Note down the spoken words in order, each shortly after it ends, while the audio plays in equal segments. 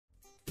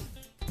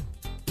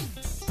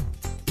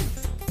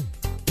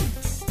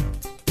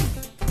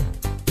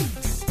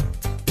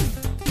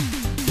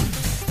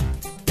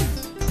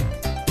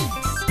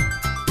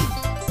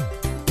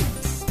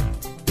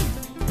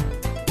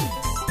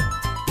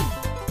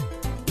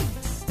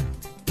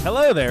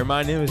Hello there,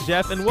 my name is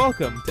Jeff, and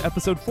welcome to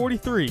episode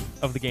 43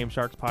 of the Game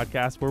Sharks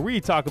podcast, where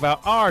we talk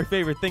about our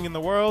favorite thing in the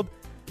world,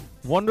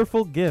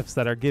 wonderful gifts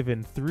that are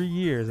given 3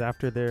 years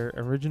after their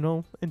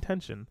original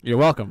intention. You're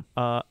welcome.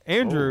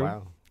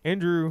 Andrew,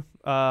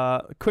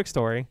 quick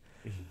story.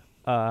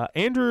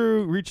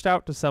 Andrew reached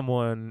out to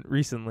someone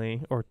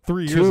recently, or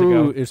 3 years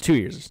ago. It was 2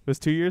 years. It was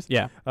 2 years?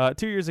 Yeah.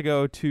 2 years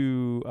ago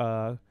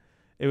to,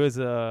 it was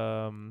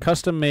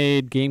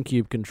custom-made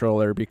GameCube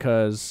controller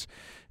because...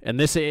 And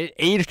it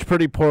aged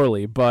pretty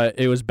poorly, but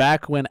it was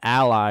back when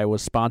Ally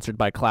was sponsored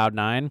by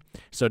Cloud9.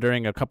 So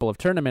during a couple of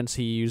tournaments,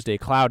 he used a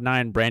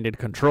Cloud9 branded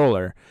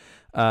controller.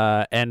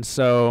 And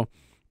so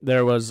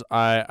there was,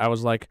 I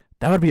was like,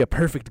 that would be a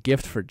perfect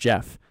gift for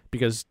Jeff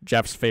because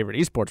Jeff's favorite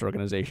esports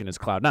organization is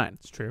Cloud9.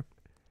 It's true.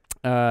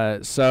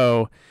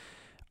 So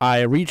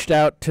I reached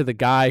out to the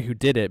guy who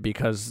did it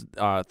because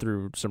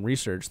through some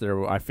research,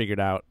 I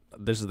figured out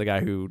this is the guy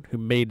who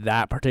made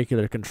that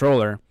particular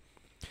controller.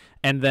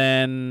 And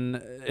then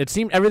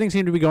everything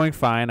seemed to be going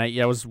fine.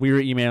 We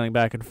were emailing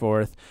back and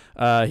forth.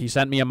 He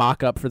sent me a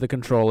mock-up for the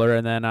controller,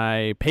 and then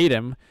I paid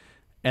him.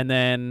 And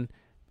then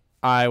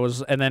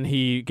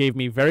he gave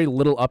me very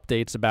little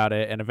updates about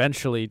it, and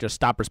eventually just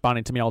stopped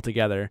responding to me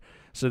altogether.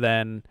 So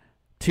then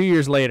 2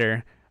 years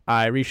later,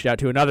 I reached out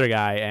to another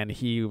guy, and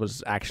he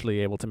was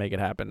actually able to make it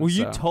happen. Well,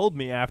 you told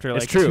me after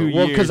it's true. 2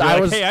 years.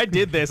 Because hey, I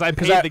did this. I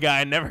paid the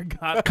guy. I never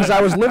got it. Because I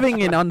was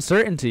living in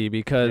uncertainty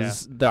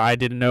because I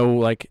didn't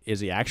know, is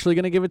he actually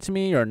going to give it to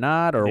me or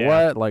not or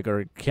what?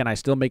 Or can I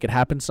still make it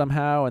happen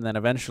somehow? And then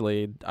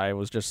eventually I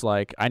was just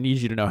like, I need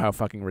you to know how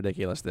fucking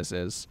ridiculous this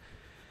is.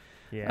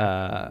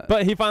 Yeah.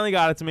 But he finally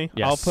got it to me.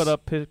 Yes. I'll put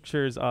up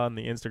pictures on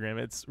the Instagram.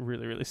 It's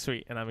really, really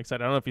sweet, and I'm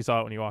excited. I don't know if you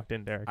saw it when you walked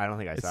in, Derek. I don't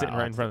think I saw it. It's sitting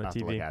right in front of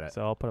the TV,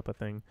 so I'll put up a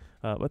thing.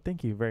 But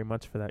thank you very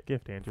much for that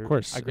gift, Andrew. Of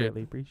course. I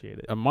greatly appreciate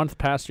it. A month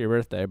past your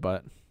birthday,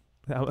 but...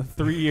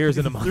 3 years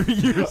in a month. 3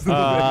 years in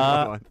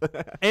a month.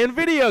 And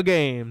video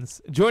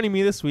games. Joining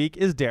me this week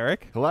is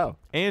Derek. Hello.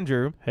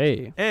 Andrew.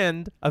 Hey.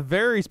 And a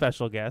very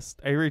special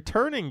guest, a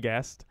returning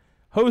guest,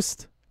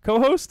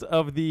 co-host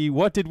of the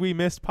What Did We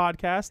Miss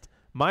podcast,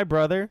 my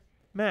brother,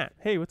 Matt.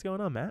 Hey, what's going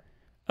on, Matt?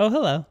 Oh,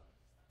 hello.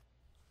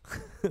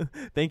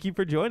 Thank you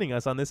for joining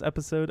us on this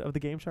episode of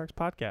the Game Sharks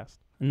podcast.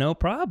 No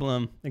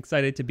problem.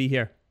 Excited to be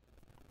here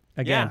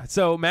again. Yeah,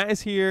 so Matt is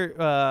here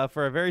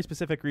for a very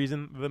specific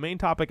reason. The main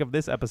topic of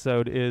this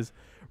episode is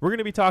we're going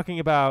to be talking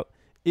about,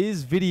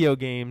 is video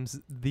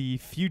games the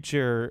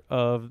future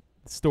of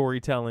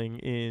storytelling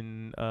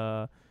in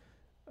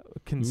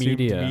consumed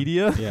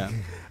media?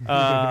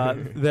 Yeah.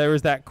 There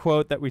was that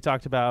quote that we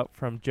talked about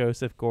from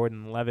Joseph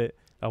Gordon-Levitt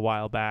a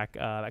while back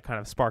that kind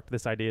of sparked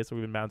this idea, so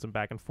we've been bouncing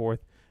back and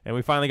forth. And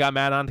we finally got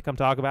Matt on to come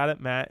talk about it.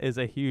 Matt is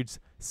a huge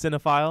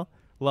cinephile,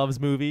 loves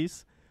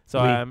movies, so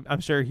I'm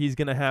sure he's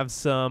going to have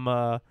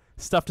some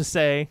stuff to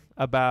say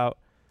about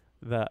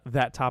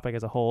that topic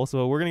as a whole.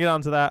 So we're going to get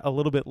onto that a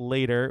little bit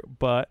later,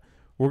 but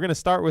we're going to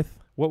start with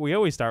what we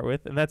always start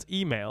with, and that's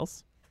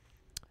emails.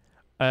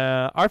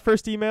 Our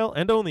first email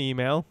and only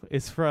email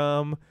is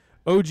from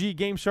OG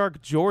Game Shark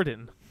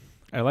Jordan.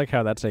 I like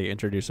how that's how you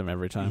introduce him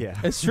every time. Yeah.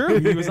 It's true.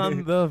 He was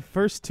on the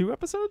first 2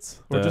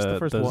 episodes? Or just the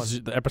first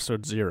one? The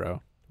episode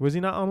 0. Was he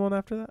not on one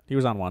after that? He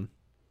was on 1.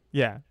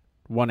 Yeah.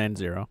 1 and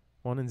 0.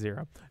 1 and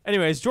 0.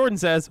 Anyways, Jordan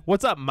says,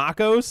 "What's up,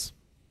 Makos?"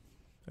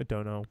 I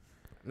don't know.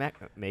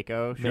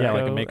 Mako. Sure. Yeah,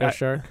 like a Mako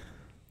shark.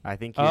 I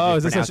think.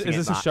 Is this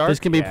a shark? This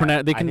can be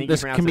Yeah.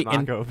 This can be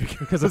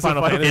because of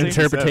Final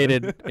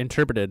Fantasy.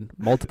 interpreted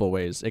multiple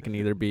ways. It can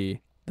either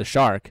be the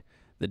shark,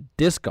 the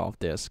disc golf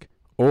disc,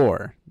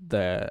 or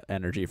the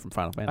energy from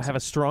Final Fantasy. I have a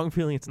strong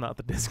feeling it's not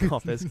the disc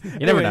golf disc.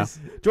 You never know.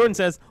 Jordan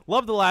says,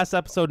 "Love the last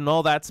episode and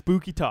all that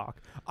spooky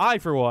talk. I,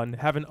 for one,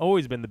 haven't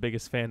always been the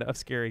biggest fan of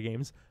scary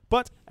games,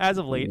 but as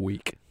of late,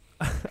 Weak.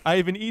 I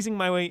have been easing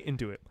my way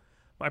into it.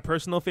 My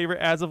personal favorite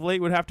as of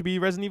late would have to be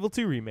Resident Evil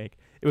 2 Remake.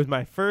 It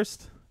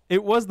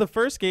was the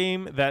first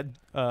game that,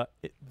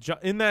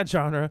 in that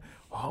genre,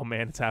 oh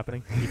man, it's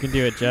happening. You can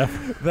do it,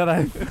 Jeff. That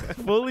I've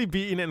fully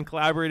beaten and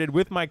collaborated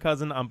with my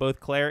cousin on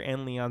both Claire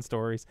and Leon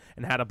stories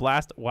and had a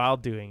blast while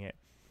doing it,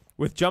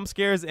 with jump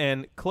scares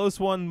and close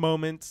one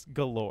moments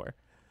galore.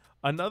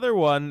 Another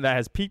one that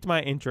has piqued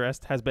my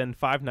interest has been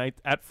Five Nights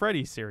at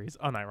Freddy's series,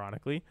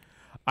 unironically.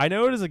 I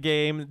know it is a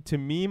game to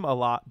meme a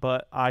lot,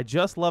 but I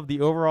just love the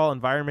overall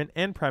environment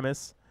and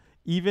premise,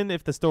 even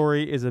if the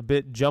story is a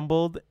bit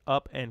jumbled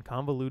up and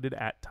convoluted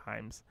at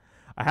times.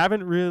 I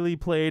haven't really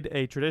played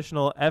a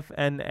traditional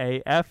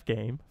FNAF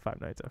game, Five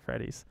Nights at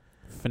Freddy's.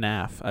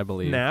 FNAF, I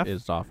believe,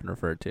 is often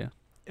referred to.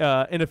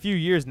 In a few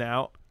years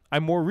now. I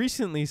more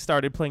recently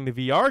started playing the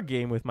VR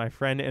game with my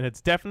friend, and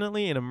it's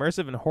definitely an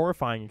immersive and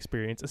horrifying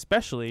experience,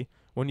 especially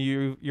when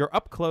you're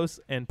up close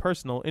and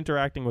personal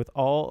interacting with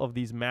all of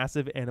these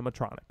massive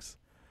animatronics.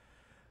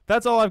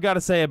 That's all I've got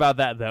to say about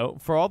that, though.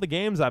 For all the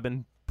games I've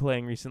been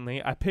playing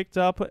recently, I picked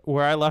up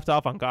where I left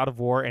off on God of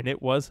War, and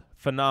it was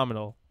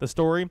phenomenal. The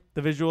story,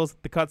 the visuals,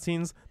 the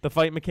cutscenes, the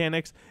fight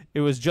mechanics,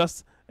 it was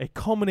just a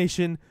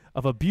culmination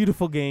of a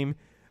beautiful game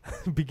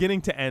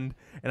beginning to end,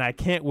 and I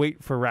can't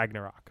wait for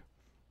Ragnarok.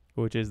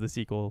 which is the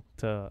sequel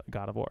to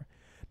God of War.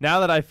 Now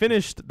that I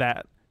finished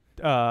that,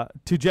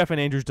 to Jeff and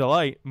Andrew's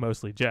delight,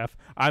 mostly Jeff,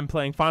 I'm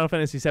playing Final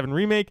Fantasy VII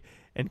Remake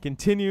and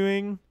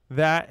continuing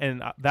that,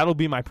 and that'll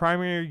be my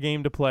primary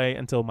game to play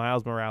until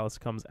Miles Morales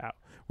comes out.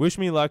 Wish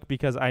me luck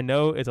because I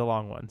know it's a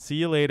long one. See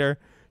you later,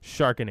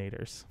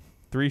 Sharkinators.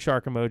 3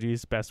 shark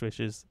emojis. Best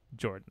wishes,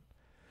 Jordan.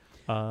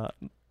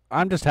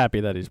 I'm just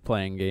happy that he's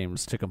playing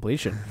games to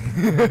completion.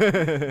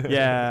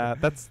 Yeah,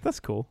 that's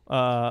cool.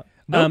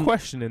 No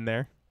question in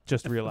there.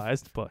 Just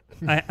realized, but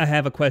I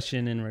have a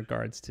question in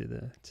regards to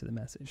the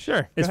message.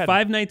 sure. Is go ahead.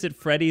 Five Nights at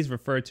Freddy's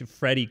referred to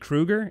Freddy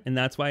Krueger, and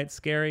that's why it's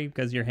scary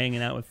because you're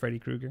hanging out with Freddy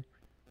Krueger?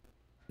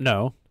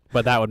 No,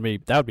 but that would be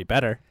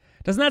better.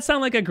 Doesn't that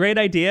sound like a great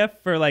idea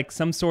for like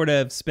some sort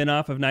of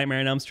spin-off of Nightmare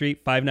on Elm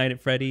Street, Five Nights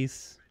at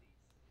Freddy's?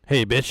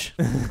 Hey, bitch.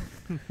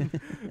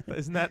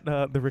 Isn't that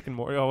the Rick and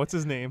Morty? Oh, what's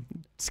his name?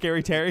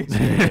 Scary Terry.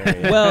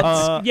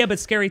 Well, yeah, but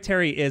Scary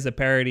Terry is a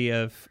parody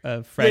of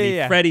Freddy.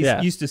 Yeah. Freddy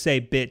Yeah. used to say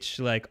bitch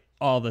like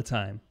all the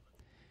time.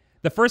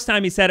 The first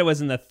time he said it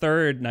was in the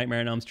third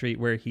Nightmare on Elm Street,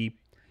 where he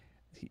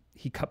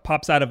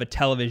pops out of a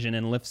television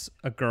and lifts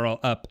a girl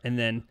up and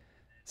then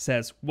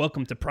says,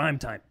 "Welcome to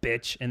primetime,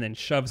 bitch," and then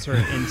shoves her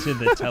into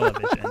the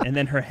television. And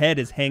then her head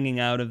is hanging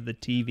out of the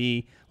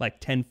TV like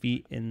 10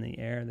 feet in the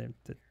air.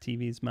 The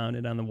TV's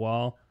mounted on the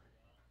wall.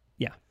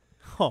 Yeah.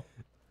 Huh.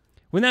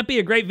 Wouldn't that be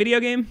a great video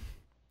game?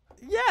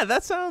 Yeah,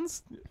 that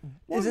sounds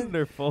Isn't-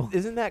 wonderful.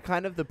 Isn't that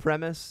kind of the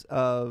premise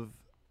of?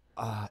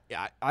 I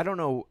don't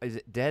know. Is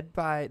it Dead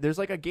by? There's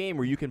like a game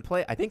where you can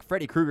play. I think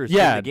Freddy Krueger's in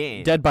the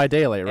game. Dead by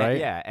Daylight, And- right?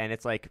 yeah, and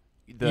it's like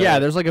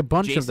There's like a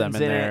bunch Jason's of them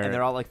in it, there. and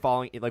they're all like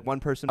following. Like one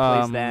person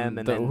plays them,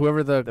 and then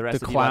whoever the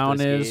rest of you have clown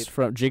to is escape.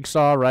 from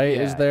Jigsaw, right?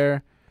 Is Yeah.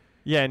 there?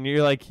 Yeah, and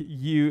you're like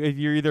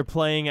you're either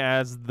playing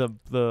as the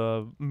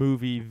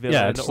movie villain.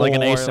 Yeah, it's like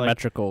an or,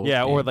 asymmetrical.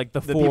 yeah, or game. like the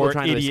the people four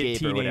trying to idiot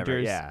escape or whatever.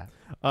 teenagers.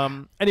 Yeah.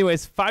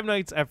 Anyways, Five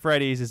Nights at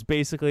Freddy's is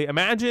basically,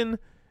 imagine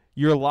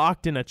you're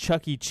locked in a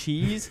Chuck E.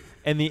 Cheese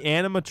and the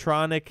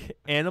animatronic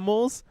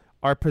animals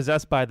are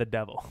possessed by the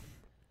devil.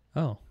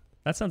 Oh,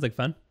 that sounds like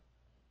fun.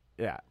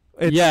 Yeah.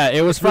 yeah,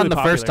 it was it's fun really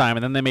the first popular. time,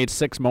 and then they made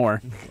 6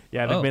 more.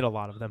 Yeah, they've Oh. made a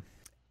lot of them.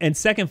 And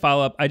second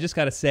follow-up, I just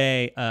got to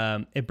say,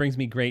 it brings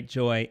me great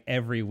joy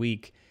every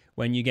week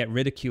when you get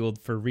ridiculed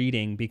for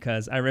reading,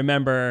 because I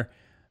remember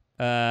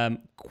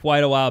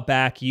quite a while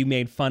back you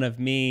made fun of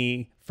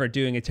me for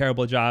doing a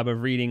terrible job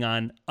of reading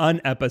on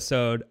an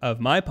episode of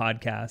my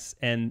podcast,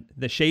 and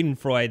the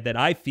schadenfreude that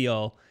I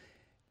feel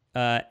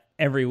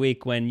every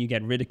week when you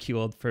get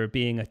ridiculed for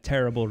being a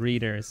terrible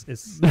reader is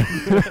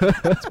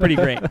it's pretty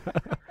great.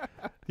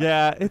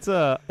 Yeah, it's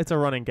a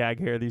running gag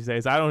here these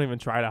days. I don't even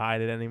try to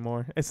hide it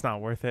anymore. It's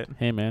not worth it.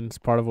 Hey, man, it's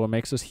part of what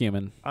makes us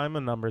human. I'm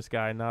a numbers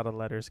guy, not a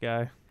letters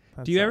guy.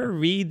 Do you ever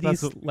read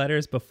that's these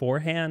letters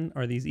beforehand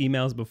or these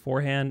emails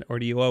beforehand, or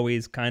do you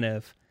always kind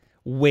of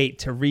wait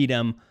to read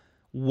them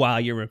while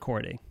you're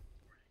recording?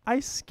 I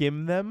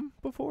skim them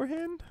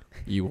beforehand.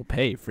 You will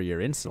pay for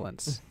your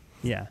insolence.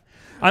 Yeah.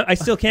 I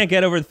still can't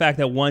get over the fact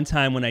that one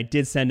time when I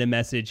did send a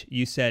message,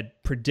 you said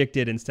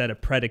predicted instead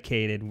of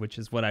predicated, which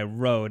is what I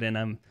wrote, and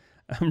I'm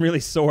really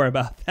sore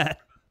about that.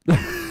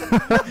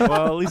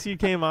 Well, at least you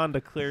came on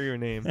to clear your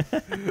name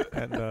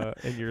and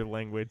in your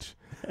language.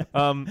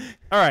 All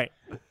right,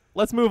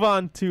 let's move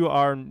on to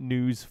our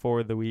news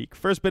for the week.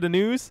 First bit of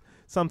news,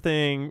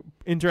 something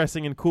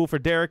interesting and cool for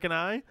Derek and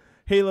I.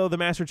 Halo the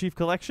Master Chief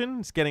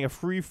Collection is getting a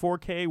free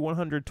 4K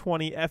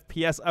 120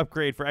 FPS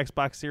upgrade for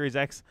Xbox Series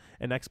X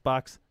and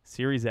Xbox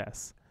Series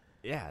S.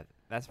 Yeah,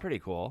 that's pretty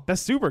cool.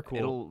 That's super cool.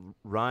 It'll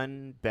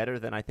run better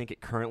than I think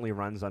it currently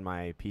runs on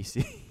my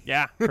PC.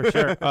 Yeah, for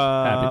sure.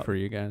 Happy for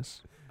you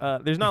guys.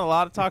 There's not a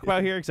lot to talk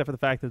about here except for the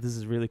fact that this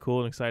is really cool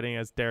and exciting,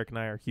 as Derek and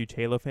I are huge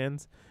Halo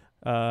fans.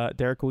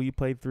 Derek, will you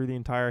play through the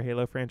entire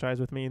Halo franchise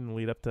with me and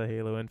lead up to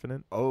Halo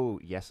Infinite Oh,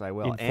 yes, I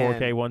will. in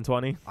 4K And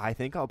 120? I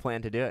think I'll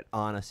plan to do it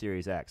on a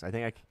Series X. I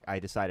think I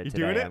decided You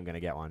doing today it? I'm going to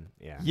get one.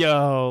 Yeah.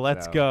 Yo,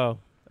 let's So-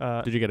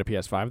 go. Did you get a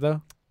PS5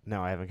 though?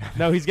 No, I haven't got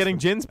No, he's getting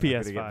Jin's I'm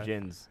gonna PS5. get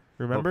Jin's,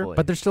 Remember? hopefully.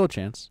 But there's still a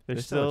chance.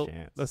 There's still a still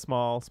chance. a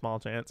small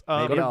chance.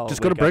 Maybe Go to- I'll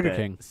just go to wake up Burger at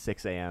King.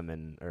 6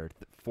 a.m. or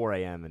 4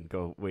 a.m. and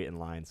go wait in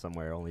line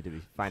somewhere only to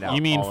find out.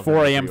 You mean all of them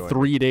 4 are a.m. pre-ordered.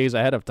 3 days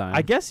ahead of time?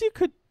 I guess you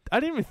could. I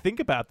didn't even think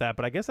about that,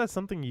 but I guess that's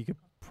something you could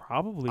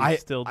probably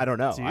still I don't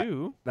know.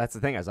 do. That's the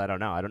thing is I don't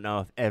know. I don't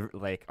know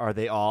if are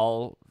they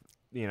all,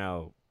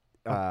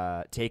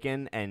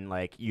 taken and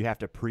like you have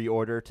to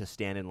pre-order to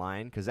stand in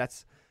line, because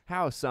that's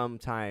how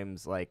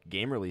sometimes like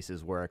game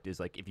releases worked. Is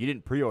like if you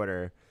didn't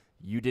pre-order,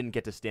 you didn't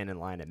get to stand in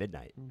line at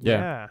midnight.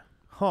 Yeah.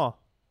 Huh.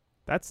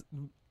 That's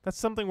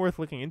something worth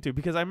looking into,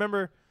 because I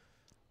remember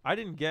I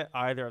didn't get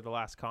either of the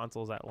last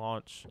consoles at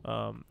launch.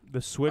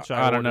 The Switch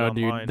I don't know,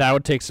 ordered online. dude. That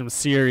would take some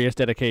serious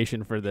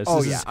dedication for this.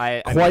 Oh This yeah, is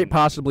I quite mean,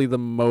 possibly the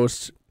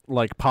most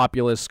like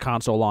populous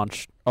console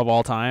launch of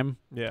all time,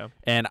 Yeah.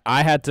 and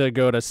I had to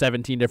go to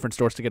 17 different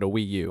stores to get a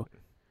Wii U.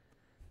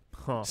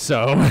 Huh.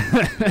 So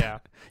Yeah.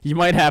 you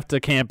might have to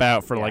camp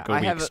out for yeah, like a I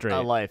week have straight.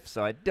 a life,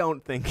 so I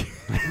don't think.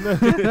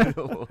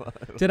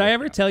 Did I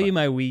ever tell you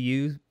my Wii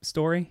U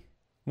story?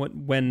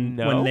 when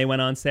No. they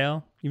went on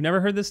sale? You've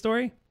never heard this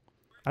story?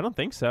 I don't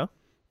think so.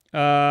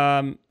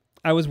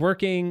 I was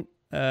working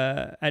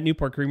at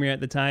Newport Creamery at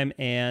the time,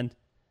 and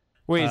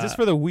Wait, is this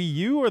for the Wii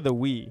U or the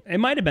Wii? it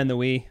might have been the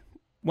Wii.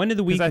 When did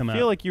the Wii Because come I out?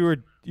 feel like you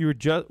were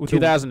just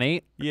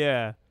 2008,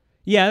 yeah.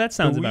 Yeah, that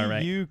sounds the about Wii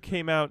right. U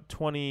came out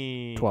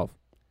 12.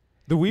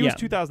 The Wii Yeah. was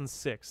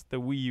 2006. The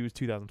Wii U was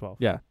 2012.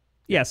 Yeah.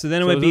 Yeah, so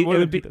then So it it would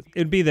would be have been it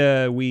would be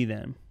the Wii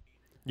then.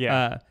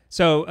 Yeah.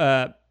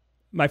 So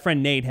my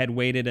friend Nate had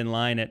waited in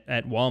line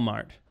at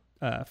Walmart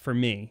for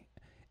me,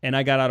 and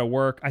I got out of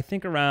work I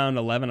think around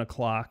 11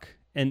 o'clock,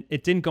 and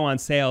it didn't go on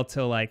sale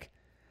till like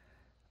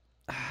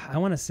I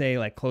want to say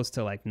like close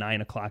to like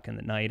 9 o'clock in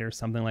the night or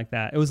something like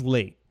that. It was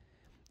late,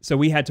 so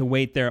we had to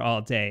wait there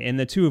all day, and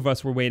the two of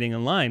us were waiting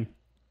in line,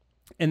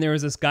 and there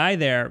was this guy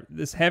there,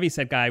 this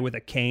heavyset guy with a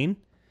cane,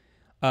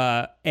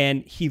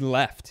 and he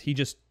left. He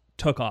just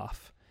took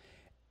off,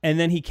 and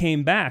then he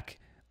came back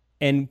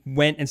and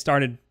went and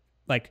started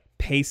like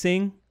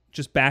pacing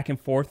just back and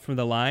forth from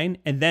the line.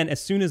 And then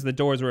as soon as the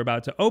doors were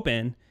about to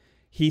open,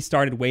 he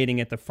started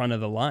waiting at the front of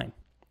the line.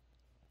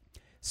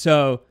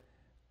 So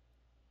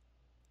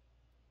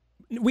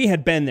we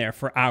had been there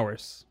for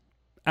hours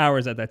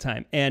at that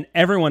time. And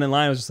everyone in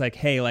line was just like,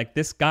 hey, like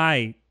this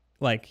guy,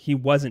 like he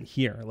wasn't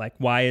here. Like,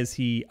 why is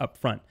he up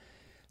front?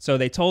 So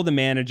they told the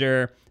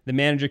manager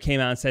came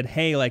out and said,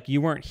 hey, like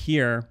you weren't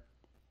here.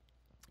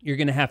 You're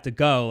going to have to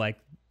go. Like,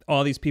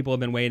 all these people have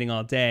been waiting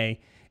all day,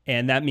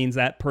 and that means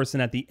that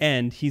person at the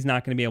end, he's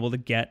not going to be able to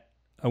get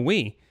a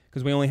Wii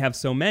because we only have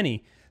so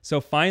many.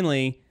 So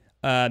finally,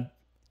 they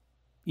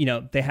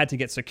had to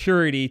get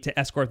security to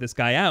escort this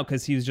guy out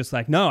because he was just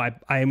like, no,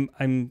 I'm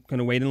going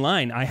to wait in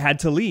line. I had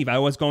to leave. I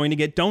was going to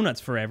get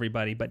donuts for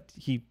everybody, but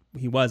he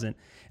wasn't.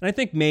 And I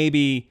think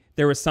maybe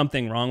there was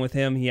something wrong with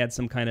him. He had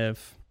some kind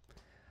of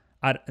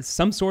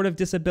some sort of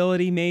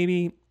disability,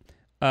 maybe.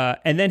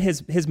 And then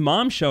his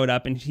mom showed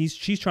up, and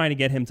she's trying to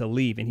get him to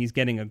leave, and he's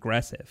getting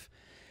aggressive.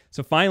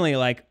 So finally,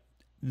 like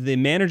the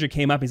manager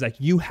came up, he's like,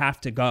 "You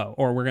have to go,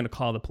 or we're going to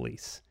call the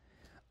police."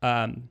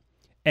 And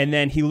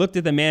then he looked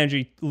at the manager,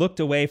 he looked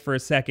away for a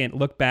second,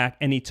 looked back,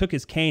 and he took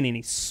his cane and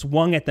he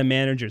swung at the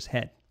manager's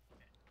head.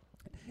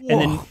 Whoa.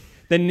 And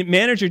then the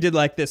manager did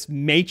like this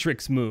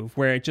Matrix move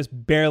where it just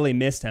barely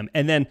missed him.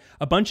 And then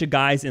a bunch of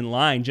guys in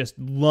line just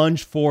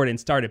lunged forward and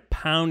started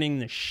pounding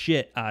the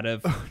shit out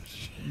of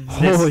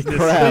Holy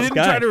crap. They didn't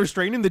guy. try to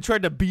restrain him. They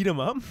tried to beat him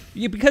up.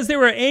 Yeah, because they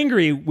were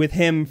angry with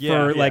him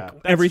for that's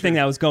everything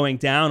true. that was going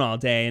down all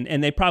day,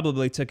 and they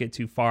probably took it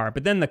too far.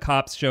 But then the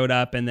cops showed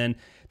up, and then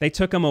they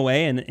took him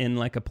away in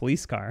like a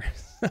police car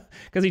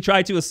because he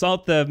tried to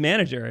assault the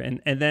manager, and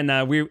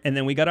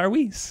then we got our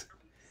Wiis.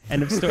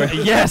 End of story.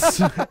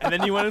 Yes. And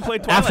then you went and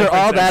played Twilight After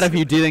all that, Princess. if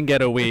you didn't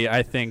get a Wii,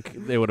 I think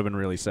it would have been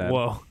really sad.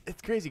 Whoa.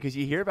 It's crazy because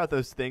you hear about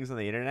those things on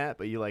the internet,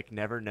 but you like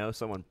never know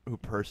someone who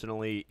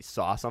personally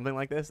saw something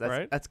like this. That's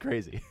Right. that's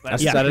crazy.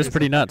 That is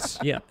pretty nuts.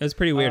 Yeah, it was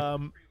pretty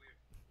weird.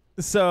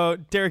 So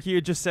Derek,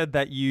 you just said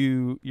that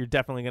you're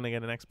definitely going to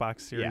get an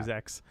Xbox Series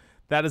X.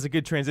 That is a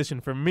good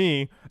transition for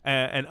me.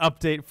 An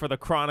update for the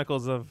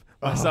chronicles of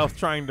myself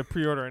trying to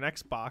pre-order an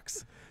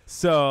Xbox.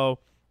 So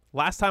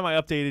last time I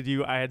updated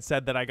you, I had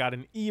said that I got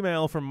an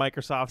email from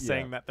Microsoft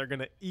saying that they're going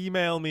to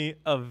email me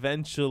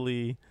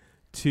eventually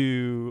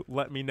to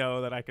let me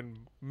know that I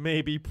can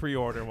maybe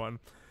pre-order one.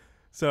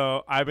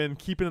 So I've been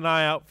keeping an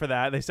eye out for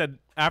that. They said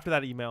after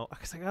that email,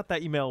 because I got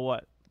that email,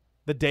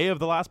 the day of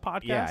the last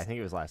podcast? Yeah, I think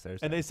it was last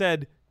Thursday. And they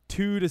said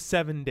 2 to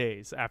 7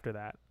 days after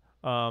that.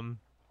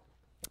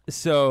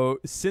 So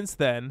since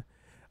then,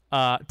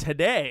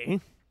 today,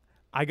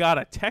 I got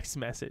a text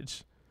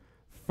message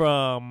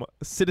from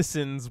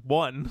Citizens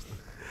One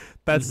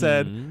that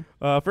said,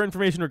 for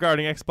information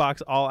regarding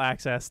Xbox All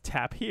Access,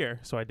 tap here.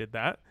 So I did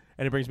that.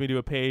 And it brings me to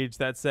a page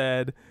that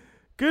said,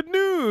 good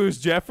news,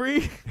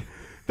 Jeffrey.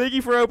 Thank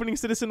you for opening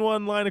Citizen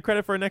One line of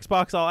credit for an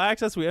Xbox All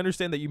Access. We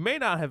understand that you may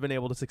not have been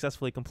able to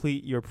successfully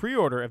complete your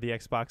pre-order of the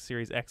Xbox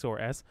Series X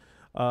or S.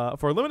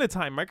 For a limited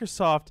time,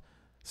 Microsoft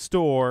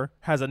Store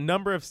has a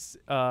number of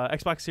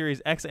Xbox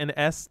Series X and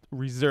S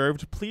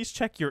reserved. Please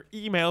check your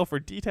email for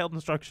detailed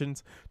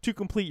instructions to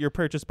complete your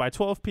purchase by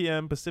 12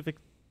 p.m. Pacific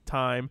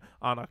time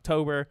on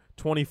October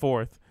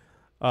 24th.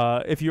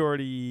 If you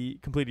already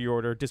completed your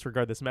order,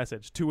 disregard this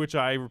message. To which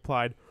I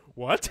replied,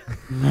 what?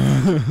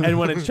 And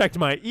went and checked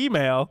my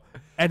email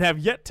and have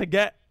yet to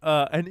get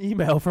an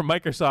email from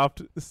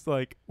Microsoft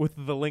with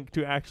the link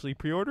to actually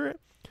pre-order it.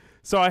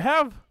 So I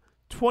have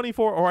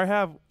 24, or I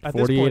have at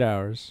 48 this point,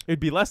 hours. it'd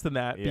be less than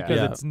that Yeah. because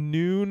Yeah. it's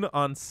noon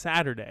on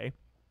Saturday.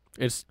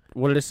 It's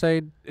what did it say?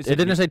 It It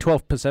didn't say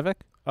 12 Pacific.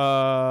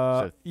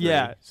 So three-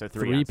 Yeah. So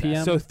 3 on p.m.?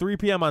 Saturday. So 3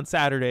 p.m. on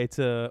Saturday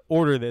to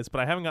order this,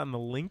 but I haven't gotten the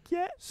link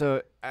yet.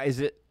 So is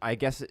it? I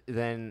guess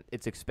then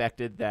it's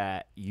expected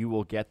that you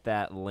will get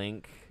that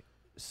link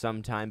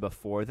sometime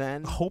before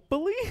then,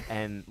 Hopefully.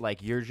 and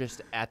like you're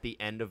just at the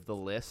end of the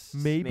list.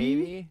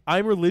 Maybe.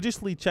 I'm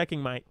religiously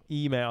checking my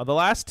email. The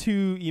last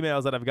 2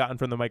 emails that I've gotten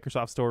from the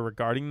Microsoft Store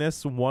regarding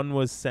this, one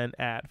was sent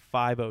at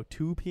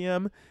 5:02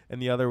 p.m. and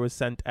the other was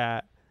sent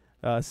at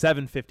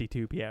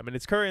 7:52 p.m. and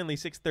it's currently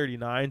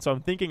 6:39. So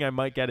I'm thinking I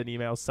might get an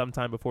email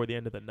sometime before the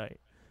end of the night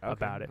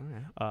about it,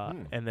 All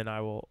right. and then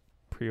I will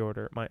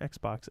pre-order my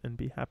Xbox and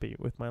be happy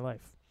with my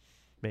life.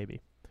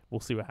 Maybe we'll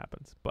see what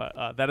happens.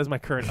 But that is my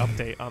current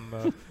update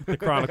on the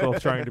chronicle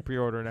of trying to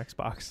pre-order an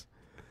Xbox.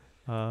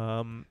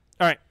 All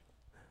right,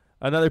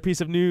 another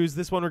piece of news.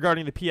 This one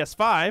regarding the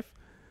PS5.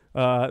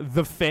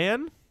 The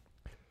fan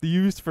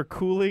used for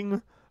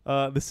cooling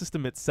the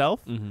system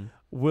itself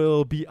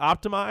will be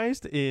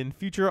optimized in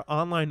future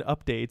online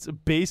updates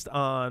based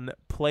on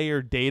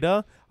player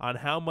data on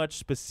how much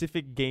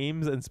specific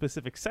games and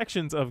specific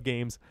sections of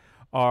games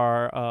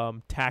are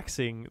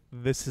taxing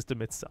the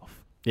system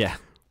itself. Yeah.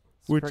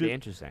 It's pretty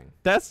interesting.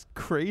 That's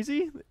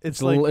crazy.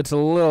 It's a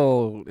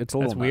little That's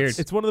nuts. weird.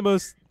 It's one of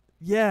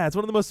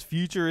the most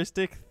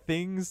futuristic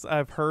things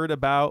I've heard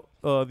about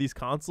these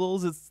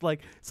consoles. It's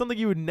like something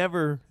you would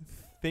never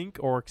think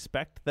or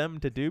expect them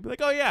to do. Be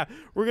like, oh yeah,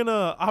 we're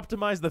gonna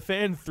optimize the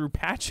fan through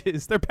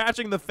patches. They're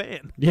patching the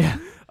fan. Yeah.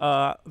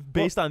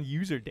 Based on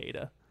user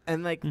data.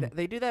 And like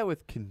they do that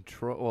with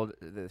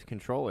the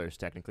controllers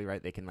technically,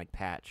 right? They can like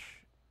patch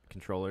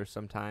controllers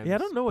sometimes. Yeah, I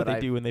don't know what but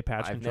they do when they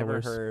patch I've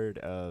controllers. never heard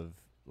of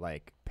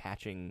like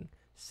patching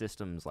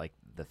systems like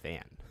the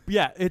fan.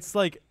 Yeah, it's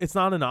like it's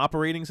not an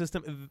operating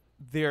system.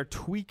 They're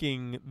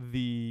tweaking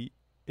the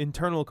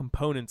internal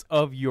components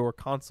of your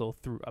console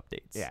through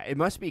updates. Yeah, it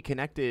must be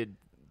connected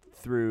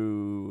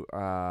through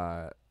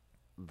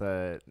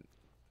the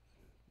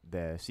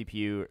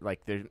CPU.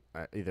 Like there's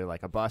either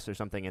like a bus or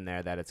something in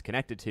there that it's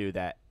connected to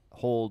that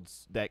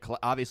holds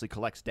obviously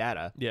collects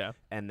data. Yeah.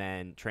 And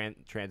then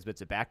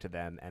transmits it back to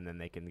them, and then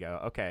they can go,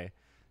 okay,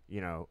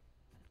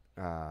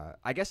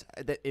 I guess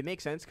that it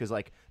makes sense because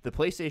like the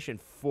PlayStation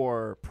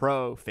 4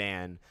 Pro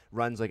fan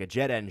runs like a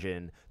jet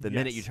engine the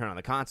minute you turn on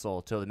the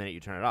console till the minute you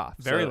turn it off.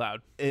 Very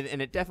loud.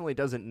 And it definitely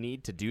doesn't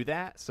need to do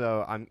that.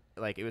 So I'm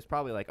like, it was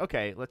probably like,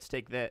 okay, let's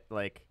take that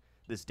like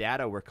this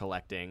data we're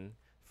collecting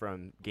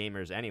from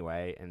gamers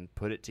anyway and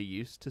put it to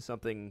use to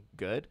something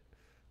good,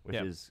 which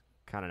is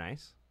kind of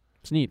nice.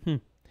 It's neat.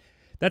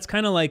 That's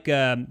kind of like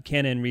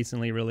Canon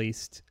recently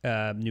released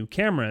new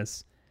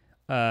cameras,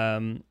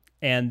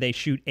 and they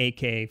shoot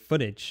 8K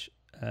footage,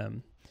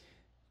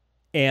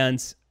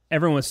 and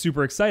everyone was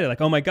super excited,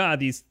 like, oh my god,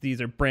 these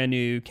are brand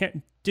new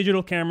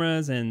digital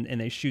cameras,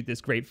 and they shoot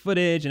this great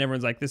footage, and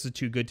everyone's like, this is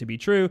too good to be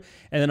true.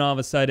 And then all of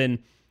a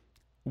sudden,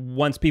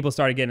 once people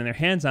started getting their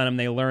hands on them,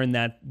 they learned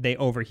that they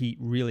overheat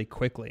really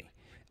quickly.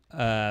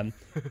 And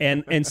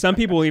some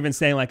people were even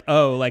saying like,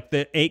 oh, like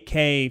the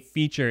 8K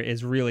feature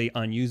is really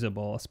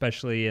unusable,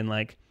 especially in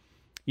like,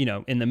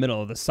 in the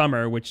middle of the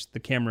summer, which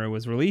the camera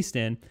was released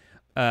in,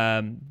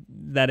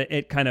 that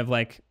it kind of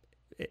like,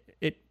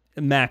 it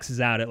maxes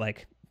out at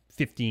like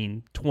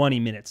 15, 20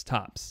 minutes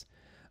tops.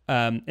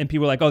 And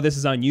people were like, oh, this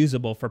is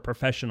unusable for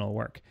professional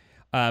work.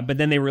 But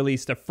then they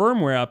released a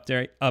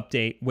firmware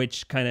update,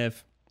 which kind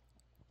of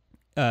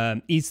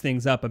ease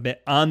things up a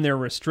bit on their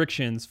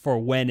restrictions for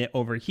when it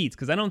overheats,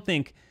 because I don't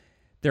think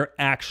they're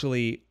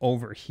actually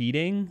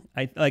overheating.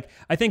 I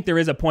think there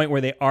is a point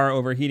where they are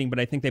overheating, but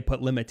I think they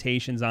put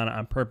limitations on it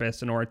on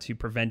purpose in order to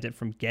prevent it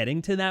from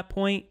getting to that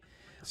point.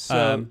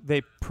 So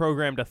they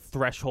programmed a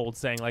threshold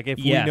saying like, if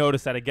we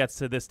notice that it gets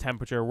to this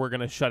temperature, we're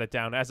going to shut it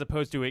down, as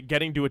opposed to it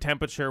getting to a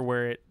temperature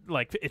where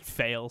it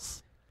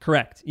fails.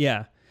 Correct.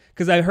 Yeah.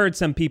 Because I heard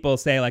some people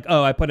say like,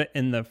 oh, I put it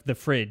in the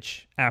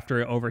fridge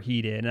after it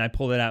overheated, and I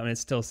pulled it out and it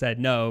still said,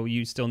 no,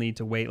 you still need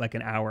to wait like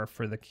an hour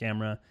for the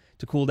camera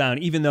to cool down,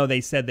 even though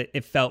they said that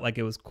it felt like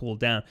it was cooled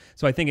down.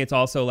 So I think it's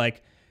also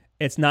like,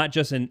 it's not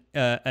just an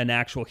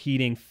actual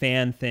heating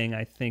fan thing.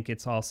 I think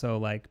it's also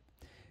like,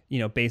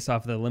 based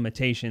off of the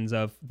limitations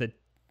of the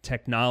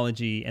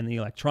technology and the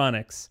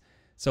electronics.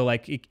 So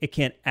like it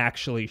can't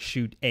actually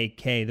shoot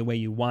 8K the way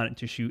you want it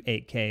to shoot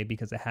 8K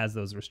because it has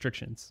those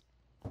restrictions.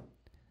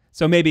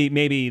 So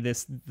maybe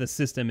the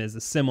system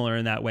is similar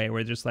in that way,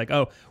 where it's just like,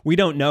 oh, we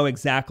don't know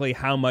exactly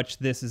how much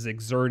this is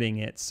exerting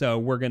it, so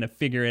we're going to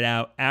figure it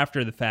out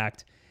after the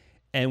fact,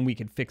 and we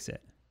can fix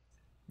it.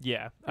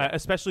 Yeah,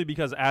 especially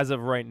because as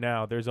of right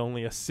now, there's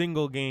only a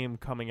single game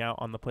coming out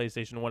on the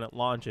PlayStation when it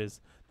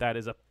launches that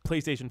is a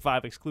PlayStation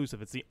 5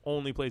 exclusive. It's the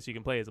only place you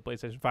can play is a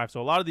PlayStation 5.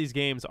 So a lot of these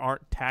games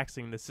aren't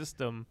taxing the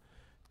system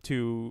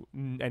to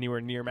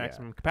anywhere near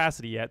maximum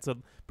capacity yet. So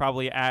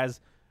probably as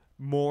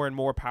more and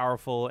more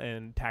powerful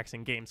and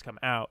taxing games come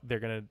out, they're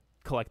going to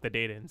collect the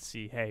data and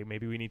see, hey,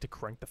 maybe we need to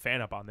crank the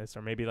fan up on this,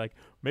 or maybe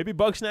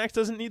Bugsnax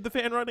doesn't need the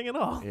fan running at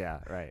all.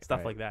 Yeah, right.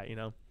 Stuff like that,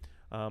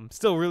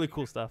 Still really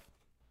cool stuff.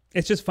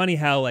 It's just funny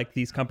how like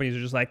these companies are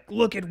just like,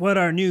 look at what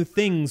our new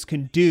things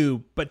can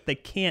do, but they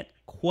can't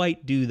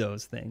quite do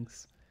those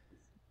things.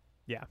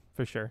 Yeah,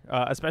 for sure.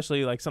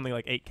 Especially like something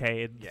like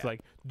 8K, it's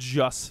like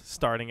just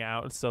starting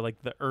out. So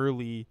like the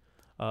early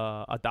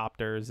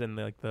adopters and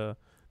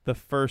the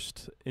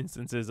first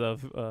instances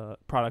of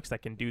products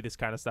that can do this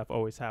kind of stuff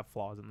always have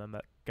flaws in them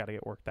that got to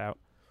get worked out.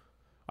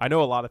 I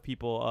know a lot of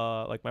people,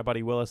 like my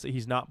buddy Willis,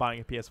 he's not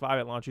buying a PS5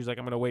 at launch. He's like,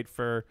 I'm going to wait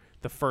for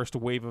the first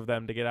wave of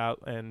them to get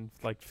out and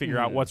like figure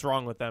out what's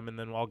wrong with them, and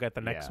then I'll get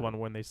the next one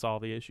when they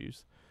solve the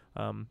issues.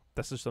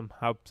 That's just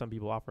how some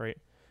people operate.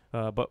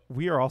 But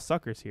we are all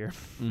suckers here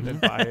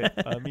and buy it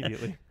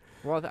immediately.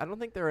 Well, I don't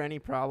think there are any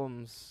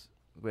problems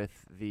with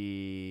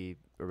the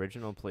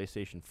original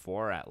PlayStation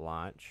 4 at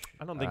launch.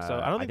 I don't think so.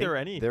 I don't think there were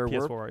any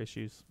PS4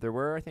 issues. There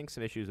were, I think,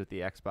 some issues with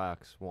the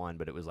Xbox One,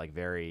 but it was like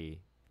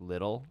very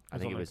little. I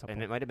think it was,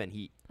 and it might have been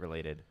heat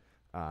related.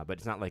 But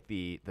it's not like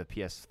the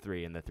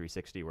PS3 and the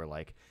 360 were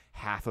like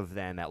half of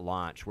them at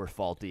launch were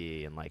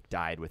faulty and like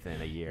died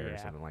within a year or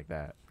something like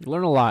that. You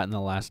learn a lot in the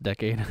last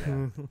decade.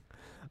 Yeah.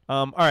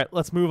 All right,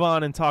 let's move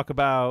on and talk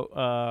about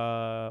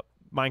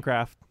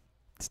Minecraft.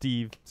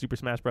 Steve, Super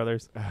Smash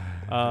Brothers.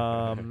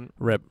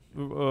 Rip.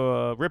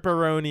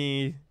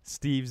 Ripperoni,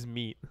 Steve's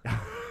Meat.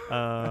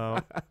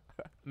 Matt,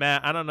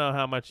 I don't know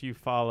how much you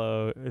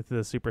follow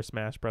the Super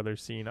Smash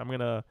Brothers scene. I'm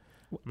gonna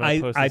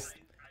post this.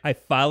 I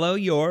follow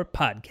your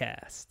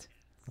podcast.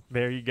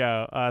 There you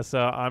go. So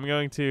I'm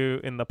going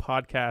to, in the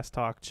podcast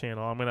talk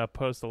channel, I'm going to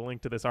post a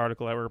link to this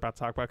article that we're about to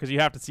talk about because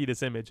you have to see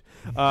this image.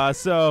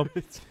 So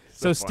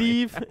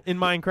Steve in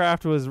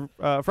Minecraft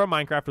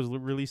was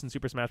released in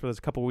Super Smash Bros.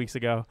 A couple weeks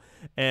ago,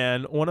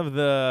 and one of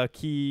the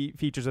key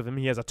features of him,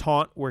 he has a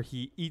taunt where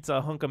he eats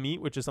a hunk of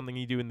meat, which is something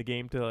you do in the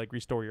game to like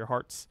restore your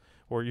hearts,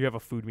 or you have a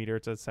food meter.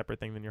 It's a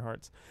separate thing than your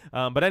hearts.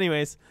 But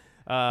anyways,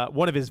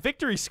 one of his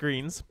victory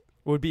screens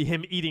would be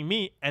him eating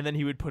meat, and then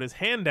he would put his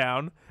hand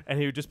down, and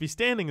he would just be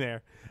standing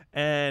there.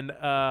 And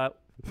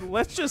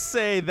let's just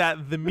say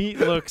that the meat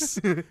looks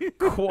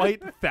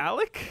quite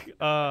phallic.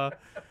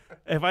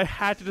 If I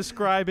had to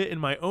describe it in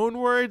my own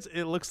words,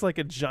 it looks like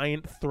a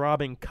giant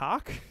throbbing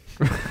cock.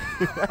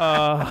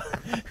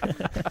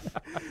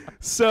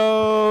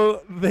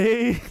 So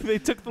they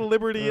took the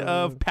liberty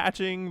of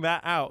patching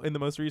that out in the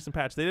most recent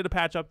patch. They did a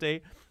patch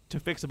update to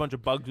fix a bunch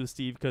of bugs with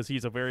Steve because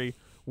he's a very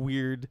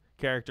weird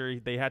character.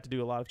 They had to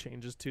do a lot of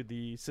changes to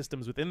the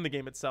systems within the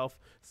game itself.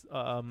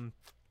 So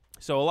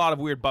a lot of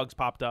weird bugs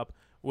popped up.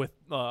 With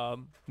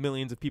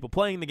millions of people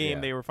playing the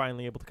game, they were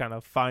finally able to kind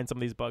of find some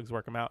of these bugs,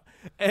 work them out.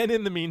 And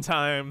in the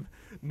meantime,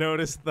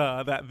 noticed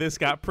that this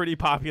got pretty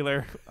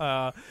popular,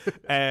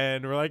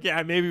 and we're like,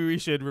 yeah, maybe we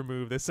should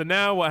remove this. So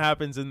now what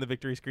happens in the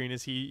victory screen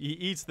is he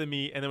eats the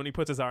meat, and then when he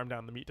puts his arm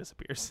down, the meat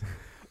disappears.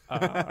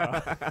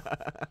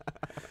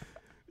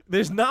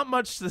 There's not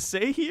much to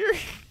say here,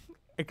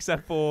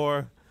 except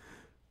for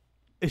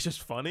it's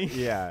just funny.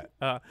 Yeah.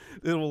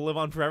 It will live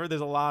on forever.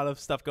 There's a lot of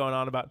stuff going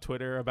on about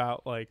Twitter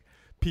about like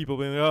people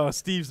being like, oh,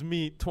 Steve's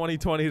Meat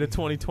 2020 to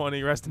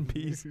 2020, rest in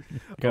peace. You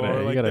got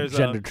a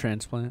gender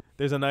transplant.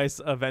 There's a nice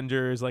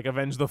Avengers, like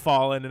Avenge the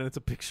Fallen, and it's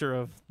a picture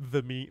of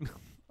the meat.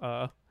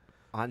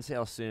 On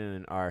sale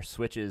soon are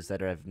Switches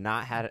that have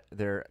not had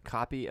their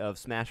copy of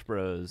Smash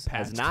Bros.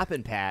 Has not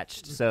been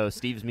patched, so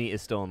Steve's Meat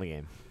is still in the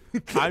game.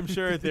 I'm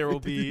sure there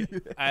will be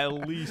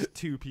at least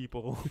 2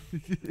 people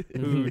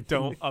who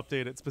don't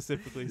update it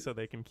specifically so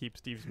they can keep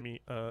Steve's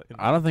Meat.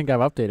 I don't think I've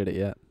updated it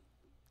yet.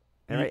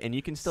 All right, and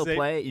you can still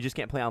play. You just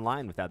can't play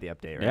online without the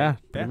update, right? Yeah,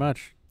 pretty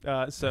much.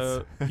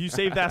 So you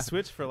save that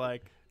Switch for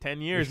like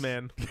 10 years,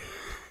 man.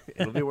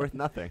 It'll be worth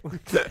nothing.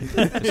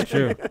 That's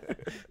true.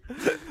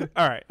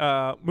 All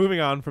right, moving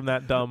on from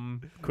that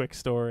dumb, quick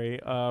story,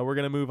 we're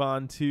going to move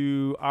on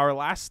to our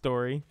last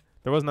story.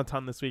 There wasn't a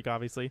ton this week,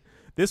 obviously.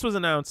 This was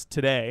announced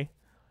today.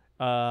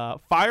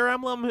 Fire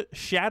Emblem,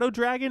 Shadow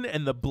Dragon,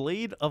 and the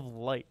Blade of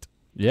Light.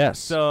 Yes.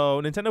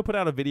 So Nintendo put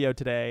out a video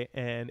today,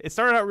 and it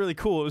started out really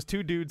cool. It was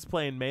 2 dudes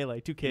playing Melee,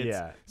 2 kids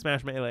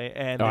Smash Melee.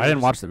 And I didn't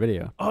watch the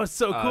video. Oh, it's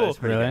so cool.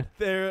 Really?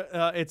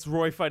 It's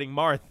Roy fighting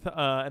Marth,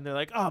 and they're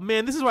like, oh,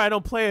 man, this is why I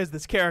don't play as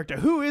this character.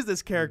 Who is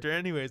this character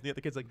anyways? And the other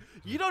kid's like,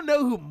 you don't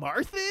know who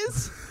Marth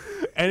is?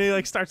 And he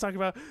like starts talking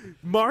about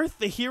Marth,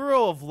 the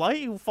hero of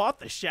light who fought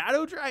the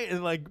Shadow Dragon.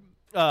 And like,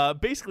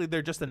 basically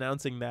they're just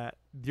announcing that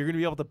you're going to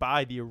be able to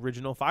buy the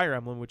original Fire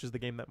Emblem, which is the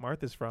game that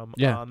Marth is from,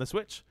 on the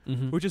Switch,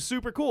 which is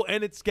super cool.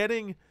 And it's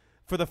getting,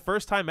 for the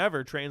first time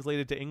ever,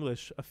 translated to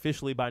English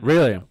officially by Nintendo.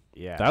 Really?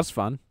 Yeah. That's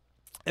fun.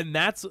 And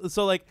that's,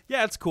 so like,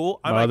 yeah, it's cool.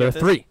 There are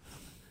 3.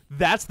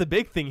 That's the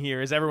big thing here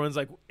is everyone's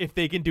like, if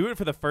they can do it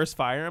for the first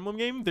Fire Emblem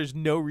game, there's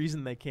no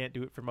reason they can't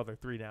do it for Mother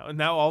 3 now. And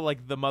now all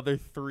like the Mother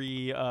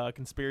 3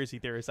 conspiracy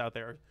theorists out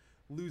there are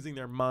losing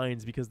their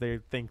minds because they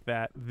think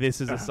that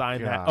this is a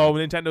sign that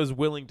Nintendo's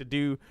willing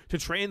to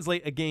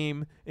translate a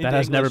game into that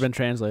has English. Never been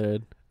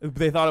translated.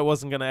 They thought it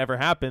wasn't going to ever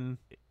happen,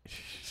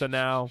 so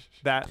now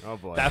that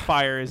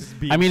fire is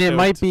being. I mean, stoked.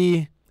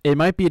 it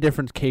might be a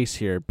different case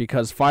here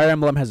because Fire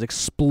Emblem has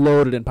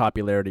exploded in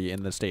popularity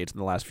in the States in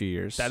the last few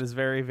years. That is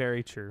very,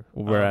 very true.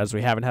 Whereas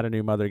we haven't had a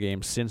new Mother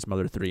game since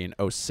Mother 3 in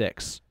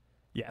 2006.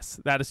 Yes,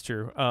 that is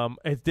true.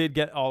 It did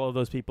get all of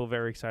those people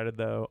very excited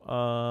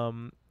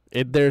though.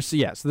 There's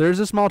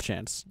a small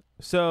chance.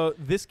 So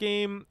this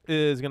game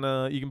is you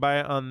can buy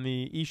it on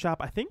the eShop.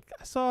 I think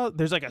I saw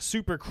there's like a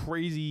super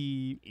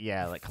crazy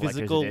Yeah, like collector's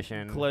physical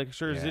edition.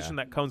 collector's Yeah. edition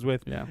that comes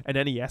with Yeah. an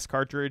NES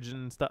cartridge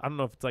and stuff. I don't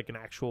know if it's like an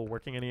actual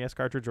working NES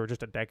cartridge or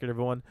just a decorative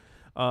one.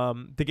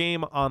 The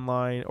game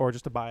online or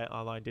just to buy it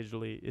online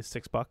digitally is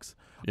 $6.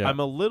 Yeah. I'm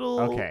a little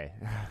Okay.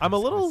 I'm a I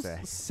was gonna little say.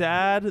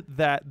 sad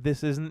that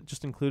this isn't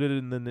just included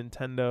in the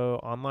Nintendo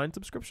online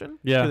subscription.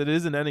 Yeah. 'Cause it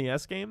is an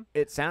NES game.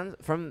 It sounds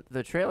from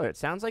the trailer. It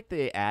sounds like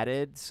they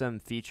added some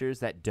features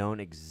that don't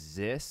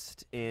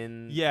exist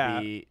in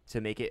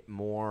to make it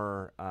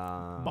more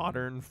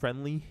Modern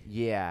friendly.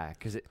 Yeah,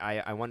 because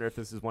I wonder if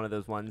this is one of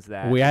those ones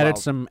that We added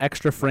well, some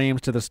extra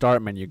frames to the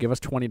start menu. Give us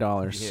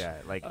 $20. Yeah,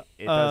 like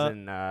it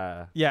doesn't.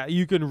 Yeah,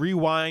 you can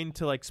rewind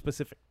to like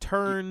specific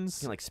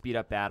turns. You can like speed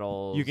up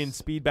battles. You can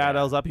speed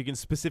battles up. You can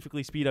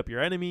specifically speed up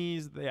your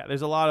enemies. Yeah,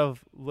 there's a lot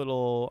of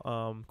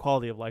little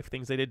quality of life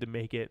things they did to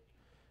make it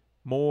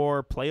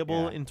more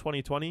playable Yeah. in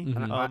 2020.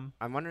 Mhm. And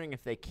I'm wondering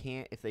if they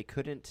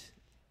couldn't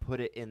put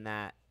it in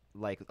that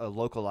like a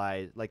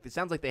localized. Like it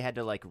sounds like they had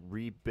to like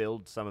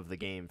rebuild some of the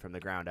game from the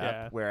ground up.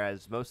 Yeah.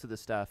 Whereas most of the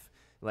stuff,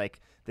 like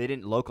they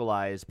didn't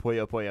localize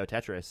Puyo Puyo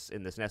Tetris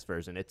in this NES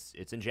version. It's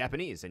in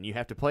Japanese, and you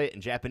have to play it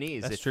in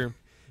Japanese. That's if true.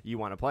 You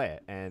want to play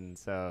it, and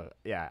so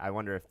yeah, I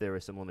wonder if there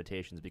were some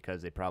limitations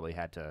because they probably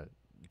had to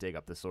dig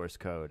up the source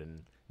code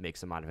and make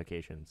some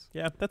modifications.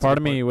 Yeah, that's Part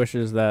a of good me point.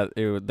 wishes that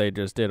they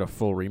just did a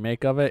full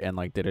remake of it and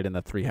like did it in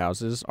the Three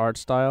Houses art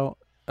style,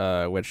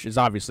 which is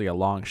obviously a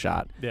long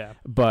shot. Yeah.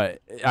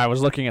 But I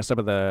was looking at some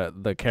of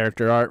the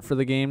character art for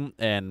the game,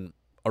 and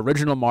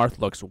original Marth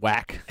looks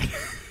whack.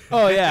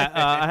 Oh yeah,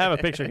 I have a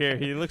picture here.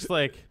 He looks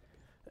like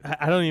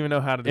I don't even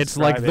know how to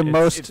describe It's like it. the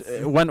most.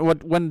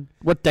 it's-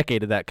 what decade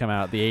did that come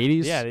out? The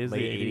 80s. Yeah, it is Late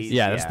the 80s. 80s.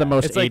 Yeah, that's Yeah. the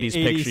most It's like 80s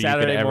 80s picture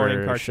Saturday you could morning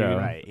ever cartoon. show.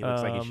 Right, he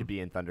looks like he Um, should be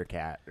in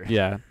Thundercat.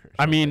 Yeah.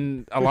 I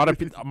mean, a lot of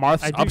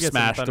Marth's I do up get some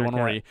smash, the one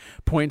where Thundercat. he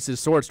points his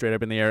sword straight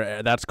up in the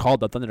air. That's called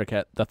the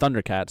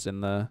Thundercats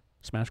in the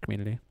Smash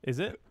community. Is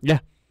it?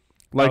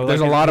 Like, Oh,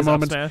 there's a in lot of his up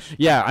moments. smash?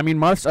 Yeah, I mean,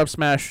 Marth's up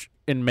smash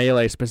in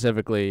Melee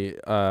specifically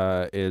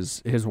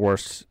is his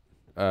worst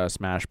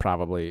smash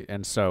probably.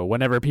 And so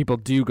whenever people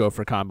do go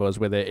for combos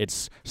with it,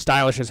 it's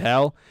stylish as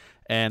hell,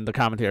 and the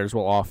commentators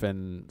will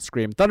often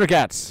scream,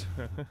 Thundercats!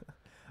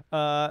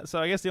 So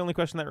I guess the only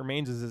question that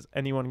remains is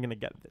anyone going to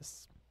get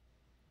this?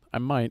 I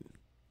might.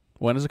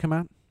 When does it come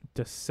out?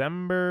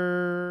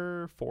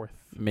 December 4th.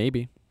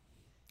 Maybe.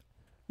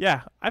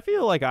 Yeah, I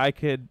feel like I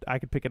could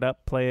pick it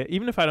up, play it.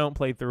 Even if I don't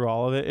play through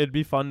all of it, it'd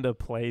be fun to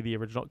play the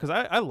original because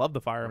I love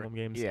the Fire Emblem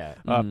games. Yeah.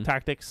 Mhm.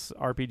 Tactics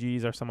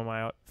RPGs are some of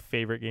my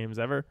favorite games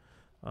ever.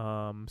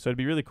 So it'd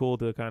be really cool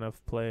to kind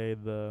of play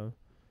the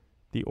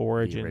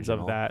origins of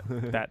original. that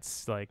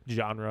that's like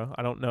genre.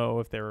 I don't know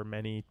if there were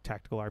many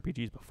tactical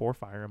RPGs before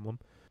Fire Emblem.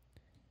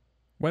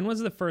 When was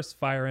the first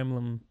Fire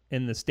Emblem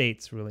in the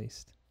States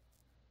released?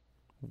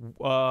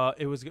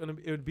 It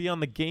would be on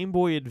the Game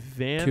Boy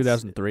Advance.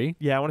 2003?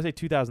 Yeah, I want to say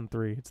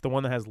 2003. It's the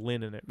one that has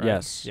Lyn in it, right?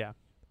 Yes. Yeah.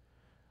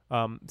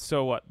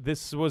 So what?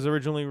 This was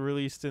originally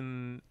released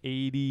in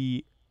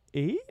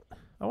 88,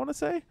 I want to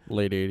say.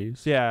 Late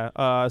 80s.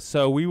 Yeah.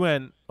 So we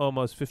went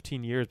almost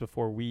 15 years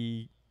before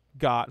we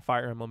got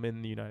Fire Emblem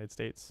in the United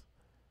States.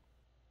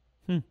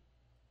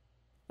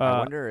 I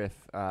wonder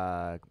if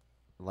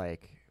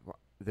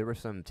there were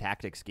some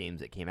tactics games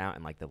that came out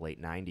in like the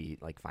late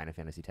 '90s, like Final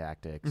Fantasy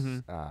Tactics,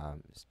 Mhm.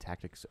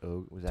 Tactics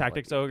was that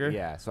Tactics like, Ogre?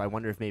 Yeah, so I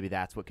wonder if maybe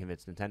that's what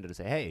convinced Nintendo to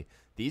say, "Hey,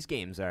 these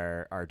games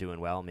are doing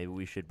well. Maybe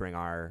we should bring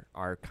our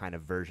kind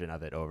of version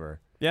of it over."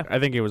 I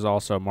think it was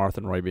also Marth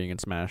and Roy being in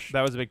Smash.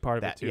 That was a big part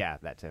of That it too. yeah,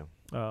 that too.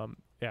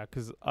 Yeah,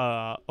 because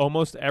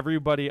almost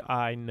everybody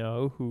I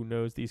know who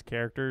knows these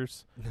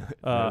characters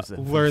Knows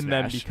them from learned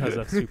them Smash. because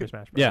of Super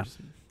Smash Bros.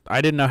 Yeah. I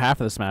didn't know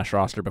half of the Smash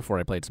roster before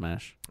I played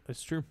Smash.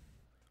 It's true.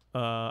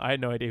 I had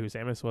no idea who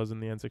Samus was in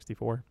the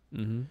N64.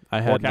 Mm-hmm.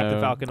 I had Captain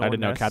no, Falcon I or didn't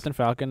know Ness. Captain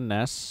Falcon,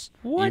 Ness,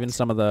 What? even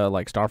some of the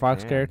like Star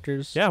Fox Yeah.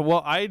 characters. Yeah,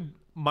 well,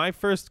 my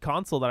first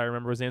console that I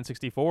remember was the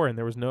N64, and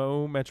there was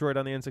no Metroid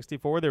on the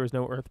N64. There was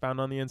no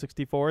Earthbound on the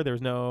N64.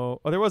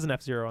 There was an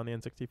F-Zero on the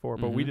N64,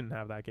 but we Mhm. didn't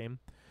have that game.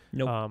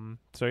 Nope.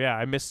 So yeah,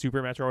 I missed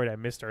Super Metroid. I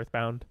missed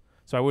Earthbound,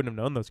 so I wouldn't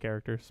have known those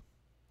characters.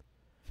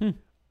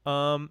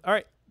 All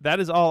right,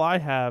 that is all I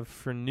have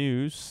for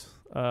news.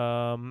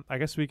 I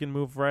guess we can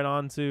move right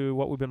on to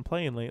what we've been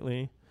playing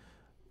lately.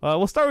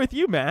 We'll start with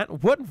you,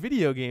 Matt. What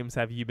video games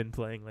have you been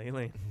playing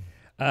lately?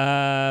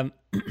 I'm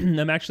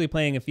actually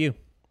playing a few.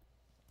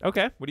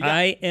 Okay, what do you got?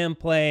 I am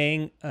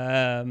playing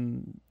a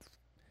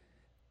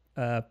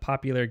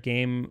popular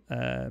game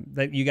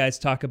that you guys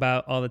talk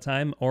about all the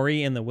time,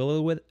 Ori and the Will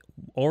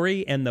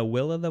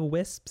of the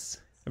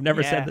Wisps. I've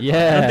never said that.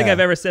 Yeah. I don't think I've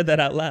ever said that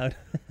out loud.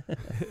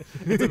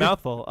 It's a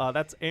mouthful.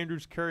 That's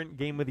Andrew's current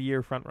Game of the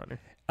Year frontrunner.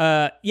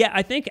 Yeah,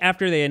 I think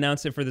after they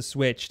announced it for the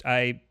Switch,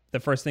 the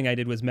first thing I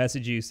did was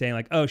message you saying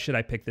like, "Oh, should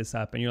I pick this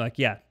up?" And you're like,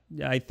 "Yeah,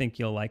 I think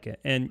you'll like it."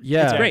 And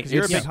Yeah. it's great. 'Cause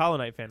you're a It's- big Hollow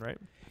Knight fan, right?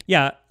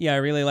 Yeah, I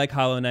really like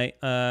Hollow Knight.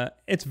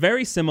 It's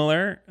very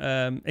similar.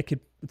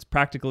 It's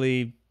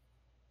practically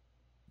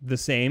the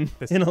same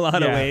This- in a lot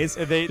of yeah, ways.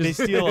 They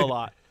steal a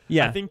lot.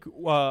 Yeah. I think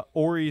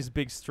Ori's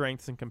big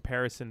strengths in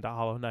comparison to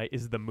Hollow Knight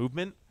is the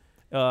movement.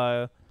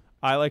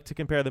 I like to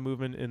compare the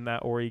movement in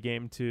that Ori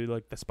game to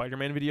like the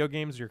Spider-Man video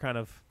games. You're kind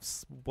of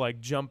like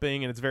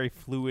jumping and it's very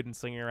fluid and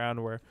slinging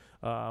around. Where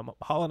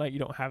Hollow Knight, you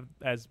don't have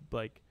as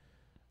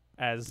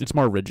It's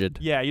more rigid.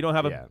 yeah, you don't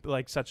have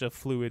Yeah. such a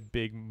fluid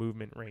big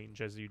movement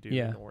range as you do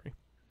Yeah. in Ori.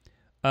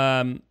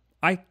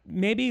 I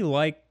maybe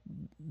like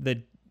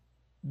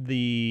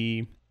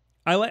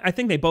I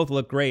think they both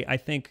look great. I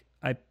think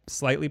I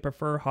slightly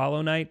prefer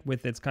Hollow Knight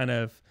with its kind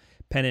of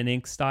pen and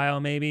ink style.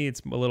 Maybe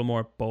it's a little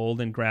more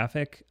bold and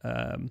graphic.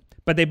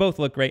 But they both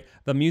look great.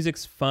 The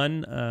music's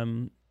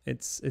fun.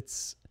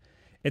 It's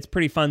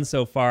pretty fun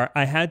so far.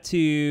 I had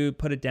to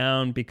put it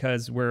down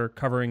because we're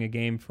covering a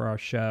game for our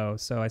show,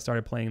 so I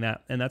started playing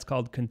that, and that's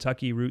called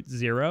Kentucky Route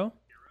Zero.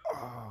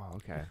 Oh,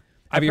 okay.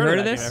 Have you heard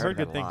of that this? game. I heard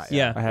that good a things. lot,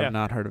 Yeah. I have Yeah.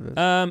 not heard of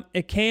it.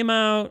 It came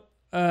out.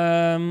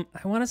 I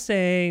want to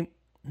say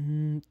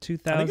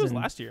 2000. I think it was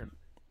last year.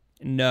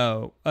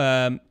 No. It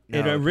No,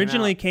 it came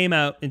originally out came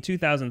out in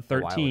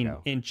 2013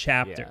 ago. in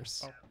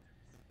chapters. Yeah.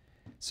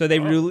 So they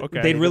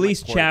okay. they'd They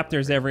release quarterly,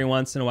 chapters right? every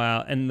once in a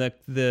while, and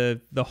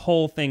the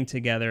whole thing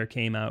together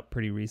came out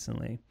pretty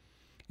recently.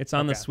 It's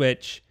on the Okay.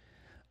 Switch.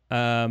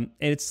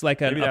 It's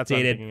like an Maybe that's what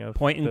I'm thinking updated of,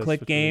 point and the click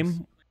Switch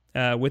game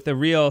with a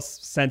real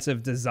sense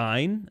of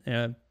design.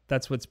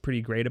 That's what's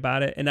pretty great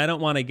about it. And I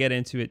don't want to get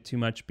into it too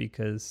much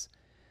because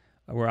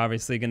we're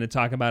obviously going to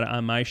talk about it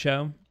on my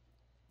show.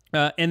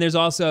 And there's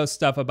also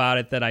stuff about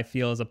it that I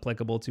feel is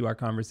applicable to our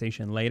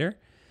conversation later.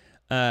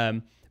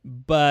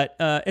 But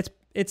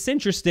it's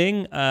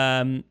interesting.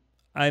 I'm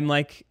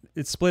like,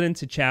 it's split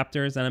into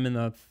chapters, and I'm in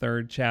the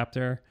third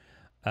chapter.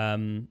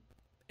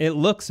 It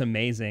looks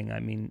amazing. I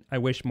mean, I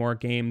wish more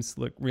games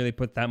really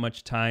put that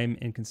much time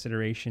and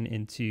consideration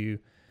into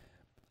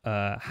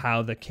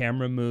how the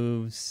camera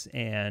moves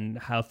and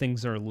how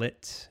things are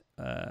lit.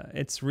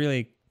 It's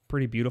really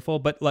pretty beautiful,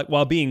 but like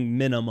while being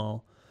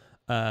minimal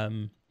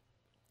in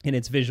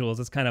its visuals,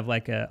 it's kind of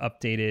like a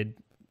updated,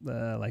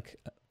 like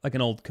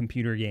an old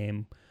computer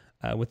game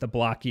with a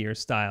blockier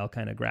style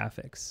kind of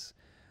graphics.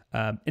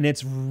 And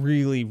it's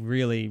really,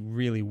 really,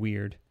 really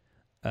weird.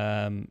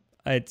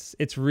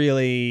 It's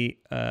really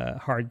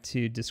hard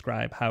to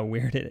describe how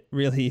weird it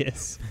really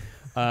is.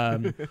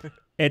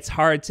 It's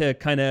hard to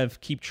kind of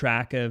keep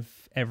track of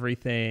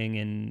everything,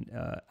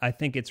 and I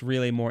think it's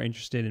really more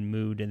interested in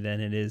mood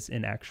than it is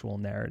in actual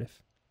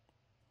narrative.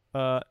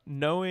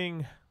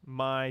 Knowing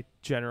my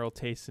general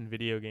taste in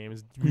video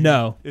games,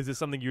 No, is this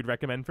something you'd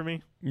recommend for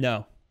me?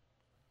 no,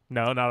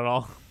 No, not at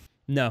all.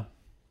 no.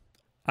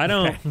 I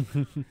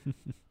don't.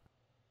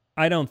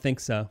 I don't think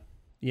so.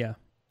 Yeah.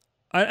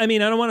 I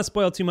mean, I don't want to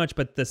spoil too much,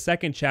 but the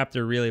second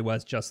chapter really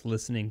was just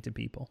listening to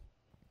people.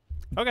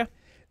 Okay,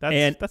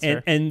 that's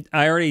fair. And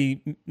I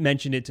already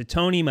mentioned it to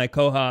Tony, my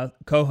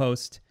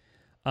co-host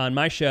on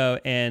my show,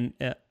 and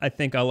I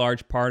think a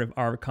large part of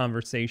our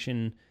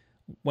conversation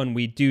when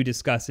we do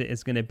discuss it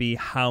is going to be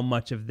how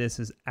much of this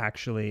is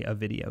actually a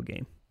video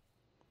game.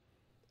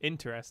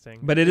 Interesting.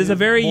 But it is a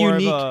very more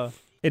of unique.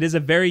 It is a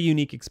very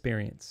unique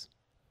experience.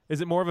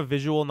 Is it more of a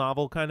visual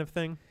novel kind of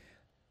thing?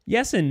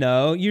 Yes and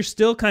no. You're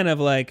still kind of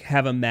like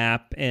have a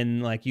map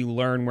and like you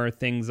learn where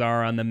things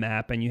are on the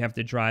map and you have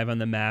to drive on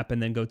the map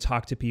and then go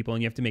talk to people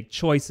and you have to make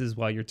choices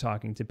while you're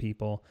talking to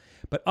people.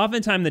 But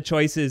oftentimes the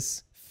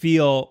choices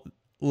feel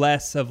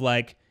less of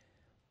like,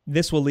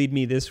 this will lead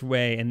me this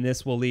way and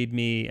this will lead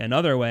me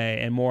another way,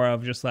 and more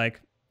of just like,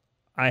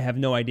 I have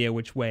no idea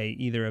which way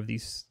either of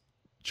these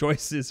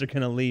choices are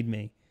going to lead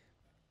me.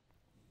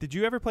 Did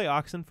you ever play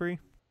Oxenfree?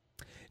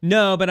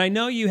 No, but I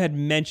know you had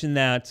mentioned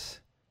that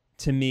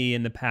to me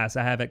in the past.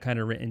 I have it kind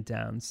of written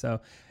down,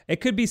 so it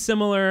could be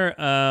similar.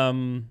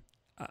 I'm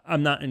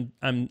not.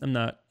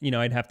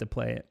 I'd have to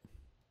play it,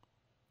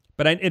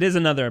 but it is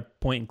another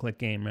point and click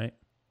game, right?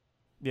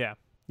 Yeah.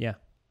 Yeah.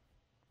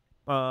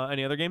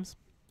 Any other games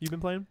you've been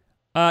playing?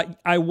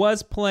 I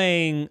was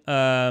playing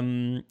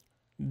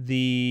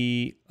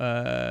the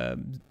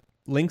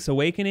Link's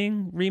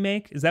Awakening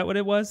remake. Is that what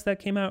it was that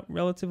came out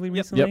relatively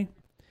recently?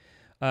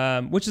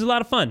 Which is a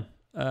lot of fun.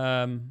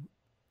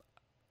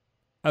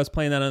 I was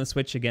playing that on the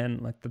Switch again.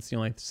 Like that's the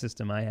only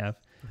system I have.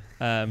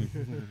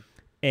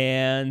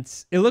 And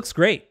it looks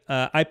great.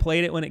 I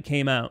played it when it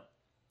came out.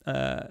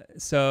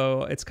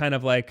 So it's kind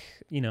of like,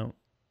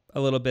 a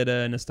little bit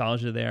of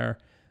nostalgia there.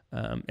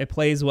 It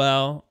plays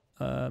well.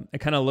 It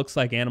kind of looks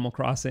like Animal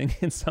Crossing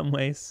in some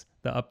ways,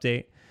 the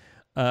update.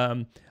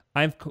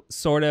 I've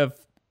sort of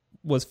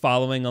was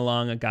following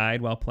along a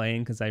guide while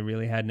playing because I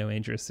really had no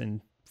interest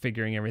in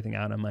figuring everything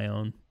out on my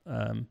own.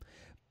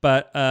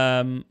 But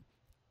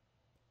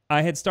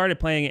I had started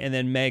playing it, and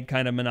then Meg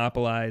kind of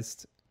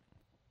monopolized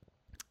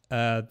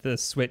the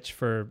Switch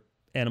for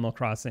Animal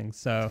Crossing.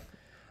 So,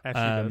 As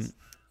she does.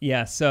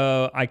 yeah,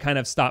 so I kind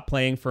of stopped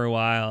playing for a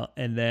while,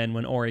 and then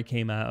when Ori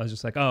came out, I was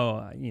just like,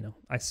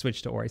 I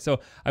switched to Ori.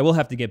 So I will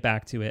have to get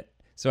back to it.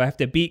 So I have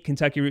to beat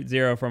Kentucky Route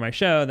Zero for my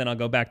show, then I'll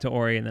go back to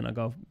Ori, and then I'll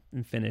go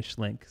and finish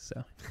Link.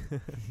 So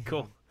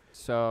Cool.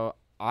 So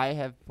I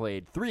have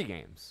played 3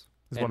 games.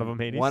 Is one of them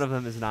Hades? One of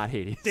them is not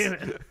Hades. Damn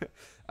it.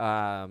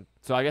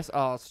 So I guess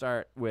I'll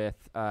start with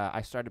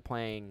I started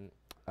playing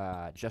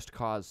Just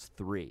Cause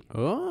 3.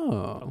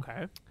 Oh.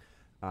 Okay.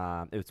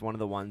 It was one of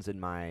the ones in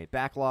my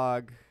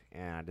backlog,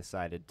 and I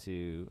decided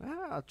to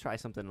I'll try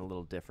something a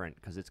little different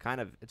because it's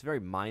a very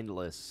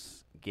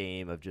mindless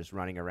game of just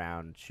running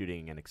around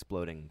shooting and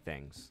exploding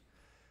things.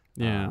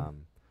 Yeah.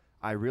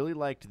 I really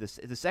liked this.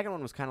 The second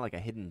one was kind of like a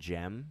hidden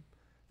gem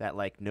that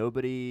like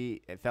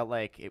it felt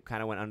like it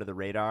kind of went under the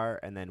radar,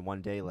 and then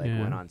one day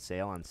went on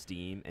sale on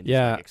Steam and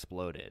just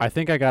exploded. I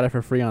think I got it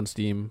for free on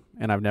Steam,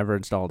 and I've never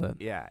installed it.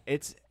 Yeah,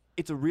 it's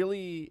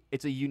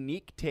a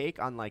unique take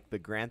on like the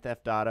Grand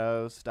Theft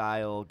Auto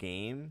style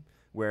game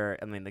where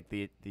like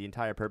the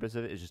entire purpose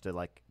of it is just to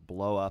like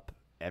blow up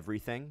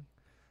everything.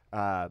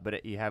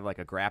 But you have like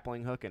a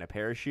grappling hook and a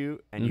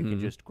parachute, and you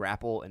can just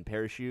grapple and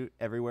parachute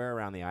everywhere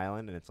around the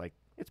island, and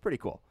it's pretty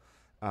cool.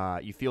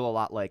 You feel a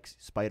lot like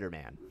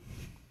Spider-Man.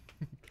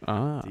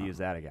 To use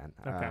that again.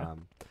 Okay.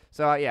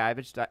 I've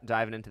been just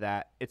diving into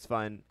that. It's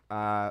fun,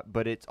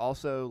 but it's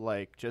also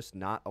like just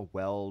not a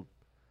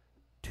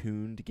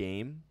well-tuned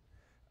game.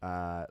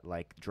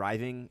 Like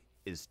driving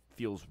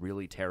feels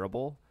really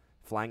terrible.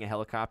 Flying a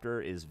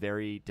helicopter is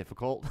very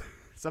difficult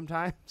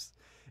sometimes.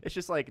 It's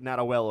just like not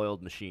a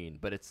well-oiled machine,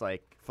 but it's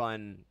like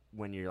fun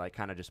when you're like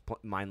kind of just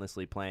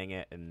mindlessly playing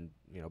it and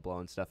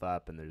blowing stuff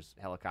up, and there's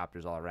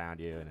helicopters all around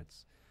you, and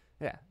it's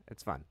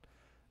fun.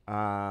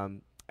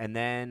 And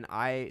then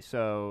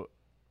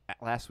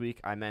last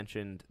week I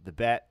mentioned the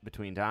bet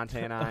between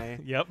Dante and I.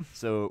 Yep.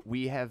 So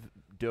we have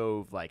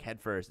dove like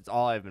headfirst. It's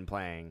all I've been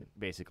playing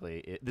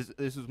basically. This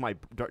was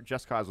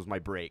Just Cause was my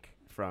break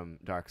from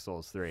Dark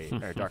Souls 3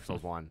 or Dark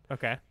Souls 1.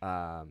 Okay.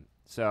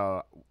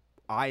 So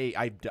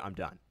I'm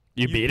done.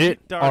 You beat beat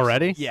it Dark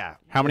already? Souls? Yeah.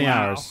 How many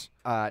Wow.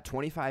 hours?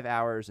 25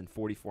 hours and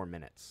 44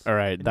 minutes. All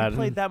right. And you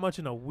played that much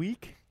in a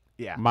week?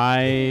 Yeah.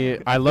 I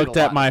Played looked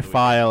a at lot my this week.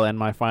 file, and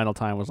my final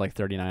time was like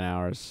 39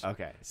 hours.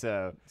 Okay.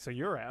 So So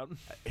you're out.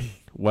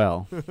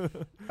 Well,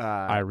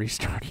 I uh,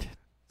 restarted it.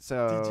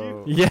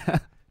 so Did Yeah.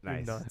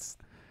 nice. Nuts.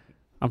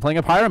 I'm playing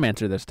a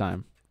pyromancer this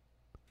time.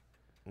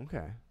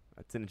 Okay.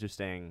 That's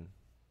interesting.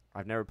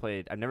 I've never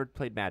played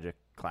magic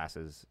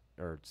classes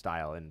or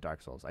style in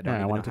Dark Souls. I don't Yeah,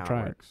 I even wanted know to how try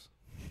it it. works.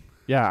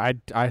 Yeah,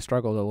 I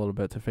struggled a little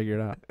bit to figure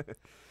it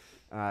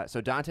out.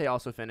 So Dante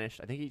also finished.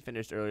 I think he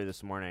finished earlier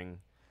this morning,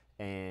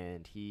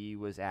 and he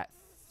was at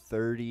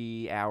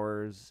 30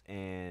 hours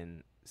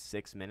and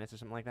 6 minutes or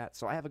something like that.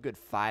 So I have a good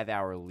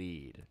 5-hour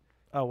lead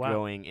Oh, wow.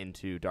 going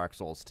into Dark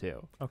Souls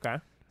 2. Okay.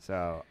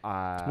 So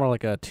It's more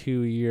like a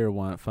 2-year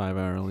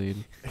 5-hour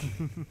lead.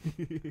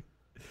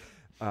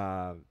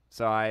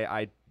 so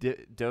I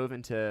dove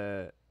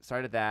into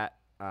started that.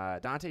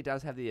 Dante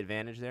does have the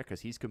advantage there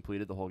because he's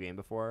completed the whole game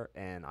before,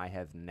 and I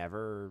have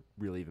never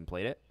really even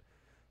played it.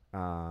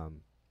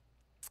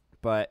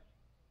 But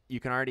you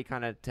can already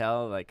kind of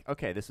tell, like,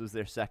 okay, this was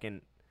their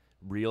second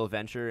real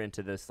venture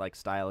into this like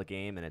style of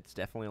game, and it's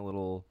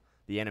definitely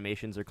the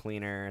animations are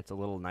cleaner. It's a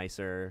little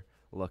nicer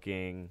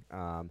looking.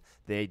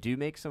 They do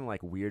make some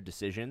like weird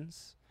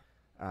decisions.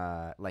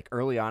 Like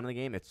early on in the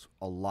game, it's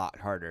a lot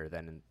harder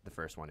than the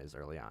first one is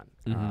early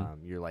on.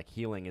 Your like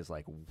healing is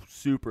like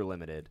super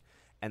limited.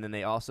 And then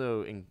they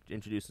also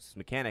introduce this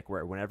mechanic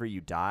where whenever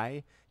you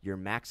die, your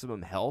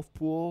maximum health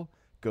pool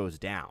goes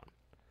down.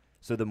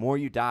 So the more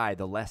you die,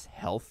 the less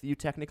health you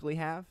technically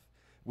have,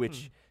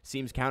 which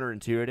seems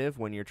counterintuitive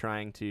when you're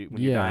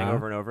you're dying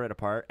over and over at a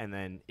part, and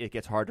then it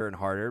gets harder and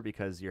harder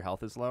because your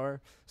health is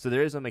lower. So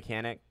there is a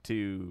mechanic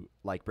to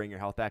like bring your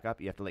health back up.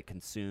 You have to like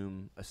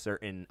consume a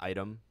certain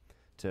item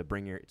to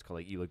bring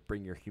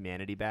bring your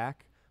humanity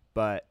back,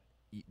 but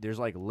there's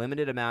like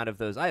limited amount of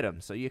those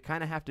items, so you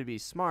kind of have to be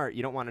smart.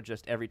 You don't want to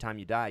just every time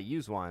you die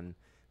use one.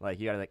 Like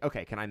you gotta like,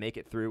 okay, can I make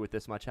it through with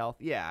this much health?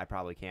 Yeah, I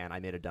probably can. I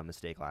made a dumb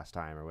mistake last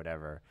time or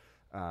whatever.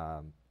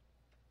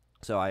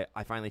 So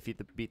I finally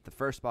beat the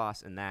first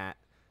boss in that.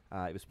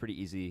 It was pretty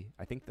easy.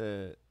 I think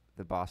the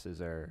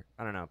bosses are,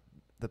 I don't know,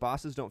 the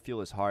bosses don't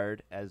feel as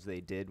hard as they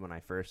did when I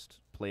first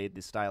played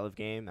this style of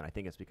game, and I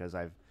think it's because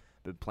I've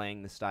been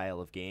playing this style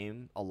of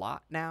game a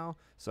lot now,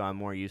 so I'm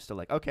more used to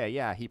like, okay,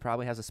 yeah, he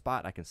probably has a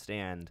spot I can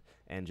stand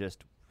and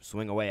just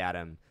swing away at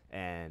him,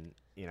 and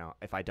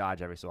if I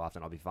dodge every so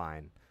often, I'll be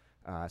fine.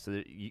 So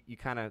that you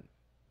kind of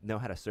know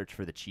how to search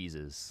for the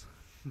cheeses.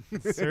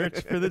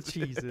 Search for the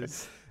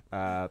cheeses.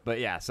 But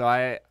yeah, so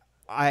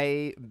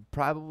I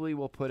probably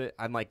will put it.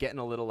 I'm like getting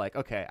a little like,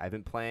 okay, I've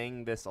been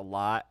playing this a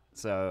lot,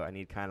 so I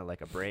need kind of like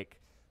a break.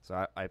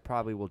 So I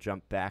probably will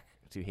jump back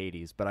to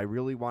Hades, but I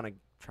really want to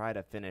try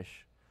to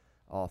finish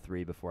all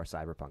 3 before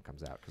Cyberpunk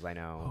comes out, because I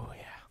know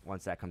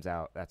once that comes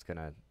out, that's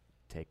gonna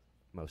take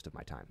most of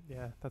my time.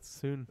 Yeah, that's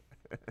soon.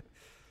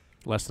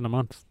 Less than a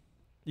month.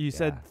 You Yeah.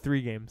 said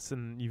 3 games,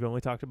 and you've only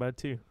talked about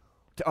 2.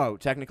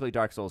 Technically,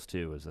 Dark Souls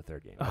 2 was the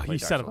third game. I Oh,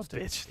 played you Dark son of a Souls 2.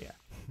 bitch. Yeah.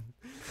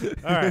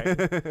 All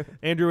right.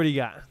 Andrew, what do you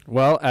got?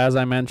 Well, as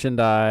I mentioned,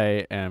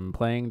 I am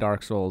playing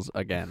Dark Souls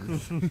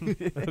again.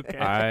 Okay.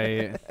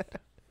 I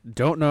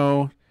don't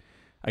know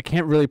I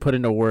can't really put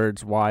into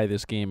words why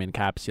this game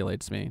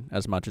encapsulates me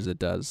as much as it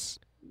does.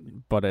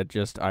 But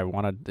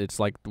it's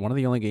like one of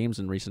the only games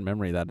in recent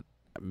memory that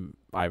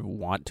I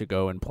want to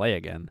go and play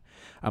again.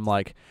 I'm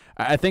like,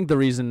 I think the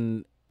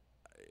reason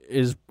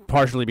is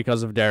partially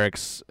because of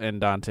Derek's and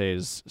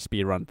Dante's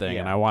speedrun thing,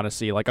 and I want to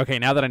see, like, okay,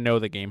 now that I know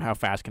the game, how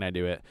fast can I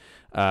do it?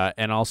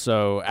 And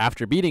also,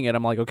 after beating it,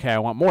 I'm like, okay, I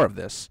want more of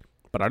this.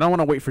 But I don't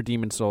want to wait for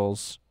Demon's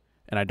Souls,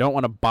 and I don't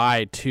want to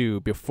buy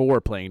 2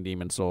 before playing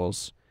Demon's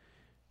Souls.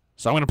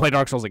 So I'm going to play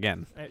Dark Souls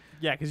again.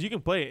 Yeah, because you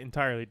can play it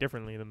entirely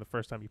differently than the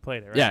first time you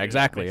played it, right? Yeah, It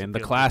exactly. makes it And the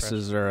feel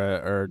classes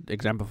are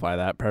exemplify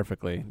that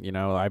perfectly. You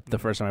know, the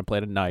first time I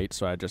played a knight,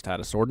 so I just had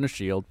a sword and a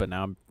shield, but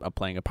now I'm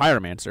playing a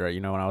pyromancer. You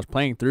know, when I was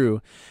playing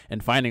through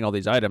and finding all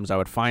these items, I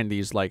would find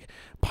these, like,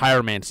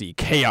 pyromancy,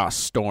 chaos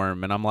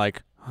storm, and I'm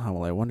like, oh,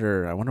 well, I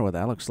wonder what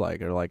that looks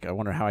like, or, like, I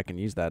wonder how I can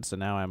use that. So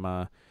now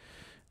I'm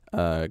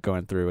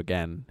going through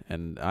again,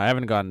 and I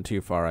haven't gotten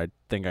too far. I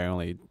think I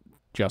only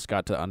just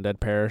got to Undead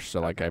Parish, so,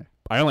 like, I've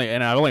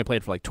only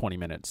played for like 20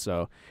 minutes,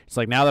 so it's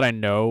like now that I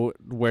know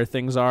where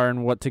things are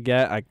and what to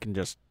get, I can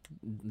just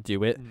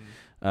do it.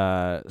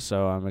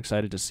 So I'm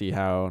excited to see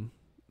how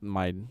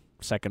my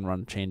second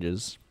run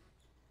changes.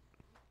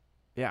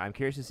 Yeah, I'm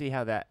curious to see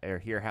how that or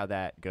hear how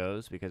that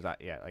goes because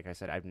like I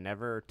said, I've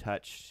never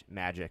touched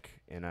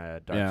magic in a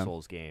Dark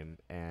Souls game,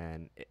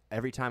 and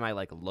every time I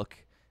like look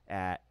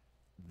at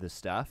the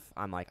stuff,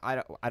 I'm like,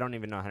 I don't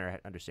even know how to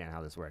understand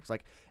how this works.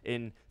 Like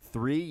in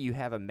 3, you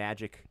have a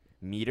magic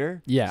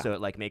meter, so it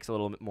like makes a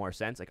little bit more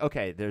sense. Like,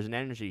 okay, there's an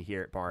energy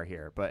bar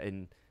here, but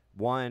in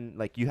 1,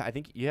 like I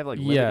think you have like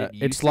limited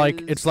it's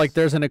uses. like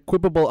there's an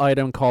equipable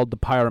item called the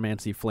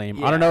Pyromancy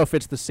Flame. I don't know if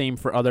it's the same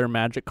for other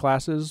magic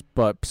classes,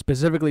 but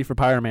specifically for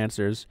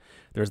pyromancers,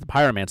 there's the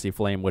Pyromancy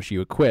Flame which you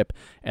equip,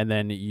 and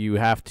then you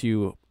have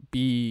to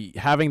be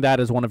having that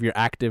as one of your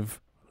active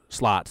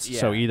slots,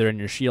 so either in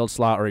your shield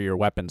slot or your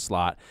weapon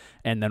slot,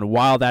 and then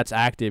while that's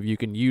active you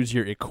can use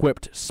your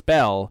equipped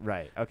spell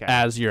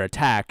as your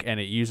attack, and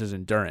it uses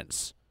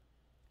endurance.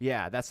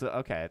 That's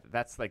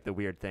like the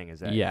weird thing is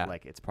that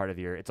like it's part of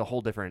your it's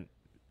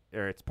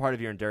part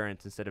of your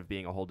endurance instead of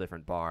being a whole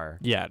different bar.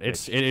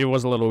 It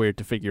was a little weird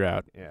to figure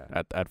out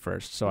at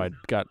first, so I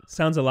got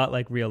sounds a lot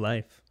like real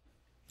life.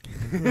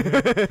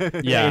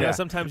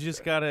 Sometimes you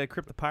just gotta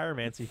equip the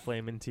Pyromancy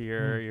Flame into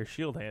your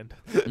shield hand.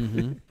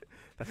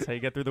 That's how you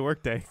get through the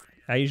workday.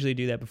 I usually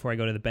do that before I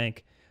go to the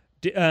bank.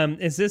 Do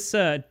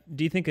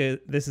you think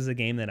this is a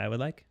game that I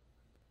would like?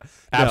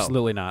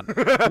 Absolutely not.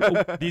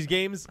 These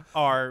games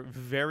are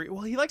very...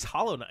 Well, he likes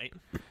Hollow Knight.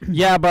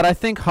 Yeah, but I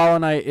think Hollow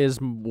Knight is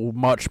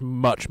much,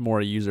 much more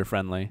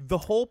user-friendly. The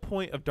whole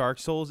point of Dark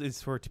Souls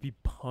is for it to be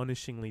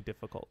punishingly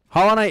difficult.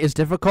 Hollow Knight is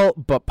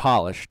difficult, but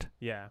polished.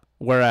 Yeah.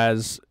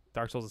 Whereas...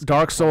 Dark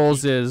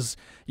Souls is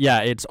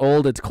it's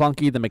old, it's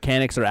clunky, the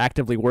mechanics are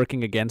actively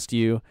working against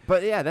you.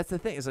 But yeah, that's the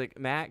thing. It's like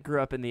Matt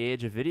grew up in the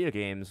age of video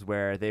games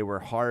where they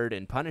were hard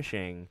and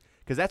punishing,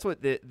 because that's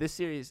what this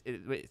series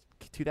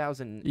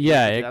 2000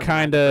 it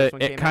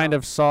kind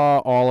of saw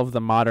all of the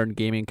modern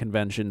gaming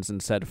conventions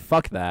and said,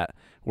 fuck that,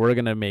 we're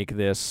going to make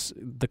this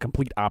the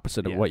complete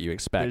opposite of what you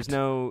expect.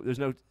 There's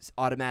no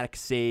automatic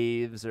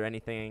saves or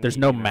anything. There's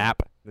no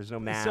map. There's no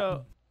map.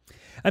 So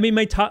I mean,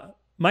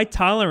 my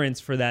tolerance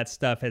for that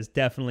stuff has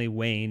definitely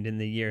waned in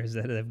the years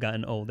that have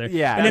gotten older.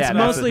 And it's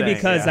mostly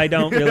because I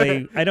don't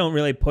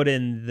really put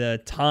in the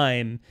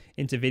time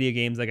into video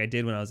games like I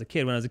did when I was a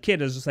kid. When I was a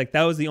kid, it was just like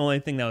that was the only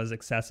thing that was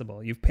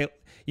accessible. You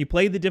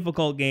played the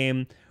difficult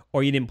game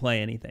or you didn't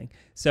play anything.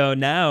 So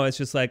now it's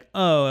just like,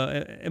 oh,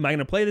 am I going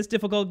to play this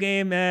difficult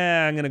game?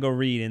 I'm going to go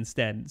read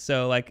instead.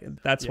 So like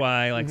that's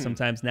why like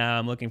sometimes now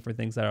I'm looking for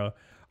things that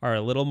are a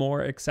little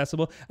more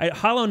accessible.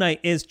 Hollow Knight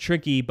is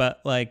tricky,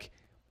 but like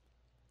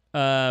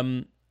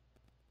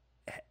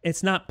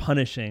it's not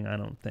punishing, I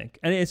don't think,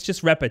 and it's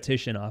just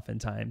repetition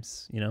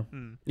oftentimes, you know.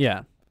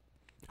 Yeah,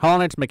 Hollow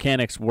Knight's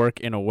mechanics work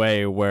in a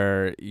way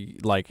where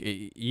like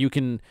you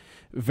can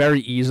very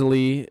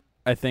easily,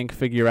 I think,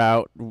 figure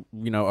out,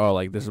 you know, oh,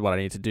 like this is what I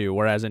need to do,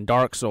 whereas in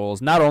Dark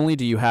Souls, not only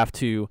do you have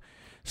to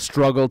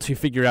struggle to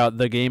figure out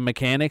the game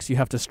mechanics, you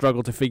have to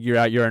struggle to figure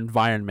out your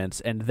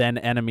environments and then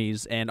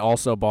enemies and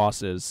also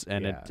bosses,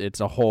 and it's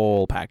a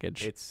whole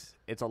package.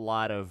 It's a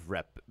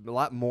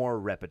lot more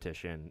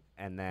repetition,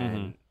 and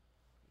then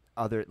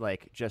other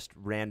like just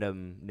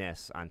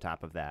randomness on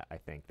top of that. I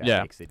think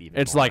that makes it even.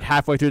 It's more. like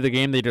halfway through the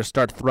game, they just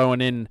start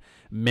throwing in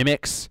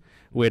mimics,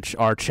 which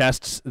are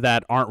chests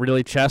that aren't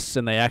really chests,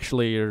 and they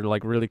actually are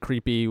like really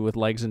creepy with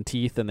legs and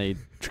teeth, and they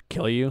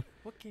kill you.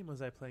 What game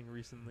was I playing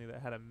recently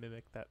that had a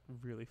mimic that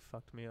really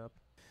fucked me up?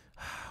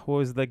 What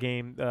was the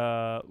game where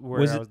I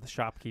was the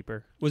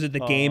shopkeeper? Was it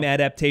the game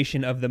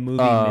adaptation of the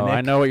movie Oh, Mimic?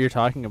 I know what you're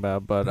talking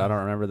about, but I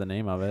don't remember the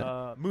name of it.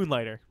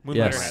 Moonlighter.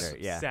 Yes.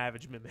 Has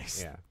savage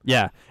mimics.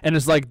 Yeah, and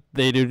it's like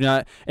they do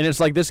not, and it's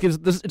like this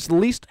it's the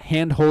least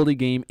hand-holdy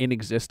game in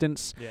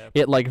existence. Yeah.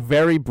 It like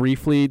very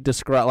briefly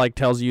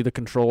tells you the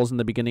controls in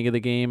the beginning of the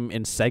game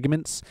in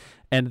segments,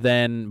 and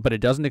then but it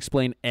doesn't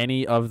explain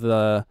any of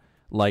the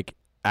like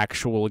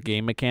actual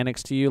game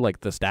mechanics to you,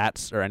 like the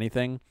stats or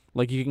anything.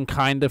 Like you can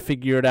kind of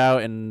figure it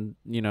out and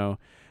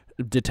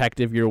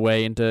detective your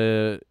way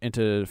into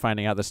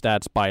finding out the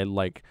stats by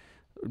like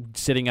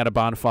sitting at a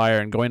bonfire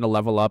and going to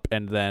level up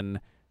and then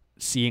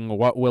seeing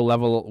what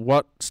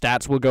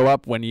stats will go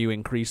up when you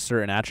increase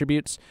certain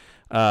attributes.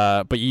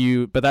 But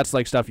that's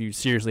like stuff you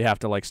seriously have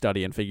to like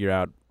study and figure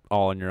out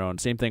all on your own.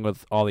 Same thing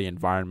with all the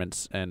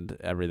environments and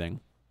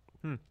everything.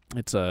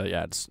 It's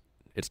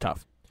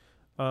tough.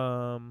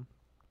 All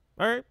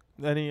right.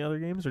 Any other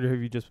games, or have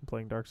you just been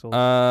playing Dark Souls?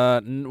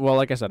 Well,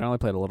 like I said, I only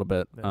played a little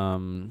bit. Yeah.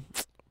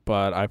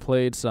 But I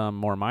played some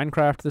more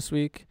Minecraft this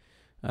week.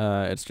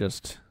 It's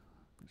just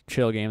a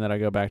chill game that I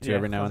go back to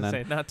every now and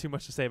then. Not too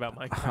much to say about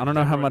Minecraft. I don't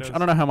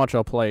know how much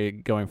I'll play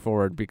going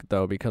forward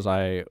though, because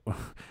I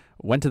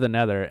went to the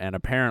Nether and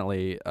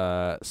apparently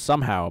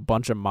somehow a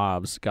bunch of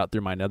mobs got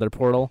through my Nether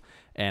portal,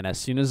 and as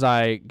soon as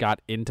I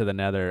got into the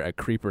Nether, a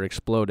creeper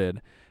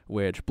exploded,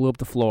 which blew up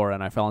the floor,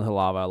 and I fell into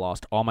lava. I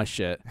lost all my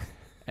shit,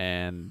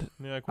 and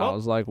You're like, I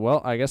was like,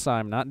 well, I guess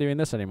I'm not doing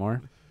this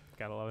anymore.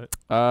 gotta love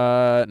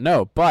it.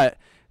 No, but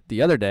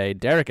the other day,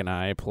 Derek and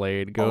I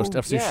played Ghost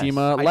of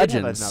Tsushima I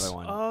Legends. did have another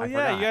one. Oh I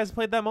yeah, forgot. you guys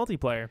played that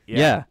multiplayer.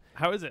 Yeah.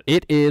 How is it?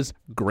 It is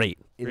great.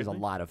 It is a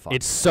Really? lot of fun.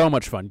 It's so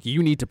much fun.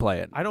 You need to play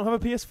it. I don't have a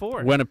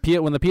PS4. When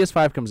the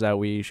PS5 comes out,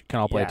 we can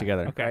all play it Yeah.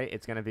 together. Okay. Right?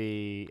 It's gonna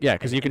be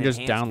 'cause you an can just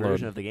enhanced download.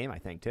 version of the game, I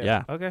think too.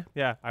 Yeah. Okay,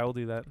 yeah, I will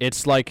do that.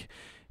 It's like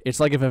if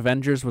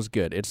Avengers was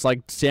good. It's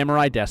like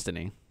Samurai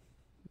Destiny.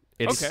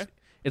 It's Okay.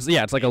 It's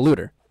like a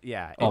looter.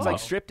 Yeah, it's Almost. like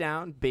stripped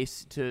down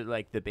base to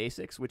like the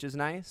basics, which is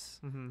nice.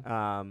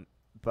 Mm-hmm.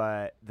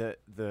 But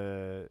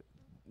the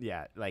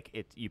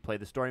like you play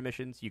the story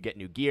missions, you get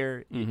new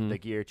gear. Mhm. The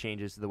gear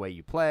changes the way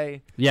you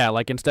play. Yeah,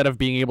 like instead of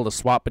being able to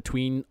swap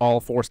between all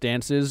 4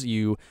 stances,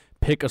 you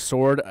pick a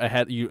sword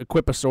ahead. You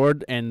equip a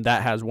sword, and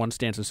that has one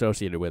stance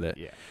associated with it.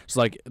 Yeah. It's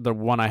like the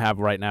one I have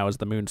right now is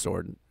the moon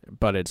sword,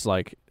 but it's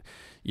like,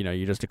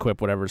 you just equip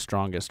whatever's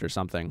strongest or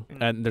something. Mm.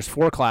 And there's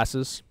 4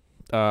 classes: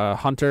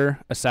 hunter,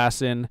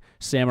 assassin,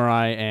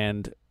 samurai,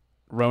 and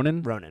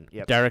ronin. Ronin.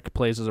 Yep. Derek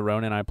plays as a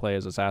ronin. I play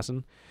as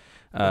assassin.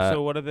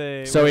 So what are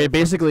they? So what are it they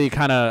basically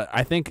kind of,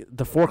 I think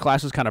the 4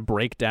 classes kind of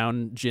break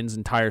down Jin's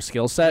entire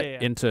skill set Yeah.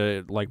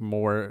 into like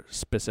more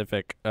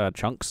specific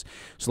chunks.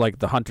 So like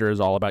the hunter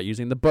is all about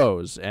using the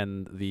bows,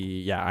 and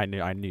I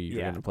knew you were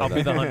Yeah. gonna play I'll that.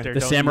 be the hunter. The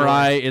don't you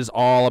samurai worry. is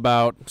all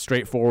about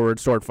straightforward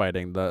sword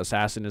fighting. The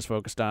assassin is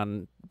focused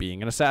on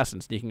being an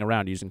assassin, sneaking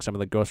around, using some of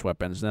the ghost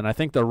weapons. And then I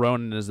think the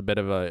ronin is a bit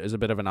of an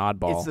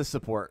oddball. It's the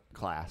support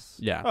class.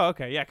 Yeah. Oh,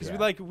 okay, yeah, because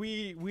Yeah.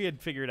 we had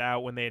figured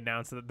out when they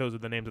announced that those were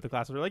the names of the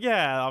classes. We're like,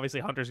 yeah, obviously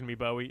Hunter's gonna be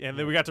Bowie, and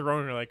then we got to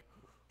Ronin, and we're like,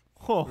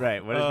 oh,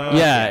 Right, what is my-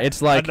 Yeah,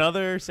 it's like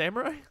another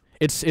samurai.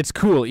 it's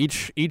cool.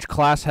 Each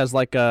class has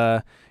like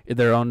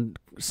their own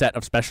set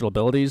of special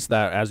abilities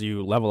that as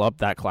you level up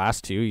that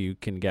class too, you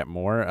can get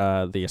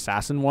more. The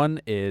assassin one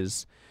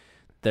is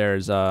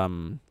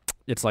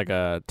it's like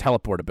a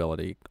teleport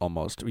ability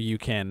almost. You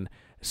can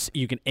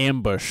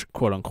ambush,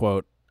 quote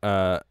unquote,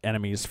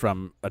 enemies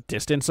from a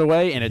distance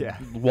away, and Yeah.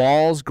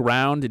 walls,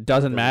 ground, it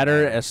doesn't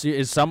matter.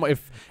 matter.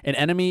 If an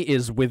enemy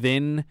is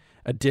within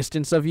a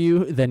distance of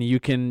you, then you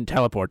can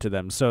teleport to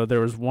them. So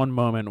there was one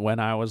moment when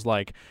I was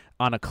like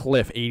on a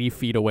cliff 80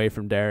 feet away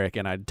from Derek,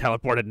 and I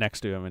teleported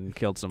next to him and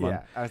killed someone.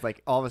 Yeah, I was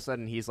like, all of a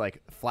sudden he's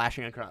like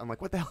flashing across. I'm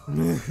like, what the hell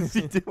is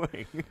he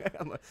doing?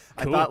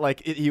 I Cool. thought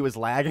like he was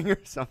lagging or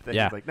something.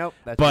 Yeah. He's like, nope,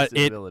 that's But just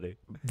his ability.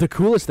 The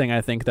coolest thing I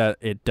think that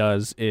it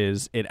does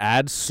is it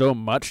adds so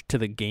much to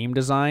the game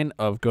design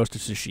of Ghost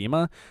of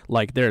Tsushima.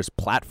 Like there's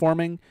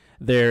platforming,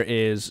 there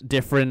is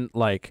different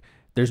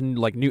there's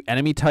new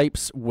enemy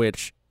types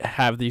which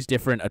have these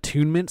different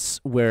attunements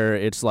where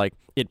it's like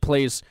it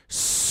plays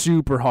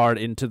super hard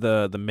into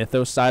the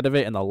mythos side of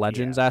it and the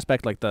legends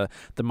aspect. Like the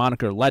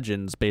moniker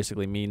Legends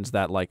basically means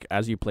that like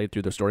as you play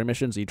through the story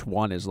missions, each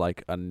one is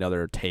like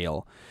another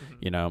tale,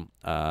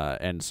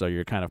 and so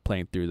you're kind of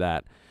playing through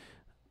that.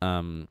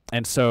 And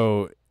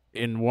so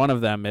in one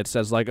of them it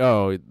says like,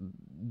 oh,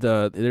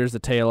 there's the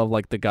tale of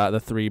like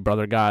the 3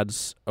 brother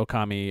gods,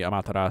 Okami,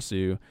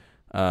 Amaterasu,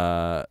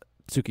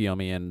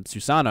 Tsukiyomi, and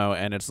Susanoo,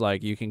 and it's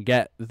like you can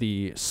get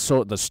the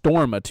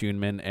storm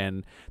attunement,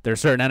 and there are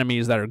certain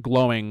enemies that are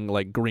glowing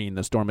like green.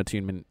 The storm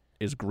attunement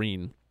is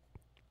green,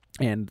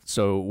 and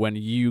so when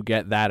you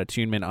get that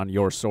attunement on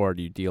your sword,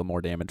 you deal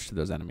more damage to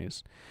those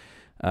enemies.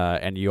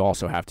 And you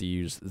also have to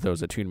use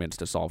those attunements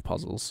to solve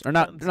puzzles, or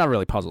not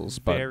really puzzles,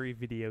 but Very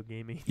video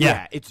gamey.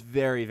 Yeah. It's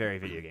very, very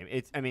video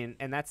game.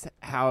 And that's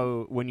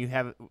how when you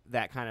have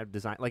that kind of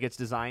design, like it's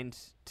designed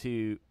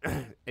to.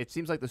 It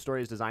seems like the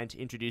story is designed to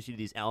introduce you to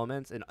these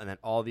elements, and then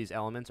all these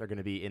elements are going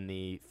to be in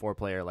the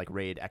 4-player like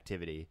raid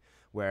activity,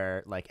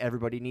 where like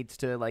everybody needs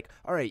to like,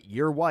 all right,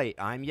 you're white,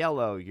 I'm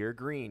yellow, you're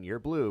green, you're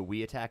blue.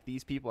 We attack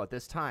these people at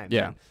this time.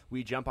 Yeah. And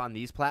we jump on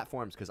these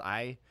platforms because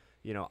I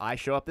I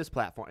show up this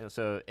platform.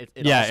 So it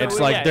Yeah, also it's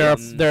like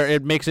ends-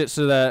 it makes it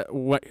so that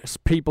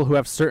people who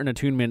have certain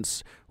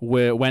attunements,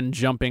 when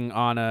jumping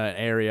on an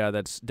area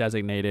that's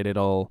designated,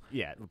 it'll the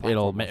it'll platform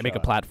will make show a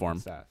up platform.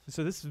 and stuff.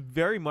 So this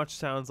very much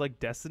sounds like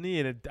Destiny,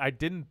 and I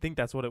didn't think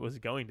that's what it was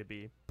going to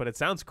be, but it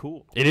sounds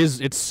cool. It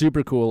is. It's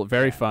super cool.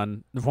 Very Yeah.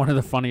 fun. One of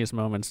the funniest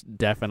moments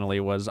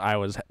definitely was I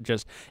was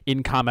just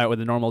in combat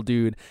with a normal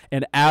dude,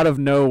 and out of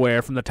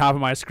nowhere, from the top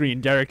of my screen,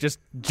 Derek just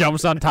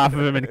jumps on top of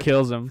him and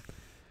kills him.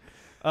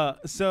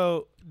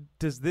 So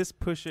does this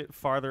push it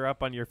farther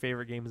up on your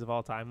favorite games of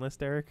all time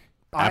list, Eric?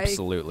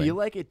 Absolutely. I feel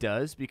like it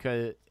does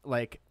because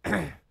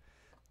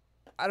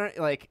I don't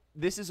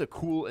this is a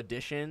cool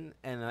addition,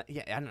 and I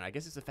don't know. I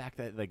guess it's the fact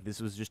that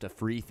this was just a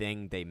free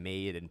thing they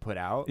made and put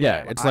out.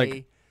 Yeah, it's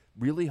I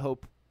really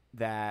hope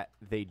that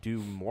they do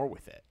more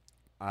with it.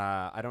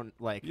 I don't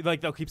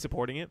They'll keep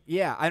supporting it?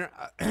 Yeah, I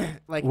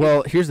don't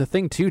Well, here's the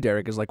thing too,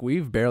 Derek, is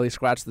we've barely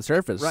scratched the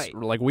surface.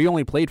 Right. We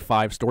only played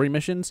 5 story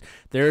missions.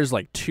 There's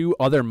 2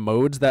 other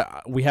modes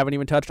that we haven't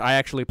even touched. I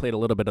actually played a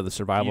little bit of the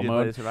survival You did play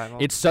mode. the survival?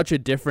 It's such a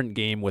different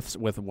game with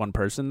one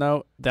person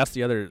though. That's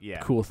the other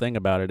cool thing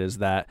about it, is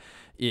that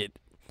it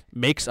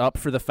makes up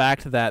for the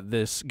fact that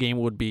this game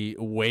would be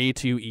way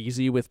too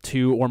easy with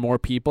 2 or more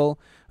people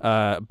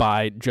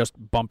by just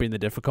bumping the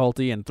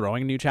difficulty and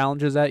throwing new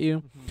challenges at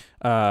you.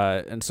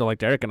 And so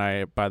Derek and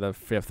I, by the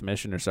 5th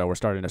mission or so, we're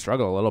starting to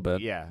struggle a little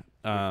bit. Yeah.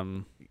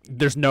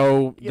 There's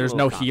no Get a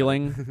little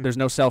healing. There's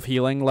no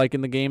self-healing like in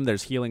the game.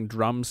 There's healing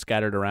drums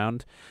scattered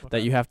around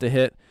that you have to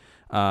hit.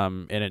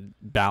 And it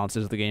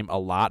balances the game a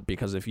lot,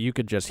 because if you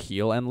could just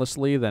heal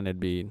endlessly, then it'd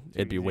be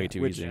way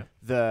too easy.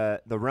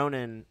 The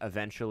Ronin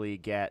eventually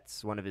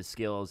gets, one of his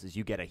skills is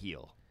you get a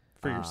heal.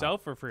 For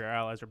yourself or for your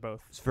allies, or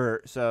both?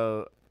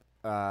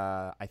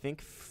 I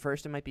think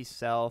first it might be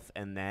self,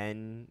 and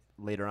then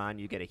later on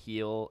you get a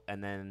heal,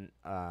 and then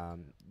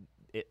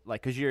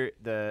because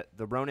the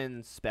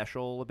Ronin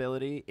special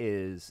ability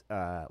is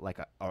a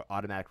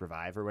automatic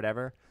revive or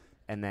whatever.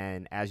 And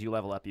then as you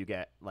level up, you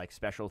get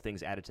special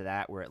things added to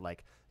that where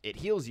it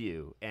heals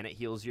you and it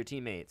heals your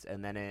teammates,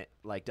 and then it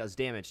does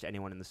damage to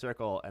anyone in the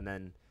circle, and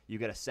then you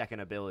get a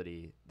second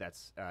ability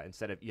that's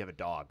instead of, you have a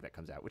dog that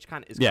comes out, which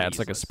kind of is it's useless.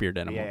 like a speared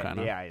animal kind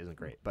of. The AI isn't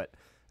great, but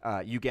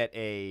you get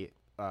a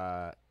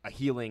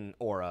healing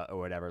aura or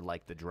whatever,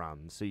 like the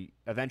drums. So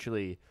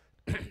eventually,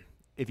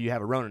 if you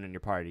have a Ronin in your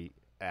party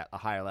at a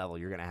higher level,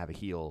 you're gonna have a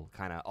heal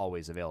kind of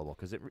always available,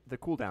 because the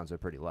cooldowns are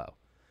pretty low.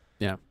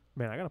 Yeah.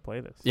 Man, I gotta play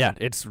this. Yeah,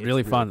 it's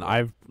really fun.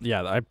 Cool.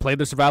 I played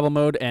the survival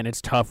mode, and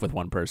it's tough with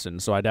one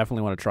person, so I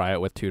definitely want to try it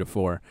with 2 to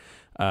 4.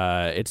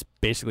 It's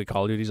basically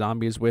Call of Duty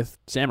Zombies with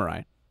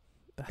samurai.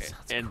 That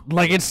sounds And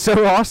it's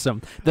so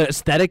awesome. The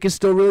aesthetic is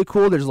still really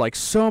cool. There's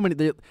so many.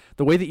 The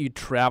way that you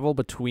travel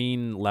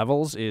between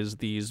levels is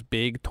these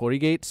big torii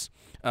gates,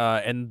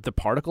 and the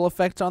particle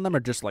effects on them are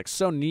just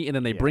so neat. And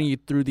then they bring you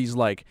through these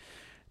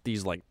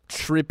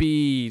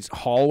trippy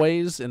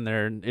hallways, and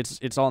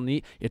it's all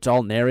neat. It's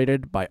all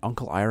narrated by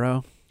Uncle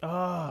Iroh.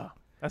 Oh,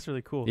 that's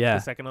really cool. Yeah.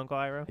 The second Uncle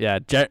Iroh? Yeah,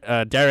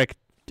 Derek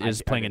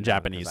is I playing in didn't know,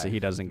 Japanese, 'cause so he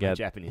doesn't my get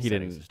Japanese he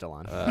settings didn't are still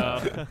on.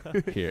 Oh.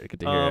 get to hear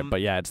it.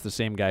 But yeah, it's the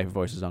same guy who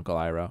voices Uncle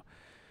Iroh.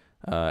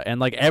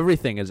 And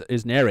everything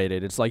is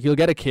narrated. It's you'll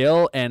get a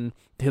kill, and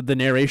the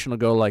narration will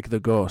go the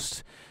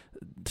ghost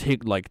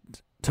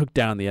took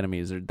down the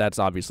enemies. That's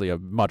obviously a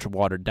much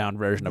watered down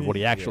version of what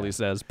he actually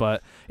says,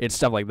 but it's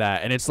stuff like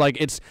that. And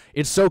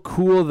it's so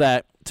cool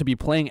that to be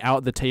playing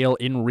out the tale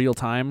in real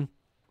time.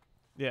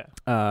 Yeah.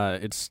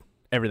 It's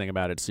everything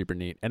about it's super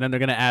neat. And then they're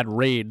gonna add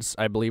raids.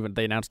 I believe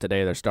they announced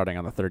today they're starting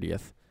on the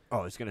 30th.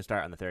 Oh, it's gonna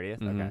start on the 30th.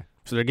 Mhm. Okay.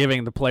 So they're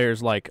giving the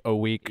players a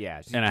week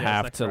Yeah. and a Yeah,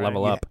 half it's to like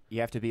level Friday. up.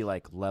 You have to be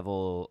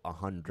level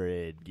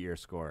 100 gear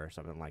score or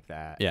something like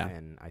that. Yeah.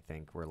 And I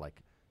think we're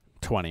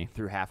 20.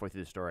 through halfway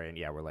through the story, and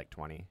we're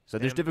 20. So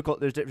there's Damn.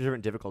 there's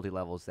different difficulty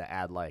levels that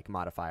add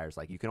modifiers,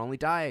 you can only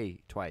die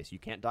twice, you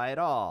can't die at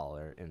all,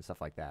 and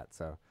stuff like that.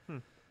 So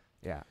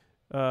yeah.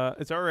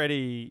 It's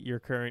already your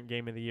current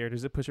game of the year.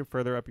 Does it push it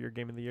further up your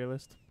game of the year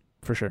list?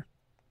 For sure.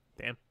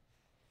 Damn.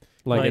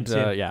 Mine It's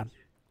too. yeah.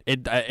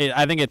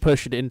 I think it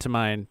pushed it into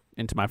my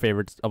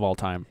favorites of all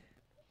time.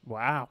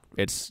 Wow.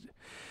 It's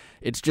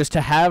just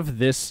to have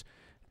this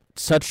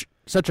such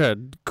a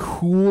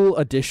cool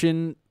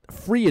addition,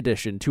 free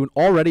addition to an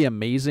already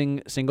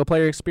amazing single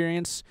player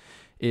experience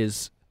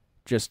is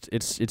just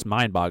it's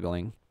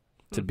mind-boggling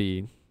to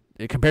be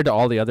compared to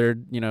all the other,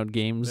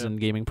 games and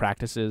gaming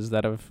practices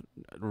that have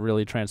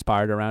really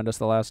transpired around us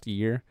the last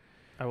year.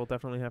 I will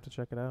definitely have to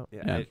check it out.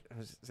 Yeah, Yeah. I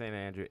was saying to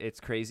Andrew, it's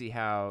crazy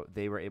how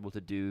they were able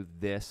to do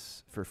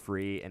this for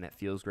free, and it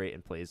feels great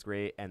and plays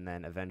great, and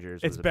then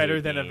Avengers It's was a better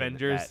big than game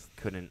Avengers. that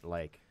couldn't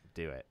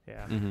do it.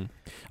 Yeah. Mm-hmm.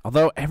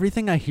 Although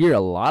everything I hear, a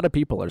lot of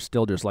people are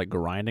still just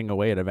grinding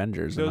away at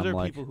Avengers. Those and I'm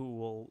are people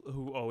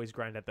who always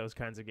grind at those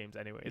kinds of games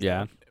anyways.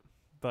 Yeah.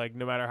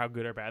 No matter how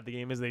good or bad the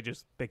game is, they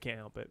can't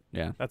help it.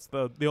 Yeah. That's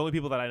the only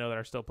people that I know that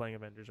are still playing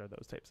Avengers are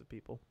those types of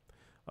people.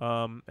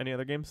 Any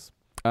other games?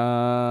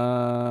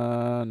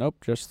 Nope,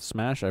 just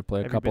Smash. I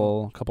play a Have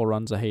you couple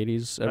runs of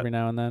Hades every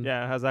now and then.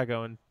 Yeah, how's that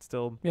going?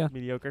 Still Yeah.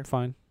 mediocre?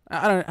 Fine.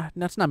 I don't.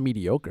 That's not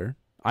mediocre.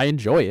 I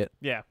enjoy it.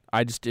 Yeah.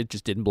 It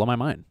just didn't blow my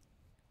mind.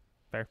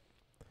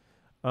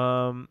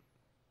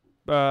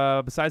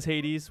 Besides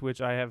Hades,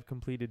 which I have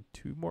completed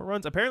 2 more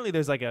runs. Apparently,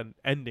 there's like an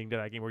ending to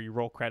that game where you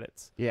roll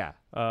credits. Yeah.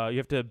 You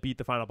have to beat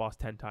the final boss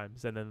 10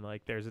 times, and then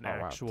like there's an Oh,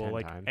 wow, actual 10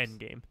 like times. end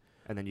game.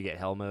 And then you get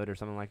hell mode or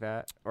something like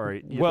that? Or Well,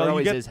 there you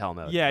always get- is hell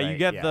mode. Yeah, you right?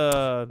 get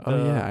the.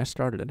 Oh yeah, I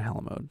started in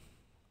hell mode.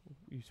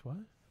 What?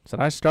 Said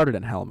I started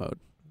in hell mode.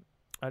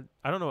 I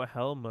don't know what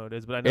hell mode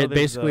is, but I know It there's,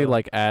 basically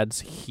like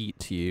adds heat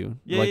to you.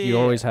 Yeah, like yeah, you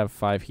yeah, always yeah. have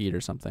 5 heat or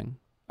something.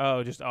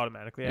 Oh, just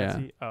automatically. Yeah.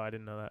 Yeah. Oh, I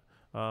didn't know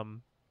that.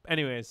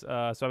 Anyways,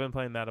 so I've been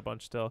playing that a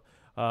bunch still.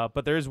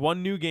 But there's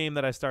one new game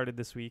that I started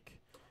this week.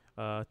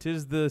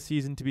 'Tis the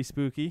season to be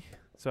spooky,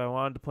 so I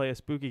wanted to play a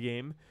spooky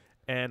game,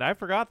 and I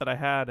forgot that I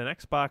had an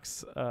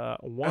Xbox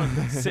One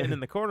sitting in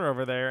the corner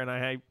over there, and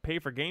I pay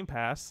for Game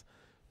Pass,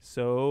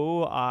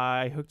 so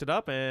I hooked it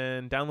up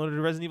and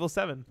downloaded Resident Evil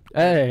 7.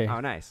 Hey. Oh,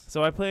 nice.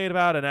 So I played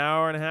about an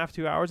hour and a half,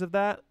 2 hours of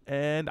that,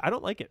 and I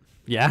don't like it.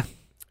 Yeah.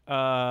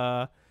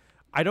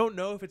 I don't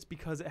know if it's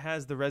because it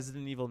has the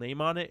Resident Evil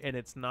name on it and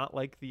it's not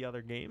like the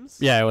other games.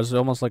 Yeah, it was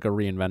almost like a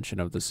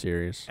reinvention of the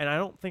series. And I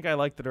don't think I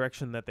like the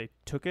direction that they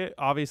took it.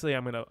 Obviously,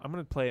 I'm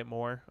gonna play it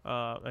more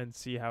and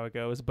see how it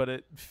goes. But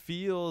it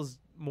feels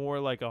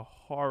more like a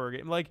horror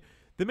game. Like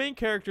the main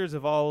characters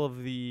of all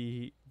of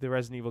the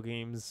Resident Evil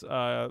games,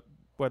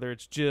 whether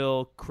it's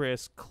Jill,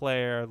 Chris,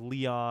 Claire,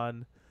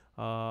 Leon,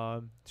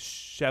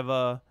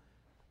 Sheva.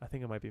 I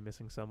think I might be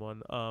missing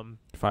someone.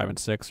 5 and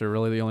 6 are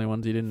really the only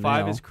ones you didn't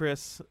 5 nail. is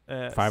Chris.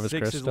 5 is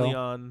 6 Chris is still?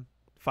 Leon.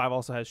 5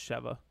 also has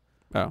Sheva.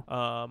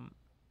 Oh.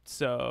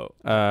 So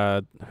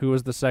Who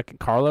was the second?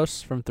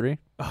 Carlos from 3?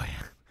 oh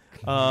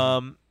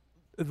yeah.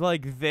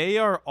 Like they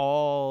are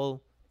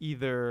all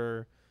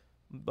either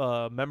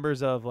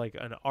members of like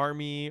an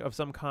army of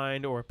some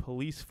kind or a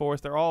police force.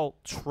 They're all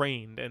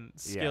trained and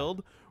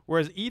skilled.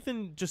 Whereas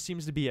Ethan just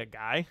seems to be a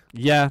guy.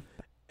 Yeah.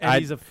 And I-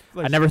 he's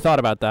I never thought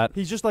about that.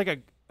 He's just like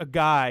a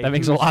guy. That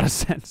makes a lot of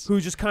sense. Who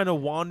just kind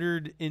of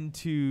wandered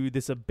into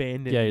this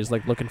abandoned. Yeah, he's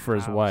like looking for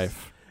his house.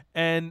 wife.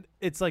 And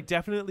it's like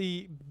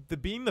definitely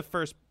being the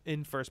first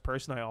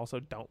person. I also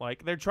don't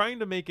like. They're trying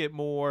to make it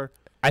more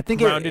I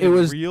think grounded it and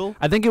was real.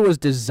 I think it was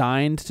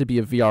designed to be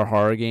a VR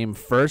horror game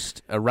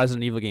first, a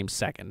Resident Evil game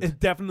second. It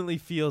definitely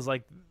feels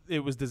like it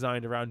was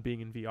designed around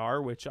being in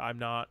VR, which I'm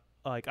not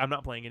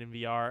playing it in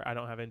VR. I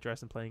don't have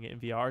interest in playing it in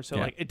VR. So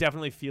Yeah. like it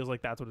definitely feels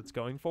like that's what it's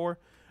going for,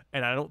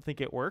 and I don't think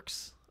it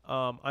works.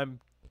 I'm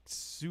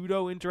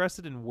pseudo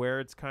interested in where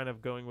it's kind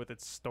of going with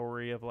its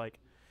story of like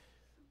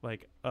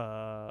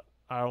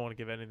I don't want to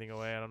give anything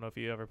away. I don't know if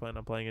you ever plan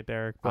on playing it,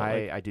 Derek. But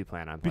I do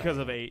plan on playing because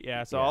of it. 8,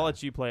 yeah. So Yeah. I'll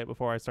let you play it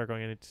before I start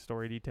going into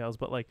story details.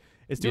 But like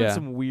it's doing Yeah.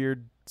 some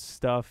weird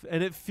stuff,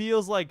 and it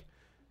feels like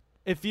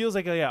a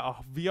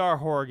VR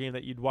horror game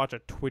that you'd watch a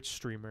Twitch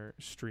streamer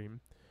stream.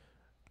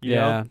 You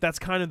know? Yeah. That's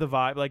kind of the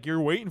vibe. Like you're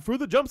waiting for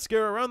the jump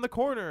scare around the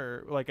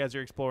corner, like as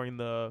you're exploring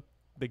the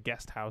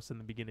guest house in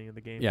the beginning of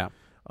the game. Yeah.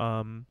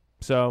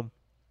 So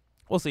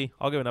we'll see.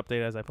 I'll give an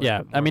update as I play. Yeah,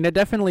 it I more. mean, it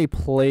definitely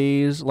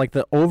plays like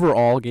the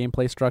overall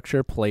gameplay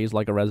structure plays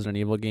like a Resident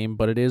Evil game,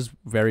 but it is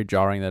very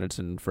jarring that it's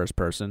in first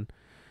person.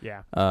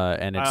 yeah.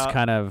 And it's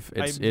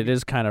it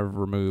is kind of I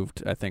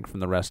removed, I think, from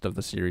the rest of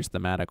the series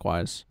thematic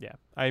wise. Yeah,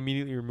 I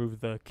immediately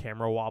removed the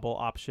camera wobble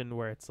option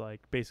where it's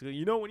like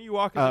basically, when you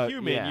walk as a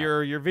human, yeah.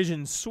 your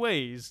vision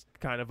sways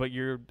kind of, but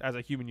as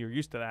a human, you're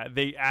used to that.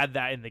 They add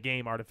that in the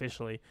game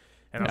artificially,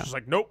 and I was Yeah. just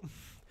like, nope,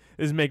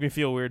 this is making me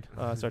feel weird.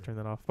 So I turned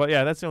that off. But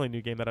yeah, that's the only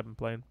new game that I've been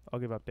playing. I'll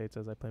give updates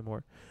as I play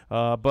more.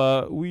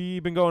 But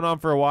we've been going on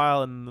for a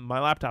while, and my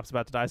laptop's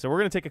about to die, so we're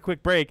gonna take a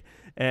quick break.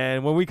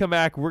 And when we come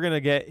back, we're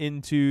gonna get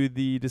into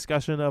the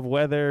discussion of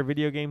whether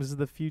video games is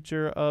the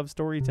future of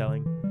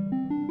storytelling.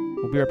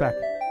 We'll be right back.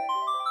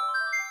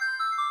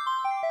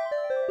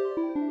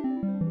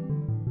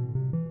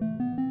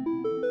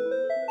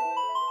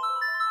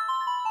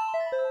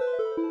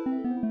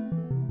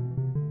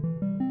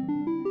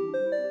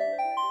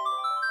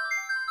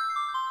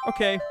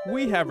 Okay,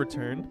 we have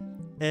returned,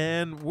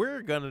 and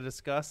we're going to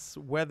discuss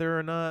whether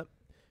or not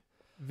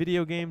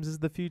video games is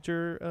the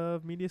future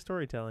of media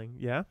storytelling.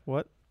 Yeah?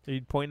 What? Are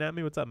you pointing at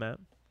me? What's up, Matt?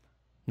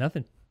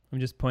 Nothing. I'm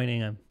just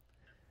pointing.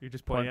 You're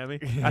just pointing at me?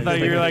 I thought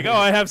you were like,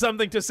 I have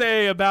something to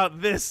say about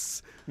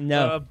this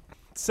No.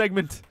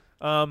 segment.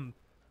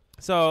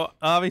 So,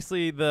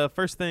 obviously, the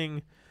first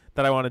thing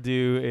that I want to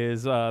do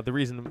is the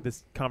reason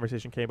this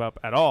conversation came up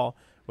at all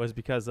was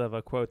because of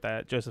a quote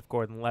that Joseph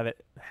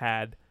Gordon-Levitt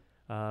had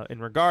in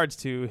regards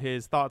to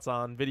his thoughts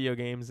on video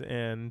games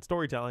and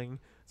storytelling.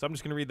 So I'm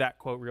just going to read that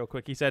quote real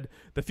quick. He said,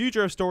 "The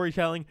future of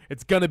storytelling,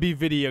 it's going to be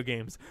video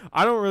games."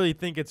 I don't really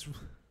think it's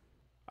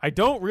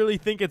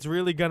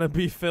really going to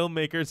be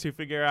filmmakers who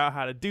figure out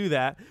how to do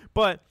that.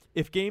 But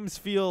if games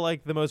feel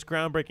like the most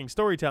groundbreaking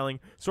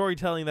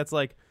storytelling that's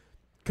like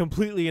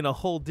completely in a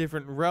whole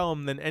different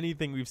realm than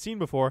anything we've seen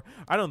before,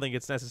 I don't think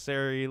it's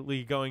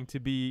necessarily going to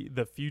be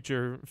the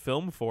future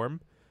film form.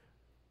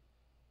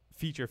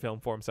 feature film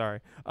form. Sorry.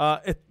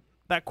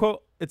 That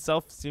quote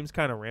itself seems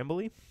kind of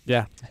rambly.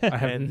 Yeah, I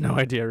have And- no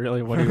idea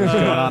really what he was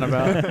going on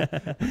about.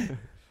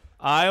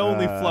 I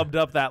only flubbed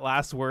up that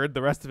last word.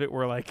 The rest of it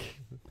were like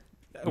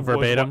was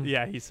Verbatim? what-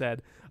 yeah, he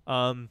said.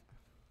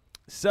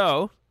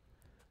 So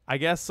I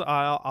guess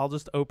I'll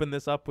just open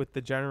this up with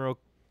the general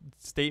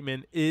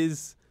statement: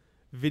 is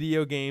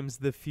video games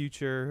the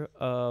future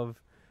of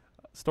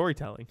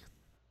storytelling?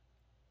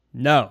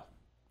 No.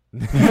 Oh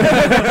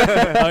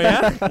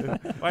yeah?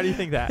 Why do you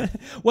think that?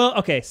 Well,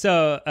 okay,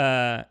 so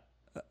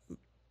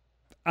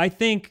I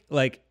think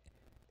like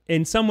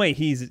in some way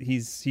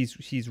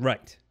he's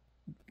right.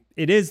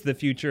 It is the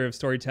future of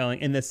storytelling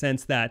in the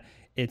sense that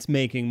it's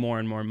making more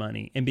and more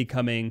money and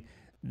becoming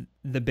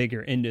the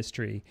bigger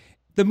industry.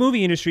 The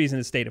movie industry is in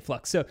a state of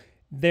flux. So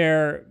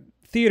their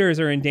theaters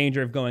are in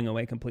danger of going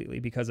away completely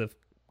because of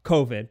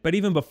COVID. But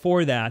even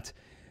before that,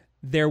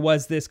 there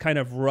was this kind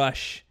of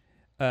rush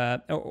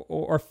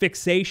or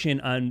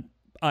fixation on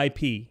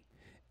IP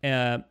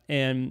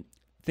and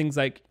things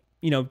like,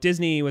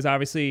 Disney was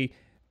obviously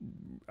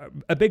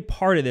a big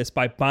part of this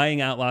by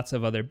buying out lots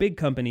of other big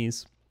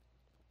companies,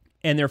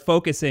 and they're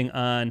focusing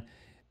on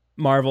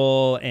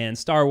Marvel and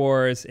Star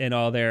Wars and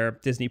all their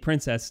Disney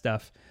princess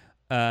stuff.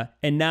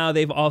 And now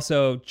they've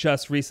also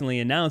just recently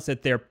announced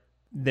that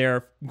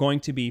they're going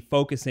to be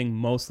focusing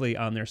mostly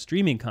on their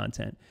streaming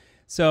content.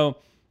 So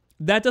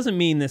that doesn't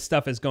mean this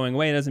stuff is going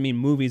away. It doesn't mean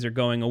movies are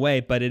going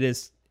away, but it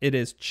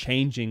is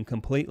changing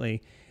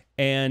completely.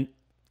 And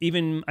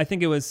even I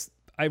think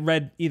I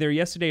read either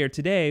yesterday or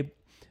today,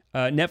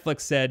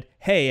 Netflix said,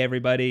 "Hey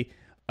everybody,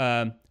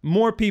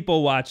 more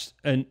people watched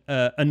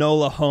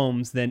Enola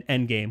Holmes than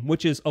Endgame,"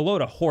 which is a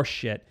load of horse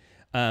shit.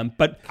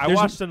 But I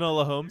watched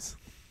Enola Holmes.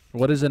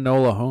 What is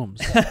Enola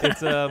Holmes?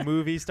 It's a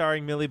movie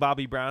starring Millie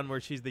Bobby Brown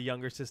where she's the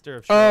younger sister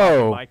of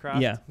Sherlock in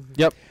Minecraft. Yeah.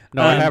 Yep.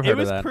 No, I have It heard of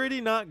was that.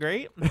 pretty not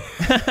great,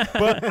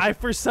 but I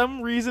for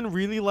some reason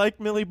really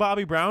like Millie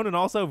Bobby Brown and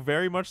also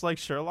very much like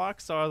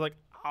Sherlock. So I was like,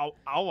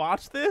 I'll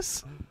watch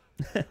this.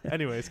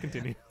 Anyways,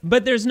 continue.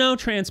 But there's no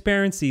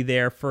transparency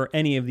there for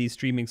any of these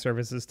streaming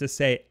services to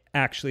say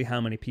actually how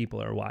many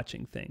people are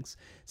watching things.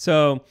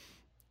 So,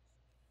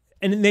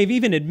 and they've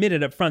even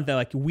admitted up front that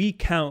like we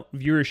count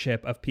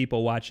viewership of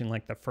people watching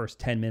like the first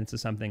 10 minutes of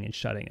something and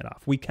shutting it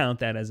off. We count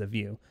that as a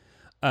view.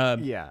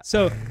 Yeah.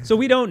 So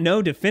we don't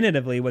know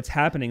definitively what's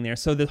happening there.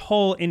 So the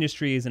whole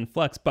industry is in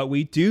flux, but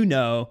we do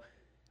know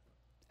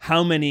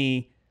how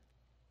many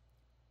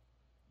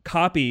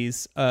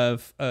copies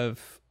of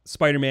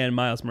Spider-Man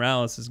Miles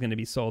Morales is going to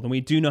be sold. And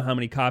we do know how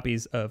many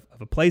copies of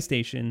a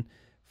PlayStation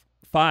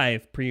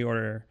 5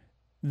 pre-order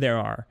there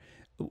are.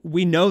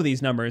 We know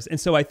these numbers. And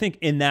so I think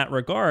in that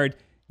regard,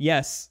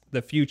 yes,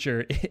 the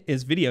future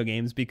is video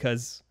games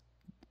because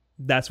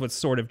that's what's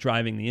sort of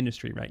driving the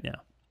industry right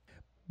now.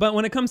 But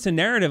when it comes to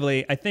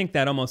narratively, I think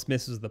that almost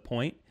misses the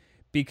point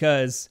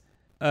because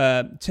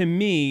to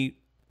me,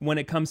 when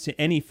it comes to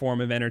any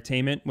form of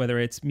entertainment, whether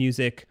it's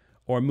music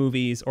or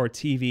movies or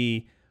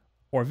TV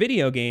or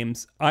video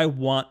games, I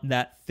want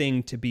that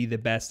thing to be the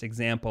best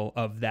example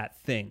of that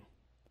thing.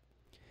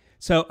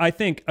 So I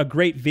think a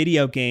great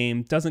video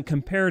game doesn't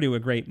compare to a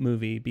great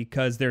movie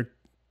because their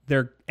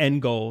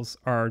end goals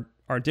are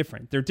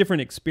different. They're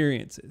different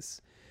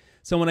experiences.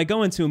 So when I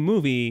go into a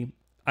movie,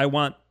 I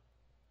want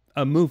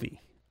a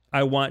movie.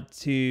 I want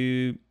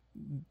the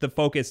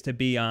focus to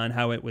be on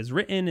how it was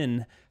written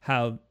and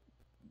how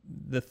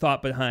the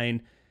thought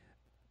behind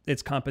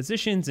its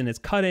compositions and its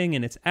cutting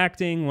and its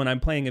acting. When I'm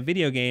playing a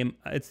video game,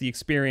 it's the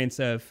experience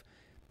of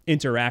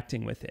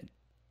interacting with it,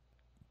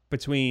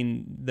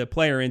 between the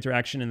player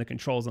interaction and the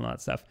controls and all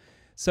that stuff.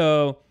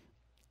 So,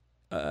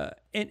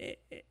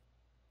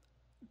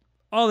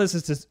 all this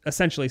is to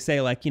essentially say,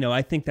 like,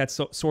 I think that's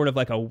sort of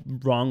like a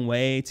wrong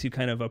way to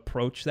kind of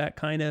approach that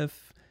kind of,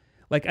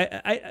 like,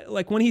 I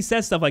like when he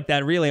says stuff like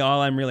that, really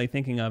all I'm really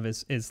thinking of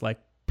is like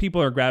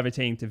people are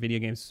gravitating to video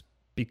games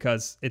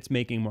because it's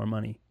making more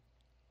money.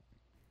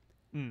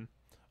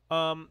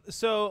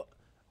 So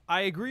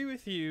I agree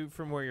with you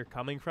from where you're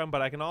coming from,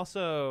 but I can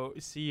also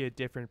see a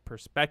different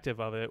perspective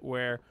of it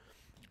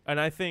and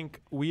I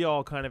think we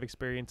all kind of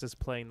experience this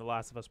playing The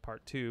Last of Us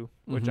Part 2,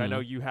 which I know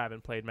you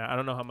haven't played, Matt. I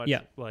don't know how much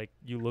like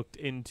you looked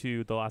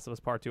into The Last of Us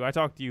Part 2. I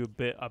talked to you a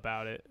bit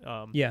about it.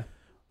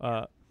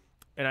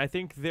 And I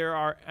think there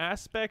are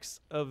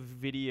aspects of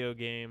video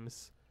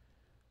games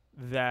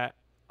that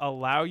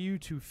allow you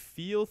to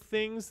feel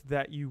things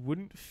that you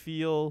wouldn't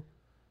feel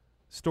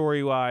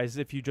story-wise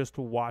if you just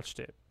watched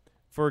it.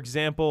 For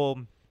example,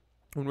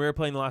 when we were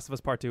playing The Last of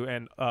Us Part 2,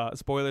 and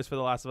spoilers for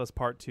The Last of Us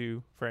Part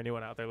 2 for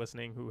anyone out there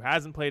listening who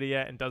hasn't played it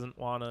yet and doesn't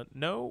want to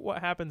know what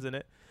happens in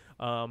it.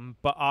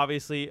 But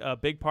obviously, a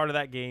big part of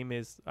that game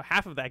is,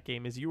 half of that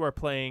game is you are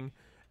playing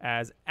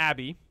as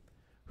Abby,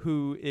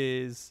 who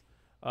is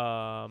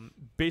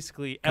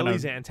basically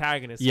Ellie's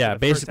antagonist. Yeah,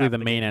 basically the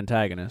game. main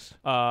antagonist.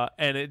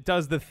 And it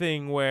does the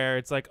thing where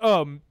it's like,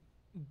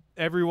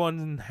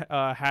 everyone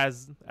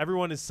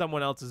is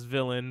someone else's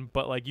villain,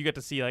 but like you get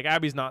to see like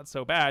Abby's not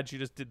so bad. She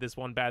just did this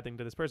one bad thing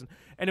to this person.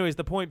 Anyways,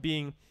 the point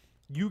being,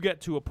 you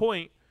get to a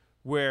point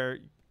where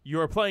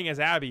you're playing as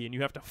Abby and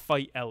you have to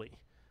fight Ellie,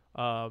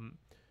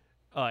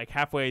 like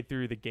halfway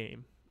through the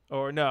game.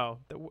 Or no,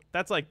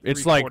 that's like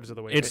It's three-quarters of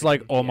the way. it's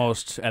like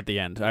almost at the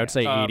end. I would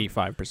say Yeah.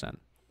 85%.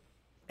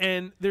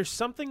 And there's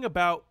something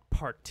about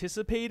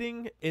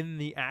participating in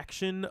the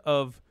action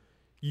of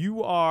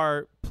you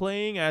are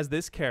playing as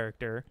this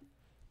character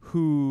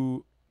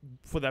who,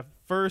 for the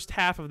first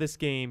half of this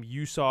game,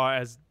 you saw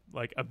as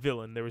like a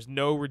villain. There was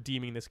no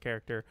redeeming this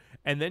character.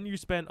 And then you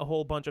spent a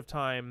whole bunch of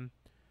time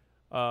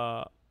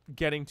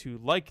getting to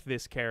like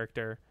this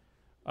character.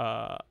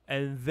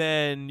 And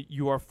then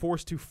you are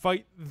forced to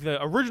fight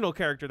the original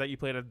character that you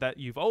played that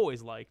you've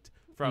always liked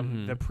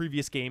from the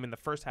previous game and the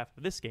first half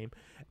of this game.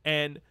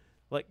 And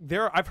like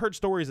I've heard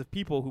stories of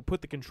people who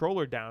put the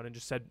controller down and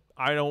just said,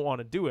 I don't want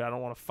to do it. I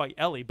don't want to fight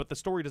Ellie. But the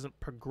story doesn't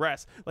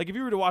progress. Like if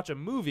you were to watch a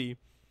movie,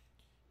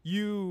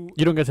 you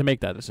don't get to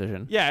make that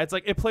decision. Yeah, it's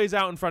like it plays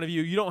out in front of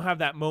you. You don't have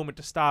that moment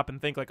to stop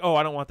and think like, oh,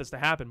 I don't want this to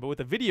happen. But with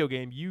a video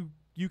game,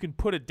 you can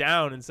put it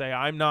down and say,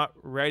 I'm not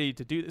ready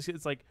to do this.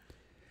 It's like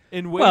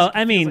in ways Well,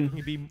 it feels like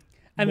you can be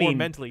more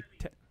mentally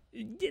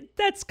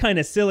that's kind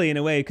of silly in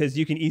a way, because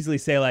you can easily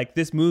say like,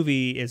 this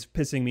movie is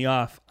pissing me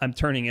off, I'm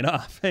turning it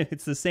off.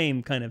 It's the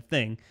same kind of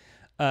thing.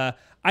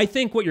 I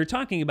think what you're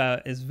talking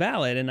about is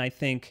valid, and I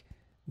think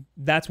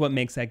that's what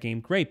makes that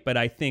game great. But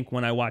I think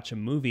when I watch a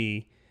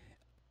movie,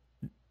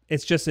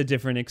 it's just a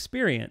different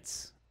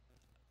experience.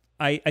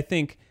 I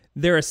think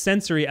there are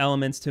sensory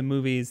elements to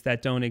movies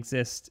that don't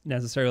exist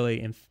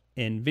necessarily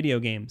in video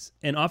games.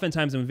 And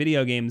oftentimes in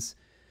video games,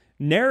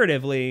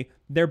 narratively,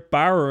 they're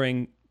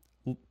borrowing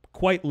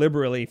quite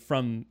liberally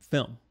from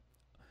film.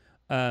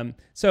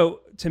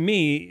 So to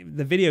me,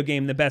 the video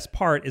game, the best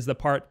part is the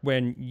part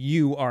when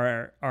you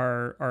are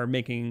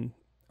making,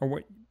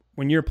 or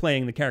when you're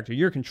playing the character,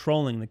 you're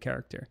controlling the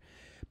character.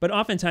 But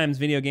oftentimes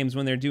video games,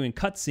 when they're doing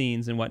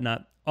cutscenes and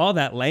whatnot, all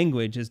that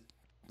language is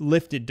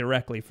lifted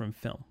directly from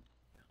film.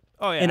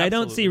 Oh yeah, and absolutely. I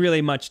don't see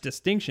really much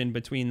distinction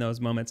between those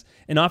moments.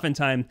 And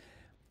oftentimes,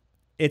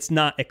 it's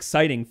not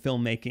exciting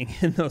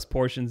filmmaking in those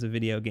portions of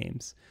video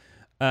games.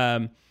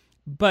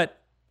 But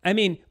I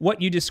mean,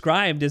 what you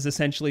described is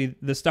essentially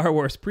the Star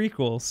Wars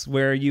prequels,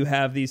 where you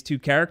have these two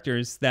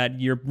characters that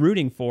you're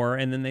rooting for,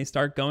 and then they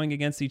start going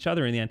against each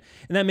other in the end.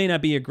 And that may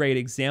not be a great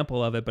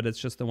example of it, but it's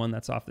just the one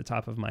that's off the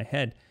top of my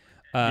head.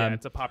 Yeah,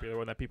 it's a popular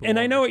one that people. And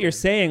will I know what you're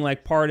understand. saying,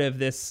 like part of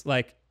this,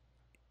 like,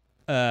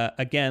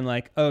 again,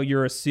 like, oh,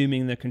 you're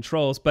assuming the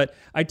controls. But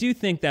I do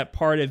think that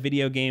part of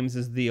video games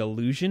is the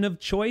illusion of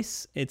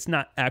choice. It's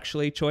not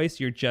actually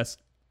choice.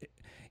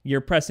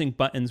 You're pressing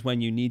buttons when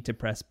you need to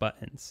press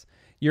buttons.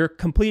 You're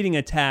completing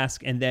a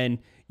task, and then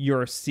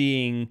you're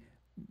seeing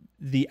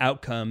the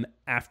outcome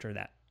after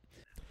that.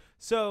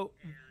 So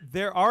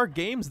there are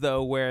games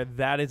though where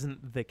that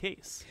isn't the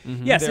case.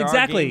 Mm-hmm. Yes, There are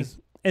exactly. games-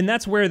 And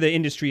that's where the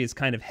industry is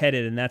kind of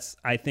headed, and that's,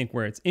 I think,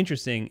 where it's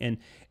interesting.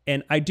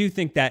 And I do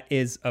think that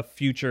is a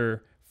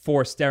future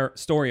for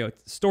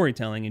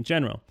storytelling in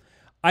general.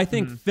 I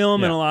think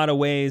film in a lot of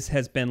ways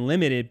has been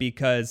limited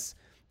because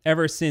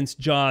ever since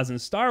Jaws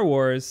and Star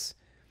Wars,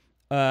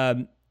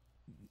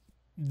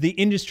 the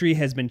industry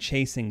has been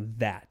chasing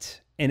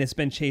that, and it's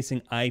been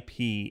chasing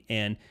IP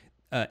and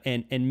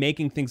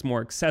making things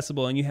more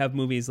accessible. And you have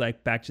movies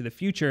like Back to the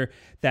Future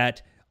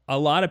that a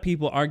lot of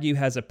people argue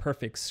has a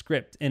perfect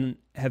script and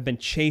have been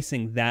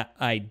chasing that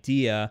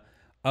idea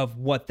of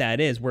what that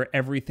is, where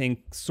everything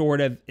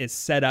sort of is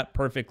set up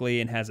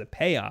perfectly and has a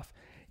payoff.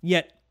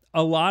 Yet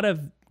a lot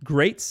of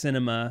great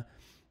cinema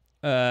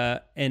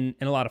and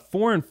a lot of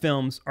foreign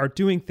films are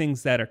doing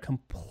things that are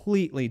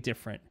completely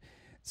different.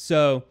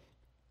 So,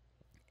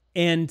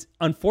 and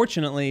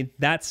unfortunately,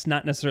 that's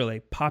not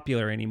necessarily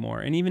popular anymore.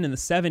 And even in the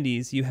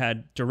 70s, you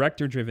had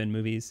director-driven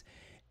movies,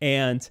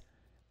 and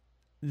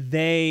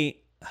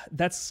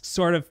that's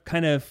sort of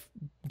kind of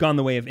gone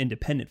the way of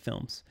independent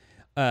films.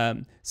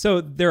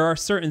 So there are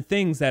certain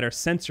things that are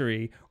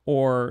sensory,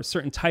 or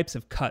certain types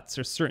of cuts,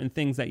 or certain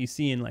things that you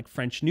see in like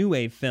French New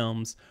Wave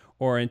films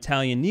or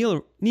Italian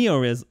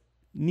neorealism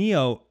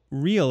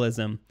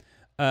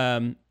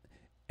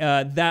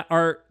that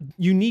are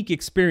unique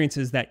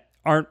experiences that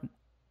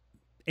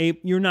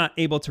you're not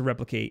able to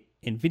replicate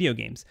in video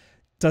games.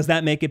 Does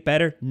that make it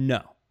better?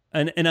 No.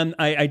 And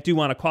I do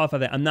want to qualify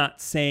that. I'm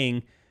not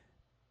saying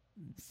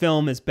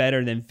film is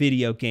better than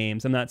video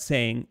games.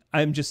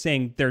 I'm just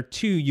saying they're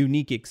two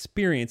unique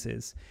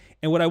experiences.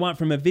 And what I want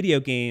from a video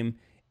game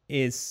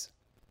is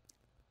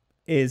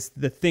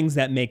the things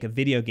that make a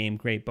video game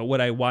great. But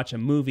when I watch a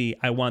movie,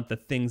 I want the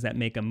things that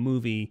make a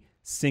movie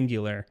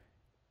singular.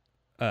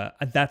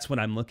 That's what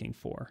I'm looking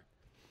for.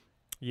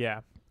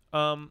 Yeah.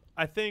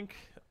 I think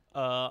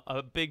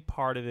a big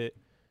part of it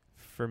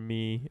for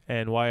me,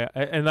 and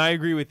I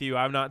agree with you.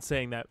 I'm not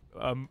saying that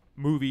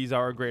movies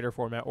are a greater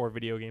format or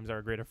video games are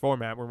a greater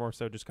format. We're more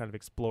so just kind of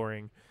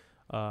exploring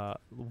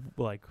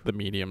like The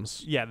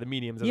mediums. the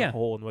mediums as a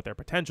whole and what their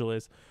potential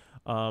is.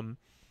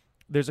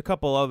 There's a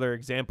couple other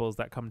examples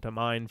that come to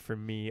mind for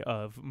me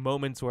of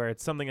moments where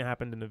it's something that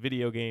happened in a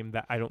video game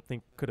that I don't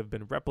think could have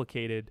been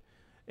replicated.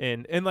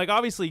 And like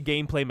obviously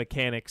gameplay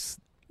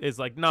mechanics is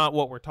like not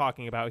what we're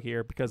talking about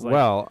here because like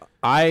Well,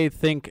 I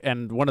think,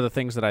 and one of the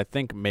things that I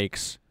think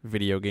makes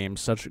video games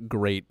such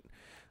great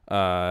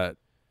kind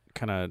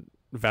of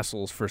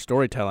vessels for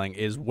storytelling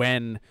is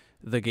when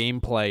the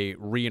gameplay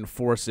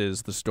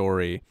reinforces the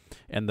story,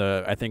 and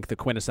I think the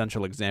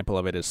quintessential example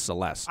of it is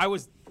Celeste. I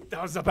was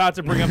about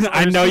to bring up.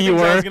 I know you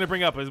I were. was going to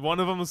bring up is one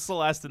of them was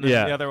Celeste, and then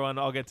Yeah. the other one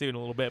I'll get to in a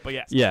little bit. But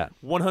yes, Yeah.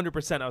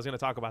 100%. I was going to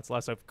talk about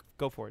Celeste. So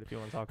go for it if you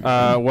want to talk.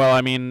 Well,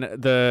 I mean,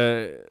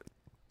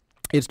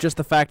 it's just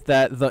the fact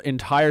that the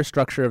entire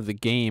structure of the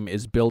game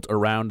is built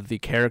around the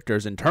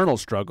character's internal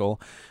struggle.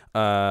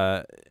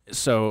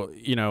 So,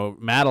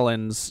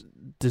 Madeline's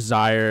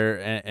desire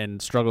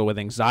and struggle with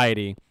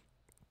anxiety,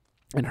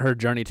 and her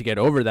journey to get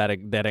over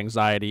that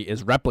anxiety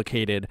is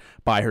replicated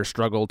by her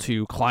struggle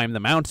to climb the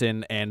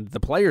mountain and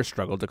the player's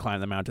struggle to climb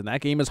the mountain.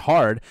 That game is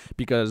hard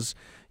because,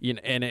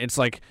 and it's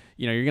like,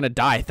 you're going to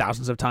die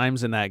thousands of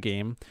times in that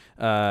game.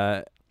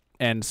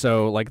 And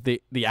so, like,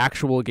 the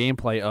actual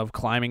gameplay of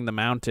climbing the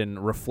mountain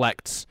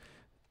reflects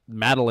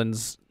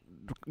Madeline's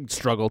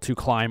struggle to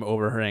climb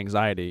over her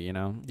anxiety,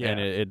 Yeah. and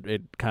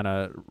it kind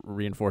of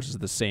reinforces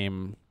the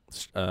same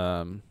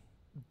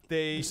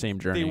same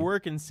journey. They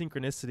work in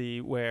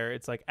synchronicity where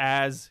it's like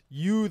as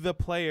you, the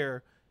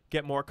player,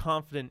 get more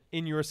confident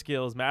in your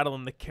skills,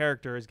 Madeline, the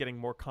character, is getting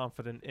more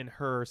confident in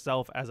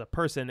herself as a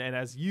person, and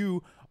as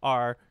you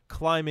are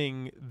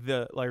climbing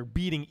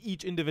beating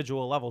each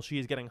individual level, she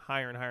is getting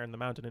higher and higher in the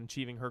mountain and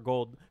achieving her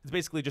goal. It's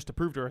basically just to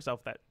prove to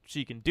herself that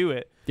she can do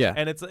it. Yeah.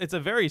 And it's a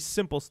very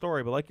simple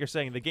story, but like you're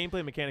saying, the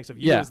gameplay mechanics of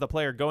you as the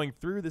player going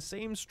through the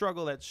same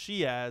struggle that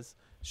she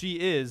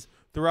is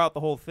throughout the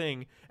whole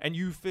thing, and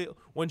you feel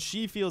when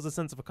she feels a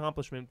sense of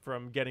accomplishment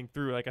from getting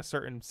through like a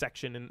certain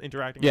section and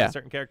interacting with a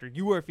certain character,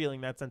 you are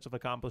feeling that sense of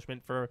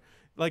accomplishment for,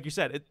 like you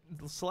said,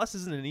 Celeste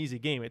isn't an easy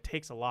game. It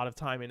takes a lot of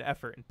time and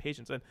effort and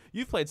patience. And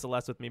you've played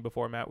Celeste with me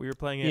before, Matt. We were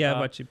playing it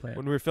what you play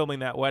when we were filming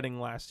that wedding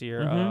last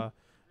year,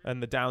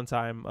 and the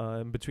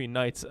downtime in between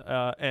nights,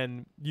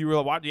 and you were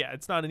watching. Yeah,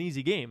 it's not an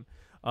easy game,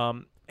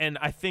 and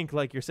I think,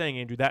 like you're saying,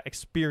 Andrew, that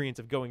experience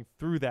of going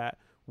through that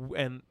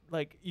and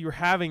like you're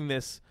having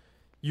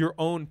your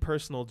own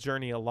personal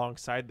journey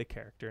alongside the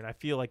character, and I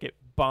feel like it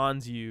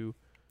bonds you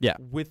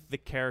with the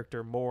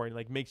character more and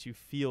like makes you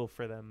feel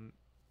for them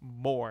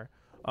more.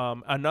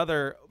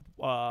 Another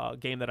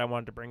game that I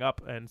wanted to bring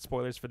up, and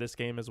spoilers for this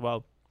game as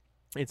well,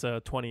 it's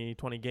a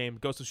 2020 game,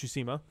 Ghost of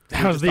Tsushima.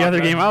 That was the other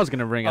game I was going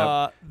to bring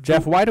up.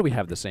 Jeff, why do we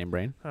have the same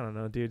brain? I don't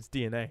know, dude. It's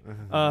DNA.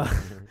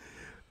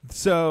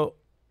 So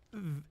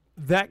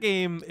that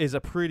game is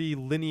a pretty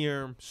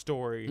linear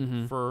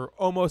story for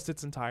almost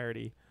its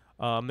entirety.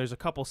 There's a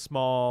couple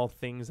small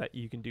things that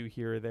you can do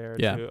here or there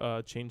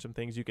to change some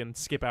things. You can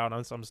skip out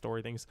on some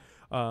story things.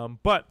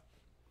 But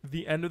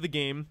the end of the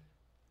game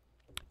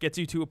gets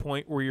you to a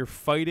point where you're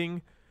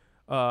fighting.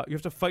 You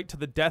have to fight to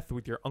the death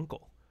with your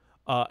uncle.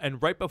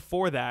 And right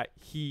before that,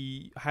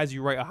 he has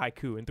you write a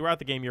haiku. And throughout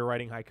the game, you're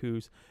writing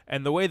haikus.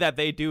 And the way that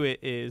they do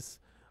it is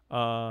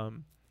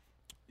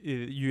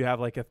you have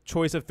like a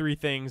choice of 3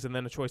 things, and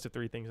then a choice of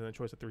 3 things, and then a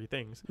choice of 3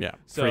 things. Yeah,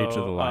 so, for each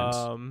of the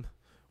lines.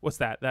 What's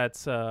that?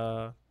 That's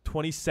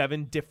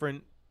 27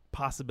 different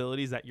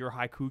possibilities that your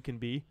haiku can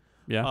be.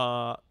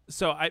 Yeah.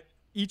 So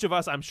each of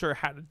us, I'm sure,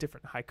 had a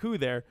different haiku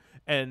there,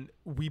 and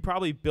we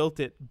probably built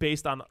it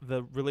based on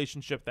the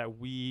relationship that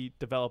we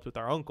developed with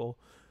our uncle.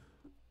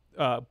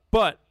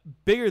 But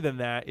bigger than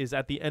that is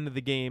at the end of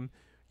the game,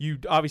 you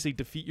obviously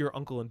defeat your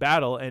uncle in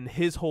battle, and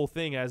his whole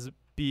thing as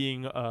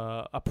being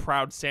a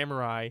proud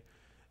samurai,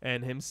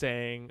 and him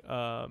saying,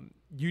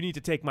 you need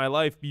to take my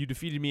life. You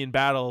defeated me in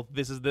battle.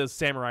 This is the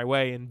samurai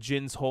way. And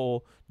Jin's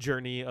whole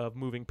journey of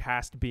moving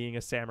past being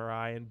a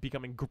samurai and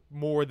becoming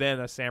more than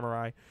a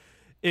samurai.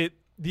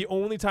 The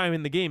only time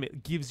in the game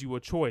it gives you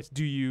a choice.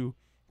 Do you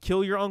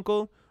kill your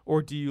uncle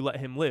or do you let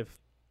him live?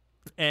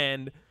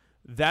 And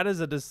that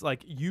is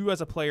like you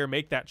as a player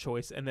make that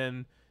choice, and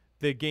then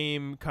the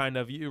game kind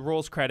of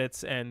rolls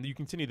credits and you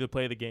continue to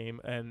play the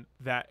game, and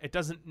that it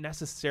doesn't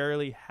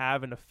necessarily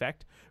have an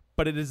effect,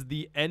 but it is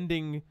the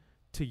ending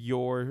to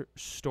your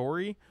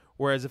story.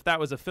 Whereas if that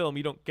was a film,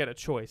 you don't get a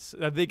choice.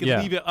 They can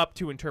leave it up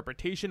to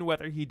interpretation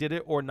whether he did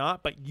it or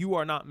not, but you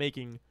are not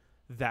making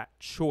that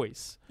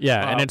choice.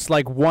 Yeah, and it's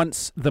like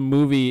once the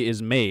movie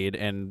is made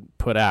and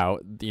put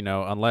out,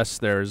 unless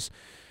there's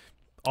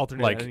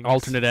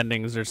alternate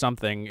endings or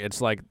something,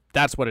 it's like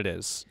that's what it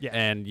is. Yeah.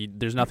 And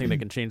there's nothing that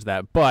can change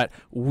that. But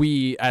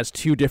we, as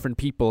 2 different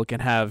people,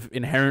 can have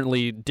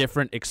inherently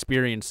different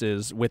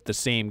experiences with the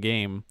same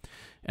game.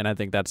 And I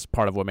think that's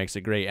part of what makes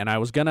it great. And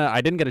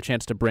I didn't get a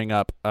chance to bring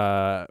up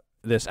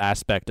this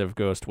aspect of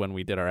Ghost when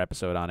we did our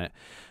episode on it.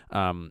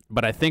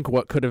 But I think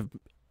what could have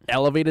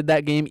elevated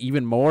that game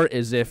even more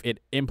is if it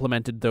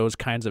implemented those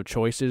kinds of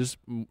choices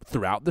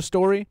throughout the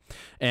story.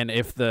 And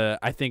if the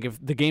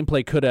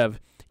gameplay could have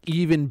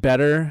even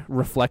better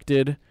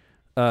reflected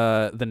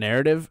the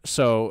narrative.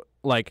 So,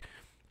 like,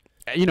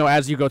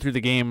 as you go through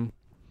the game,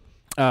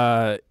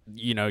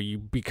 you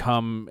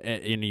become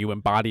you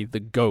embody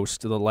the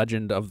ghost, the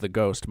legend of the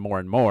ghost more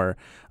and more.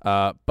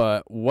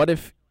 But what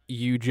if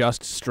you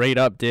just straight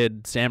up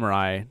did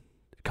samurai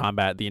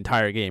combat the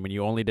entire game and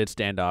you only did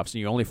standoffs and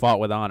you only fought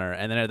with honor,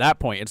 and then at that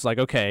point it's like,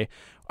 okay,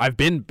 I've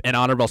been an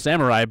honorable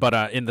samurai,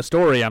 but in the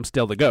story I'm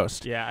still the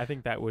ghost. Yeah, I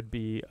think that would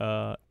be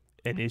an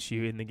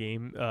issue in the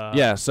game.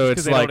 Yeah, so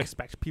it's they like, don't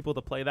expect people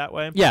to play that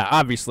way. yeah,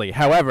 obviously.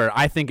 However,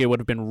 I think it would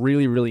have been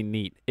really, really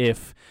neat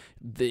if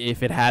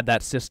it had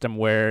that system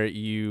where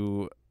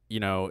you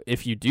know,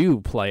 if you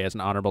do play as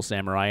an honorable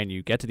samurai and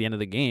you get to the end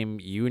of the game,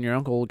 you and your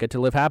uncle get to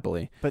live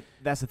happily. But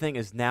that's the thing,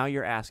 is now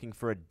you're asking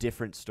for a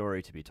different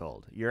story to be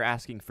told. You're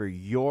asking for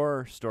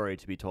your story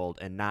to be told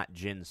and not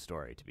Jin's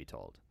story to be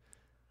told.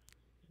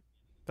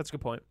 That's a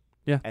good point.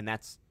 And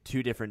that's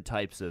two different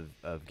types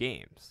of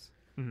games.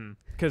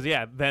 Because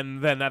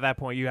then at that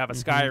point you have a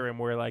Skyrim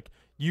where like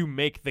you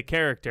make the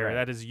character, Right.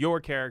 that is your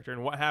character,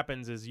 and what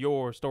happens is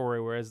your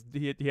story. Whereas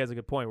he has a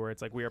good point where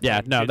it's like we are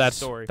Yeah, playing no, Jin's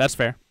story. that's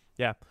fair.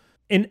 Yeah.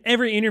 In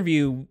every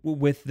interview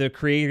with the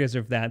creators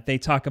of that, they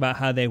talk about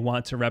how they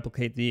want to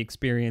replicate the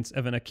experience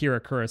of an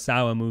Akira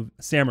Kurosawa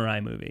samurai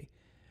movie.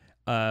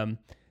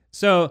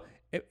 So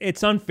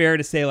it's unfair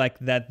to say like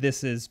that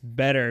this is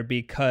better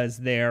because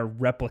they're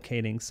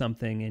replicating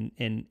something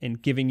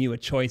and giving you a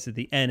choice at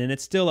the end. And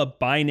it's still a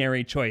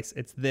binary choice.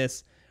 It's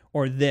this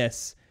or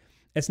this.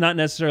 It's not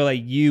necessarily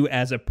you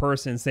as a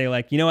person say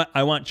like, you know what,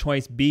 I want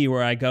choice B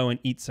where I go and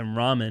eat some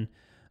ramen.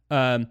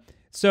 And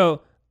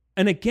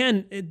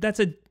again, that's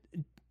a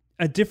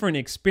different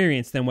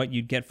experience than what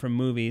you'd get from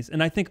movies.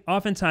 And I think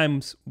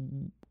oftentimes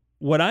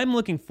what I'm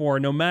looking for,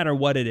 no matter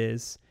what it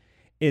is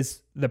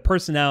the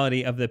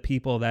personality of the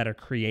people that are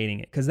creating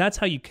it. Because that's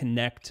how you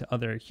connect to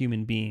other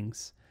human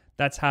beings.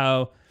 That's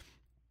how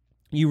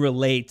you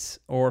relate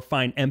or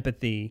find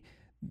empathy.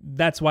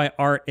 That's why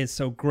art is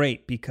so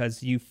great,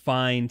 because you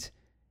find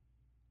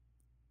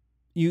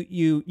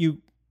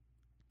you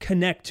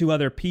connect to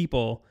other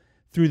people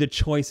through the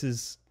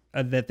choices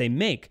that they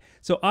make.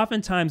 So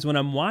oftentimes when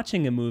I'm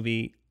watching a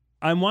movie,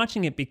 I'm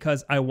watching it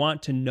because I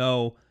want to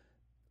know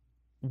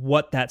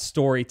what that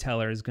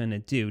storyteller is going to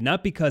do,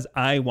 not because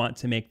I want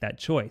to make that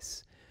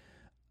choice.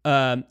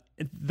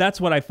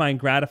 That's what I find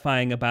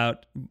gratifying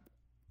about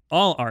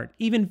all art,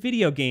 even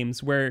video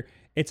games, where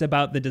it's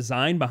about the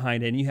design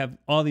behind it, and you have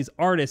all these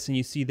artists and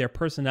you see their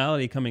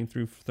personality coming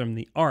through from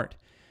the art.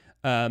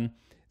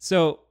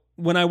 So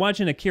when I watch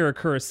an Akira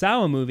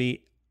Kurosawa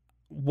movie,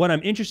 what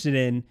I'm interested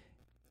in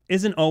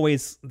isn't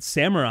always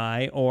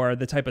samurai or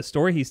the type of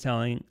story he's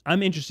telling.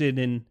 I'm interested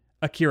in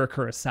Akira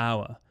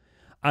Kurosawa.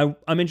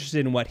 I'm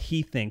interested in what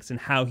he thinks and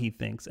how he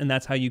thinks, and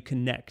that's how you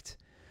connect.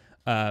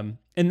 And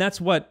that's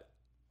what,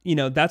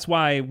 that's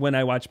why when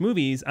I watch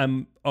movies,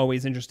 I'm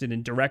always interested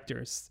in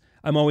directors.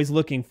 I'm always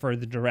looking for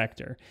the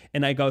director,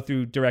 and I go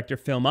through director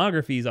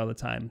filmographies all the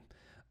time.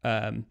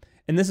 And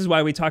this is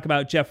why we talk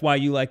about, Jeff, why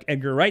you like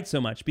Edgar Wright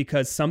so much,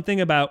 because something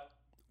about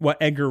what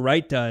Edgar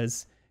Wright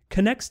does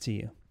connects to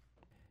you.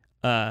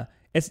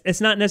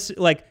 It's not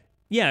necessarily like,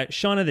 yeah,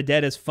 Shaun of the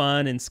Dead is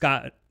fun and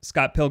Scott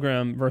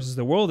Pilgrim versus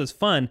the World is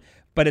fun,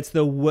 but it's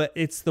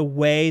the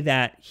way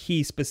that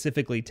he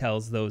specifically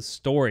tells those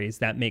stories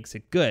that makes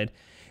it good.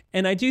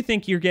 And I do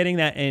think you're getting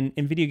that in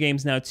video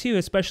games now too,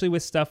 especially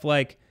with stuff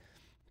like,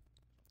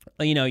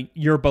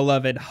 your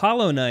beloved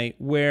Hollow Knight,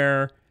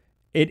 where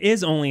it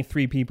is only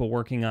 3 people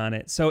working on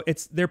it. So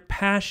they're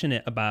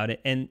passionate about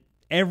it, and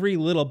every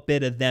little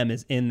bit of them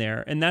is in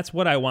there. And that's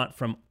what I want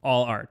from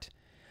all art.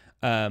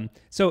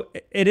 So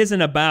it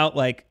isn't about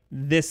like,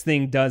 this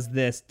thing does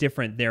this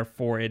different,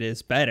 therefore it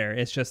is better.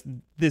 It's just,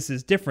 this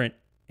is different,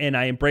 and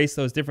I embrace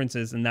those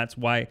differences, and that's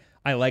why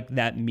I like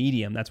that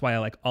medium. That's why I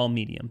like all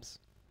mediums.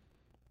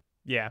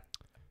 Yeah.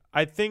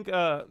 I think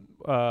a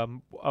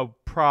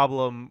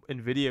problem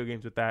in video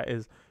games with that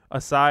is,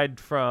 aside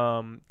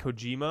from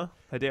Hideo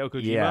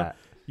Kojima,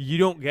 you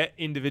don't get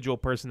individual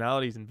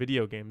personalities in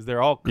video games.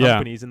 They're all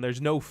companies, and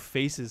there's no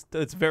faces.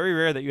 It's very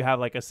rare that you have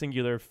like a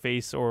singular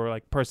face or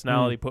like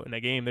personality put in a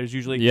game. There's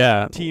usually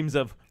teams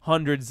of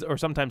hundreds or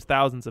sometimes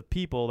thousands of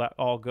people that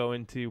all go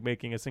into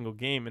making a single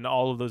game, and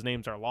all of those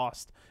names are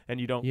lost,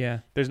 and you don't. Yeah.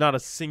 There's not a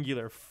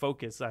singular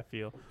focus, I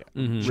feel.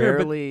 Mm-hmm.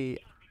 Rarely,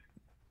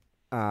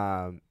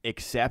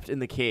 except in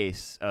the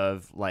case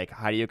of like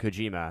Hideo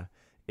Kojima,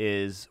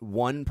 is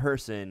one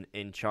person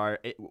in charge.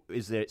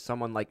 Is there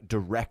someone like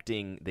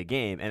directing the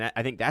game? And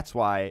I think that's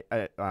why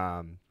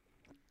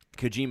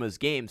Kojima's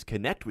games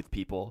connect with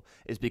people,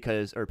 is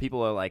because, or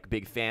people are like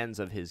big fans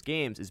of his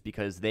games, is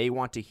because they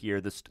want to hear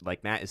this,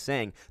 like Matt is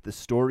saying, the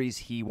stories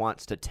he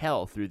wants to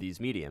tell through these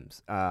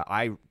mediums.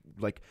 I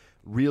like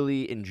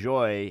really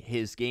enjoy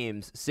his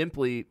games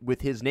simply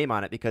with his name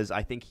on it, because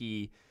I think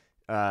he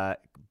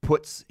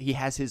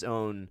has his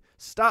own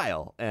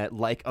style,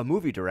 like a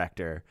movie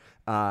director.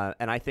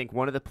 And I think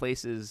one of the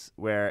places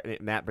where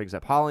Matt brings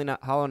up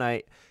Hollow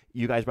Knight,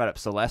 you guys brought up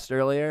Celeste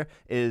earlier,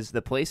 is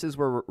the places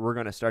where we're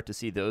going to start to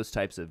see those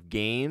types of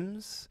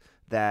games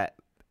that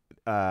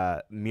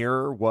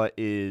mirror what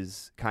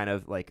is kind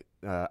of like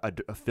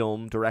a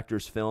film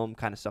director's film,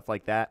 kind of stuff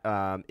like that,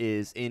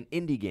 is in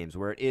indie games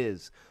where it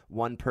is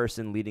one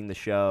person leading the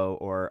show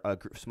or a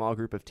small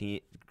group of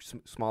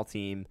small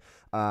team.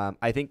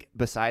 I think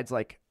besides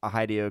like a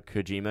Hideo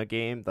Kojima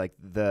game, like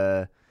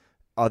the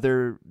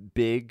other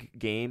big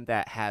game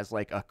that has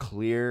like a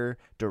clear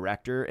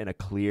director and a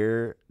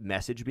clear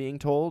message being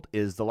told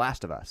is The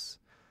Last of Us.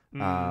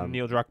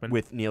 Neil Druckmann.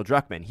 With Neil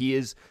Druckmann. He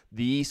is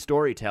the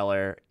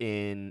storyteller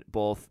in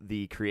both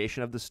the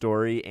creation of the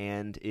story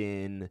and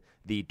in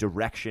the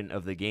direction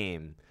of the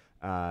game.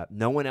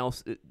 No one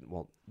else,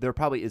 well, there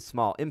probably is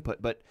small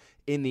input, but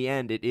in the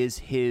end, it is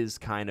his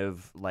kind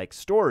of like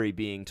story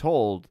being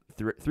told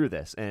through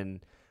this. And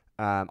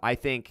I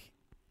think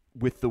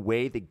with the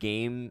way the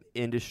game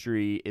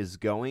industry is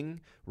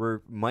going, we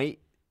might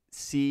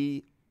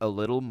see a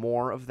little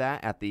more of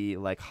that at the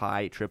like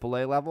high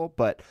AAA level,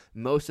 but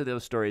most of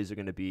those stories are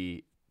going to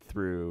be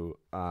through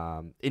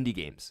indie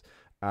games.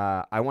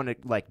 I want to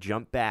like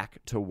jump back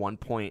to one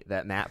point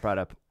that Matt brought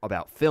up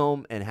about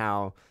film and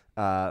how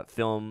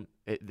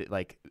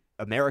like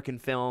American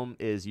film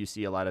is, you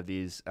see a lot of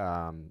these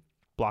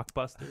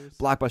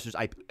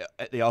blockbusters.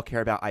 They all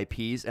care about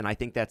IPs, and I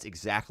think that's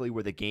exactly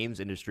where the games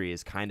industry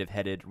is kind of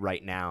headed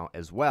right now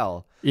as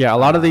well. Yeah, a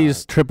lot of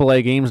these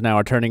AAA games now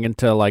are turning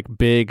into like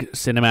big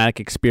cinematic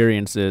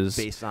experiences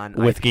based on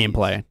with IPs.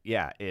 Gameplay.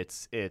 Yeah,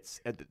 it's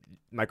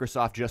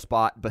Microsoft just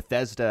bought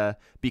Bethesda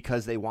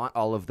because they want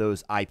all of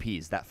those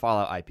IPs, that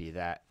Fallout IP,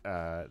 that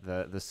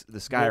the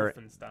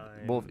Skyrim,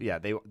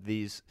 Wolfenstein.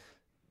 these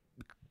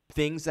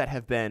things that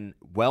have been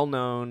well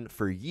known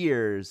for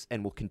years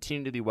and will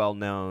continue to be well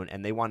known,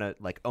 and they want to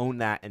like own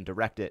that and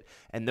direct it.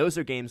 And those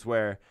are games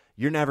where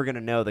you're never going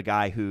to know the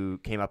guy who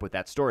came up with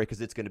that story, because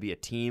it's going to be a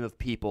team of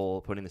people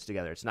putting this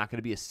together. It's not going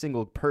to be a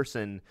single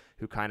person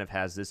who kind of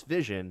has this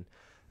vision.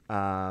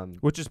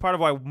 Which is part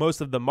of why most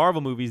of the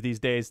Marvel movies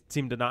these days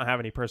seem to not have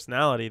any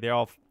personality. They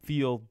all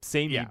feel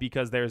samey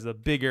because there's a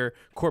bigger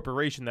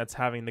corporation that's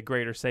having the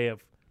greater say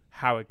of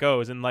how it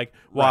goes, and like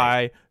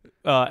why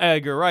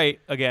Edgar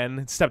Wright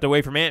again stepped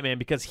away from Ant-Man,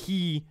 because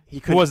he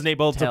wasn't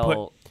able to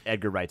put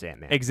Edgar Wright's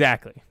Ant-Man.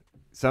 Exactly.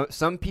 So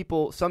some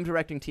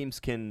directing teams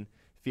can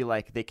feel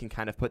like they can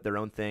kind of put their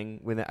own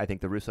thing with it. I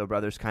think the Russo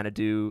brothers kind of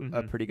do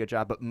a pretty good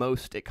job, but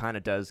most it kind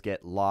of does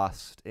get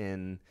lost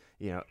in,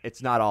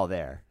 it's not all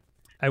there.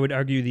 I would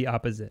argue the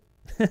opposite.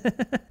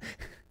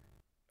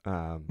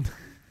 I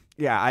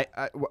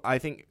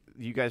think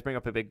you guys bring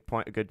up a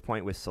good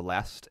point with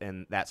Celeste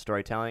and that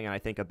storytelling, and I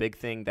think a big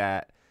thing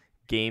that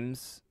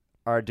games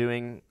are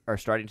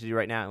starting to do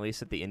right now, at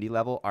least at the indie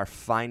level, are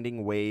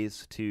finding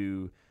ways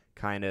to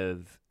kind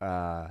of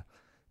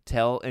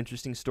tell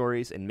interesting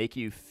stories and make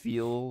you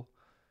feel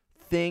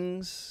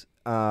things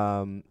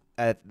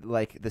at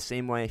like the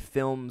same way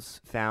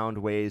films found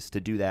ways to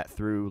do that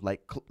through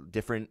like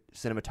different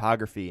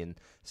cinematography and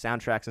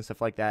soundtracks and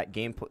stuff like that.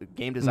 Game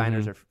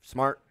designers are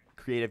smart.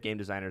 Creative game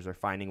designers are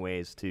finding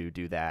ways to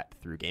do that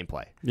through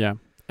gameplay. Yeah.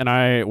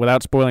 And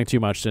without spoiling too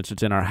much since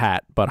it's in our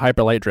hat, but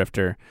Hyper Light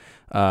Drifter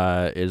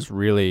is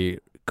really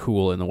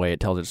cool in the way it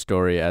tells its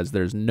story, as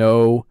there's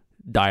no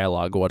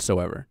dialogue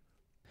whatsoever.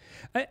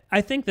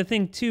 I think the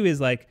thing too is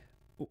like,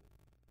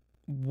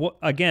 what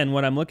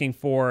I'm looking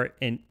for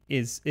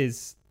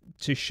is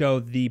to show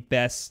the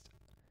best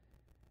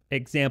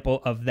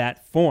example of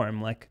that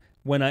form. Like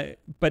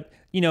but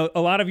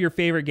a lot of your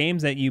favorite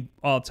games that you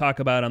all talk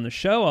about on the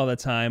show all the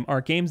time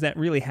are games that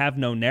really have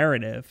no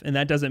narrative, and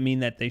that doesn't mean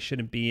that they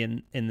shouldn't be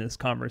in this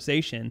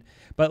conversation.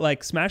 But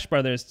like Smash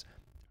Brothers,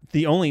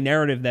 the only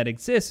narrative that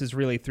exists is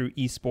really through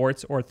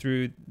esports or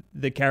through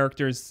the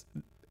characters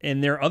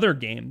in their other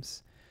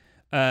games.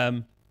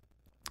 And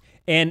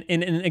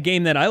in a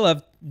game that I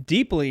love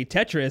deeply,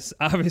 Tetris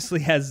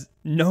obviously has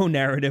no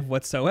narrative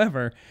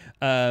whatsoever.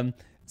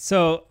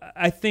 So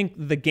I think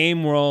the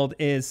game world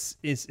is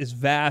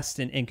vast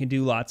and can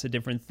do lots of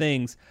different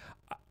things.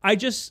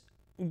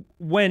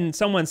 When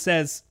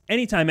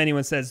anytime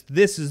anyone says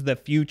this is the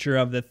future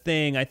of the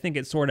thing, I think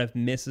it sort of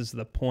misses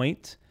the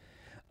point,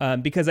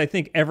 because I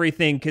think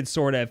everything could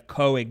sort of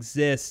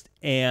coexist.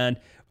 And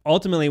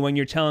ultimately, when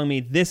you're telling me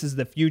this is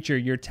the future,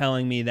 you're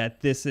telling me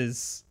that this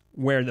is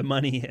where the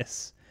money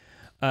is.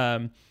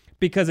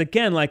 Because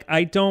again, like,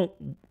 I don't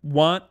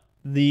want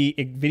the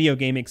video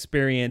game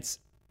experience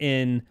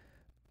in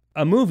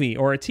a movie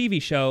or a TV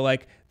show.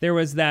 Like, there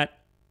was that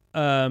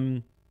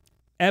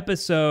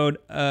episode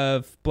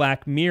of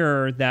Black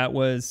Mirror that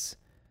was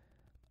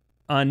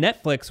on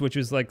Netflix, which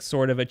was like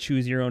sort of a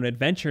choose your own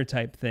adventure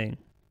type thing.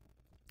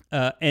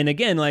 And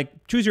again,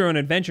 like, choose your own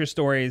adventure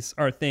stories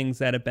are things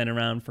that have been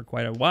around for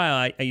quite a while.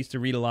 I used to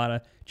read a lot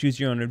of choose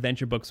your own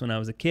adventure books when I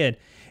was a kid.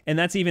 And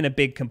that's even a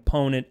big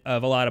component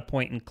of a lot of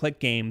point and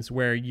click games,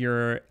 where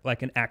you're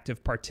like an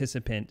active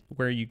participant,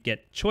 where you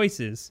get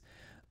choices.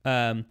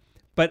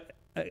 But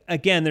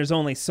again, there's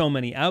only so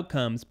many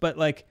outcomes. But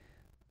like,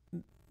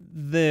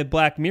 the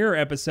Black Mirror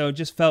episode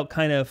just felt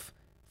kind of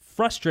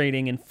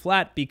frustrating and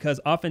flat,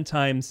 because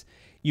oftentimes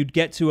you'd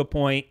get to a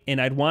point and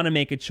I'd want to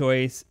make a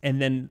choice,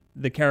 and then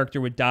the character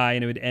would die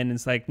and it would end. And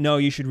it's like, no,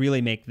 you should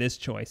really make this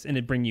choice, and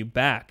it'd bring you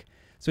back.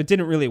 So it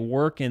didn't really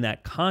work in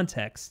that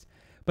context.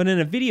 But in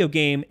a video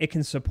game, it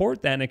can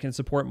support that, and it can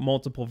support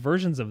multiple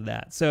versions of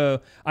that.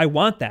 So I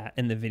want that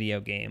in the video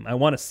game. I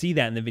want to see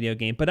that in the video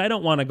game, but I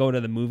don't want to go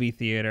to the movie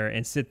theater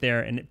and sit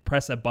there and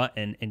press a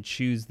button and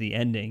choose the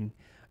ending.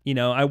 You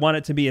know, I want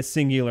it to be a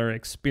singular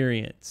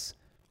experience.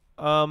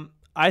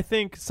 I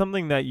think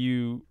something that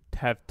you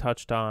have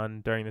touched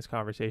on during this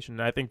conversation,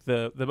 and I think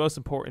the most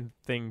important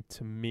thing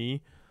to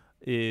me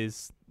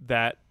is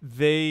that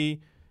they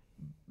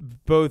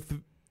both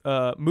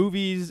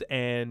movies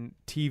and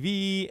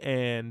TV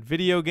and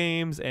video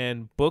games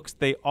and books,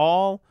 they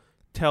all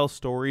tell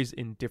stories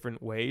in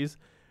different ways,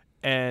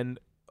 and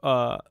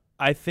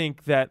I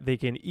think that they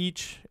can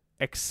each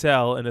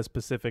excel in a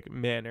specific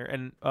manner.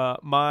 And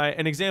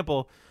an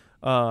example,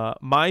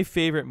 my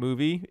favorite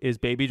movie is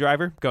Baby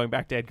Driver, going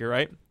back to Edgar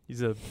Wright.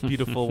 He's a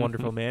beautiful,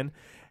 wonderful man.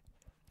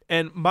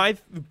 And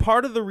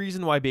part of the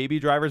reason why Baby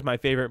Driver is my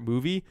favorite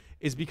movie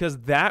is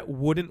because that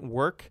wouldn't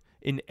work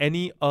in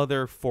any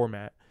other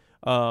format.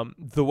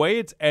 The way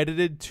it's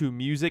edited to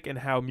music and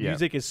how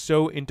music is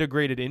so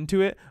integrated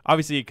into it,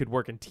 obviously it could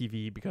work in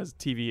TV because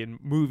TV and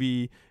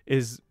movie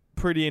is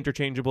pretty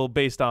interchangeable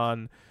based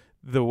on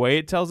the way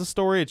it tells a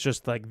story. It's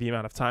just like the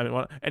amount of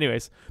time.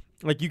 Anyways,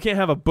 like you can't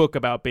have a book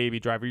about Baby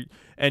Driver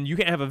and you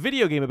can't have a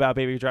video game about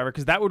Baby Driver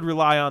because that would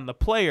rely on the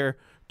player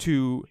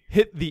to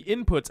hit the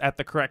inputs at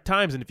the correct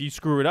times. And if you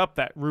screw it up,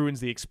 that ruins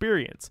the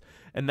experience.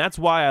 And that's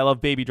why I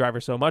love Baby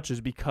Driver so much,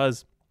 is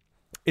because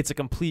it's a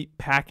complete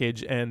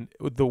package, and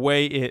the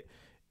way it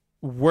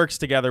works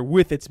together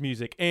with its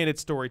music and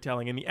its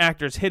storytelling and the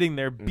actors hitting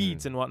their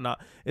beats and whatnot.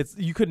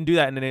 You couldn't do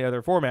that in any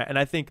other format. And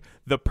I think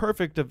the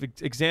perfect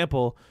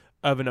example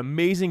of an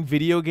amazing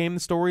video game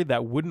story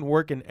that wouldn't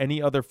work in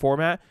any other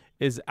format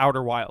is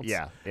Outer Wilds.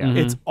 Yeah. Mhm.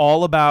 It's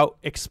all about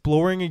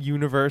exploring a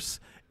universe,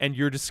 and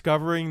you're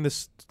discovering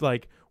this,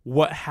 like,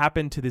 what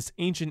happened to this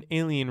ancient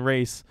alien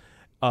race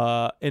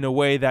in a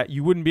way that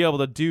you wouldn't be able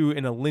to do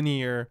in a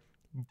linear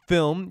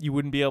film. You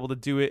wouldn't be able to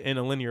do it in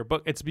a linear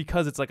book. It's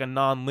because it's like a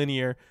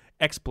non-linear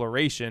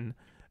exploration,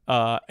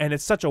 and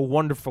it's such a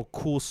wonderful,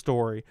 cool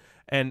story.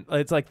 And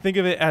it's like, think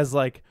of it as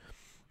like,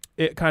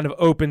 it kind of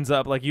opens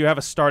up, like you have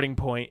a starting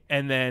point,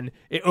 and then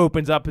it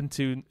opens up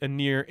into a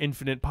near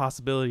infinite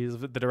possibilities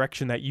of the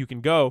direction that you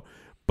can go,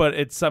 but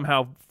it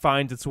somehow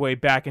finds its way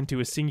back into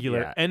a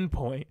singular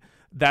endpoint.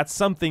 That's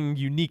something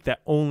unique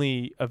that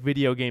only a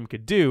video game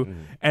could do.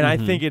 And I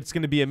think it's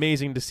going to be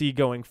amazing to see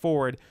going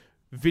forward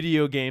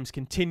video games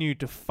continue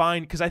to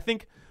find, because I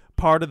think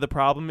part of the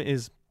problem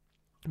is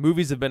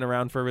movies have been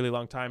around for a really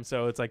long time,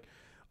 so it's like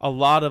a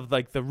lot of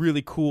like the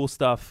really cool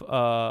stuff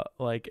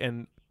like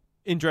and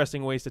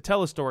interesting ways to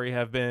tell a story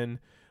have been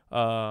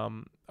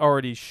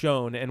already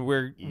shown, and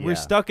we're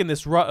stuck in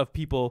this rut of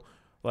people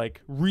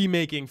like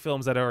remaking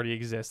films that already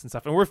exist and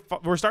stuff, and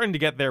we're starting to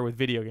get there with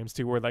video games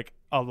too, where like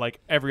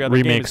every other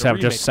remakes game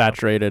have just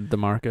saturated the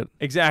market.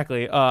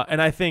 Exactly.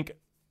 And I think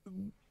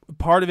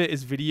part of it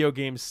is video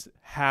games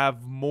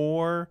have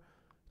more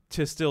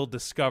to still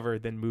discover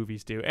than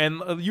movies do.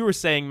 And you were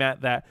saying,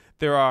 Matt, that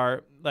there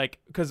are, like,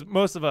 because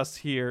most of us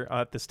here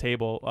at this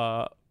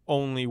table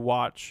only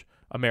watch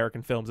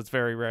American films. It's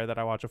very rare that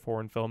I watch a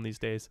foreign film these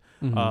days.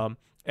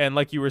 And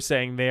like you were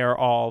saying, they are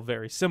all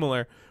very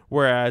similar.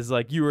 Whereas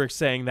like you were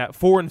saying that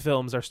foreign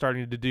films are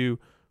starting to do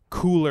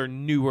cooler,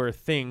 newer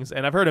things.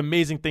 And I've heard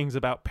amazing things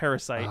about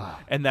Parasite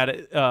and that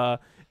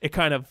it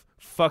kind of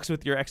fucks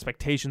with your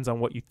expectations on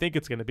what you think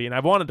it's going to be. And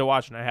I've wanted to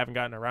watch it, and I haven't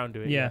gotten around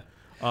to it yet.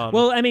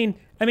 Well, I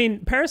mean,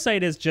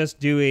 Parasite is just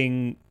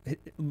doing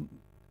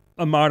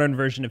a modern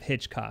version of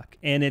Hitchcock,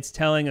 and it's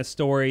telling a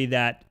story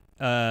that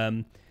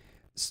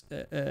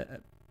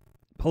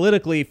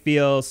politically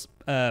feels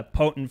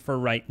potent for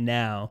right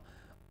now.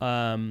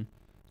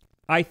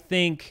 I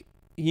think,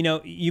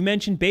 you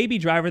mentioned Baby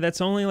Driver.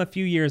 That's only a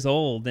few years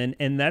old,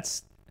 and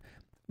that's,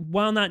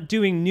 while not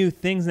doing new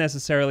things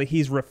necessarily,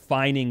 he's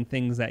refining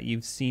things that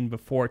you've seen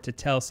before to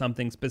tell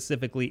something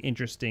specifically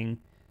interesting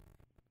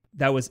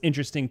that was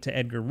interesting to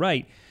Edgar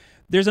Wright.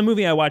 There's a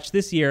movie I watched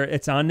this year.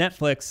 It's on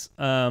Netflix.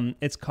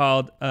 It's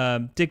called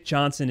Dick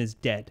Johnson is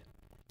Dead.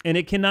 And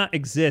it cannot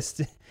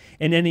exist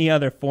in any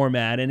other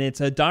format. And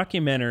it's a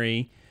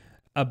documentary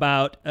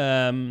about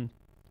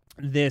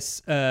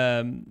this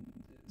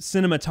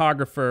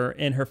cinematographer,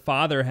 and her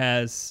father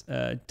has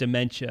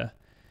dementia.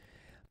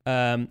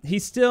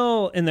 He's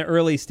still in the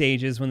early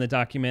stages when the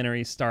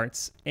documentary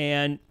starts.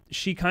 And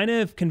she kind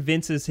of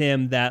convinces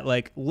him that,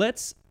 like,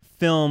 let's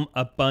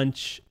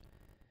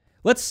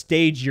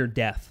stage your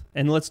death,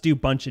 and let's do a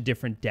bunch of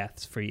different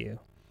deaths for you.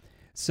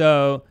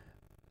 So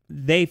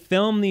they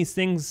film these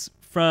things,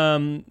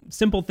 from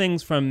simple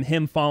things from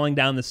him falling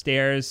down the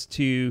stairs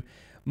to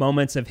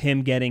moments of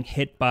him getting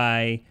hit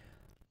by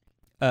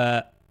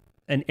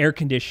an air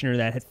conditioner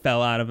that had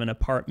fell out of an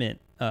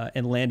apartment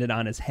and landed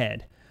on his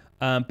head.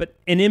 But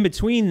in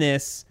between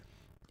this,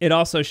 it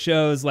also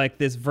shows like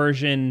this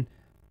version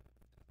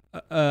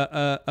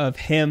of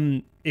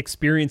him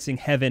experiencing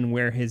heaven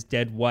where his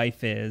dead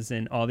wife is,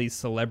 and all these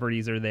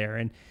celebrities are there,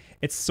 and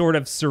it's sort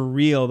of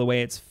surreal the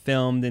way it's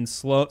filmed in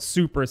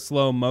super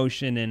slow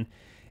motion,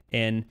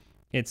 and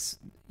it's,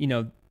 you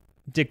know,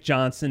 Dick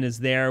Johnson is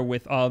there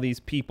with all these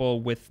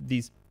people with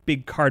these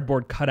big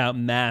cardboard cutout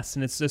masks,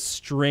 and it's a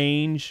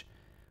strange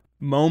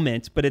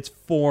moment, but it's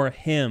for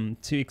him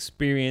to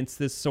experience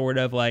this sort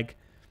of like,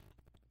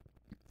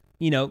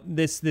 you know,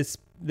 this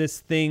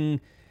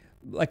thing,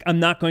 like, I'm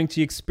not going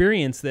to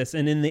experience this.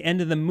 And in the end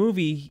of the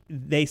movie,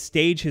 they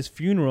stage his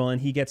funeral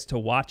and he gets to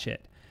watch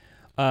it.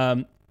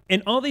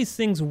 And all these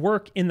things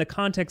work in the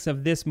context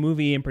of this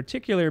movie in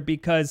particular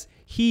because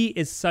he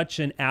is such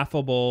an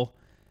affable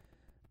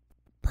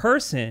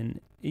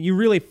person. You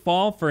really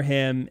fall for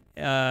him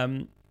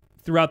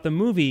throughout the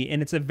movie,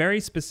 and it's a very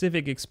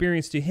specific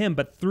experience to him.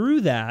 But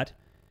through that,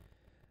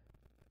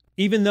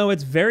 even though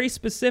it's very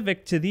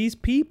specific to these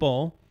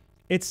people,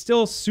 it's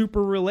still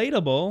super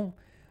relatable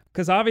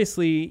because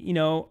obviously, you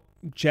know,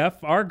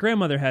 Jeff, our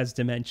grandmother has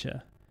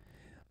dementia.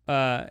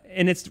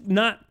 And it's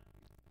not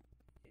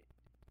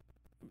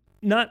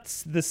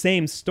the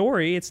same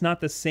story. It's not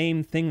the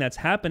same thing that's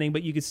happening,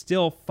 but you could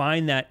still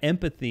find that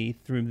empathy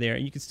through there.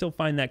 You could still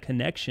find that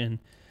connection.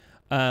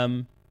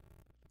 And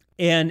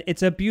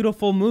it's a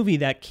beautiful movie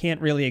that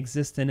can't really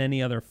exist in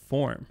any other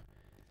form.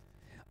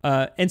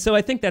 And so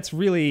I think that's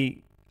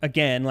really,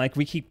 again, like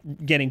we keep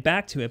getting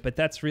back to it, but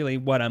that's really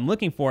what I'm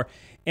looking for.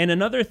 And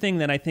another thing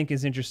that I think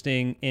is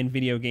interesting in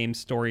video game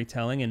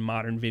storytelling and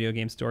modern video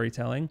game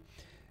storytelling,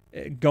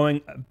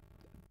 going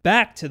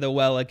back to the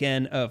well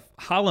again of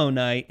Hollow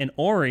Knight and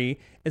Ori,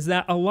 is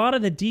that a lot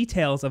of the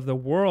details of the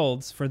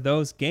worlds for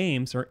those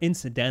games are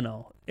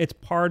incidental. It's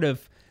part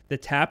of the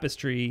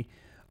tapestry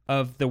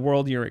of the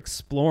world you're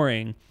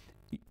exploring.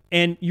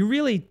 And you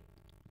really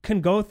can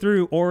go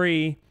through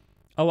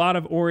a lot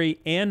of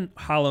Ori and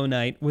Hollow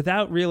Knight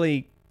without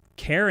really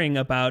caring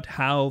about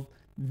how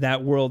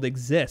that world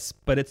exists,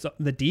 but it's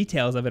the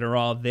details of it are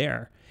all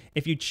there.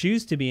 If you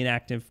choose to be an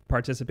active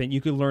participant,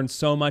 you could learn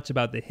so much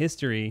about the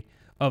history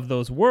of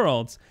those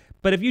worlds.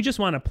 But if you just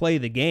want to play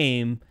the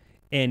game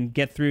and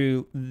get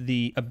through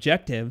the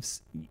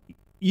objectives,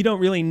 you don't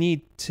really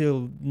need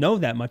to know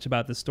that much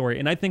about the story.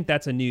 And I think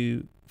that's a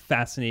new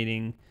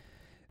fascinating,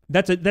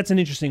 that's an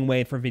interesting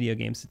way for video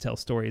games to tell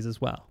stories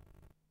as well.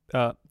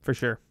 For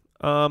sure.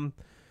 Kind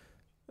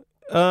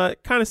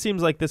of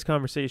seems like this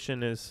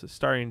conversation is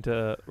starting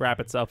to wrap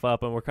itself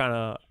up, and we're kind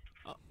of,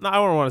 I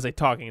don't want to say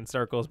talking in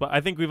circles, but I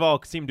think we've all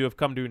seemed to have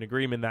come to an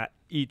agreement that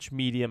each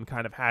medium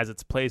kind of has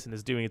its place and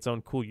is doing its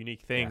own cool,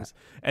 unique things.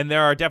 Yeah. And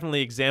there are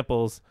definitely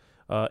examples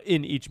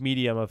in each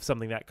medium of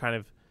something that kind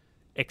of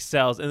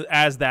excels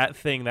as that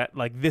thing that,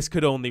 like, this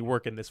could only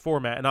work in this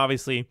format. And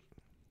obviously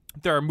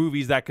there are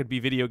movies that could be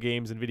video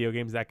games and video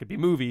games that could be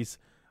movies.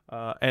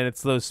 And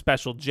it's those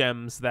special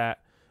gems that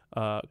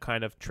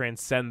kind of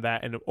transcend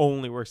that, and it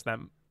only works in that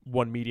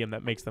one medium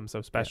that makes them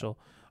so special.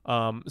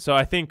 Yeah. So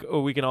I think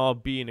we can all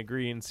be in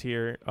agreement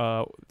here,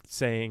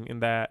 saying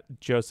that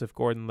Joseph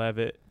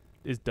Gordon-Levitt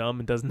is dumb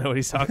and doesn't know what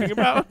he's talking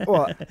about.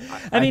 Well,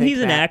 I mean, he's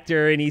an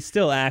actor and he's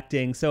still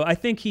acting, so I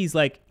think he's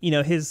like, you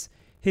know, his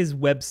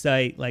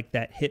website, like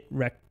that hit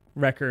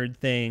record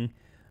thing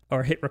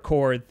or hit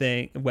record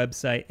thing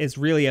website, is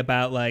really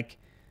about like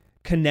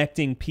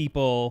connecting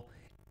people.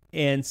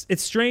 And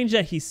it's strange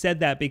that he said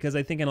that, because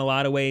I think in a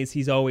lot of ways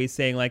he's always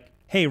saying like,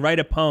 hey, write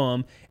a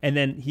poem, and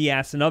then he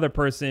asks another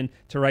person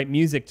to write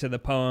music to the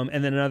poem,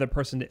 and then another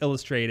person to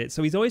illustrate it.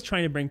 So he's always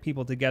trying to bring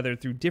people together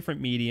through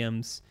different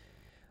mediums,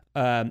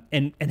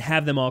 and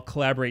have them all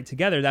collaborate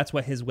together. That's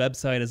what his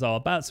website is all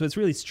about. So it's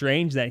really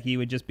strange that he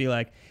would just be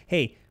like,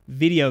 hey,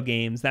 video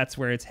games, that's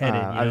where it's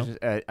headed.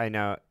 I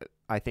know.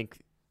 I think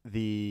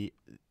the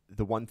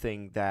one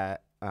thing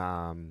that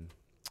the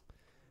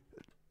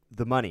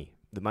money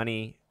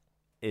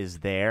is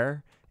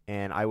there.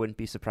 And I wouldn't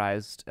be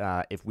surprised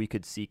if we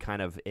could see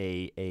kind of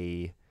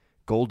a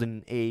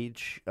golden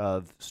age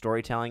of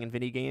storytelling in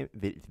video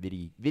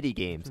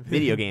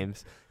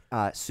games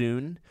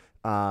soon,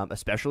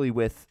 especially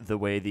with the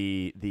way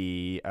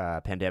the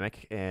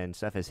pandemic and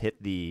stuff has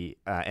hit the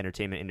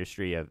entertainment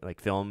industry of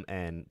like film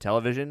and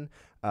television.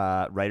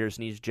 Writers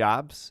need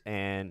jobs,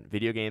 and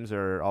video games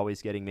are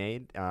always getting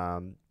made.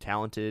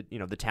 Talented, you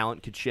know, the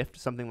talent could shift,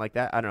 something like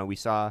that. I don't know. We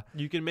saw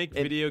you can make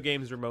video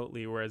games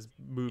remotely, whereas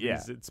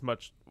movies, it's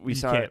much. We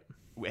saw it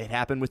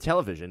happened with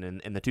television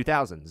in the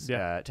 2000s.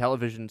 Yeah.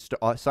 Television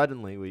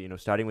suddenly,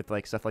 starting with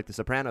like stuff like The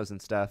Sopranos and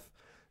stuff,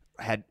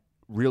 had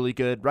really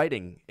good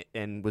writing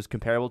and was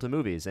comparable to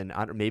movies. And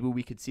maybe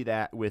we could see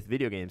that with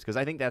video games, because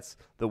I think that's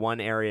the one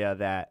area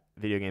that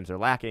video games are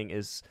lacking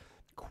is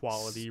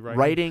quality writing.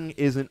 Writing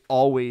isn't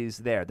always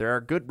there. There are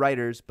good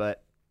writers,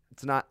 but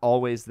it's not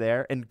always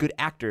there, and good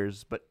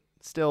actors, but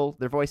still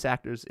they're voice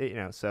actors,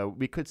 so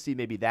we could see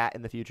maybe that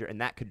in the future,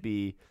 and that could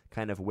be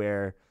kind of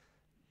where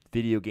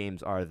video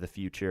games are the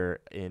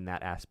future in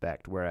that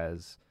aspect,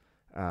 whereas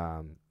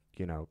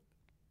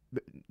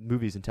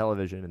movies and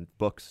television and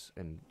books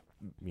and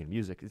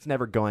music, it's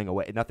never going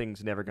away.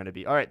 Nothing's never going to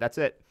be all right, that's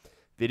it.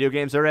 Video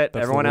games are it.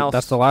 Everyone else.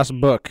 That's the last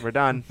book. We're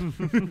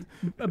done.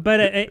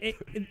 But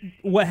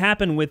what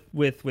happened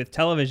with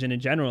television in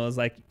general is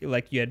like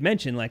you had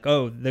mentioned, like,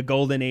 oh, the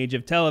golden age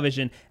of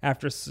television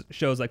after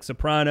shows like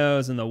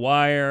Sopranos and The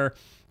Wire,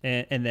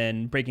 and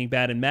then Breaking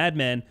Bad and Mad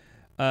Men.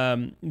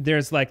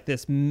 There's like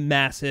this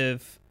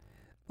massive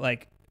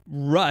like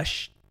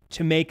rush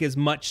to make as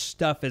much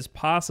stuff as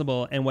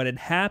possible, and what had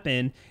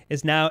happened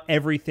is now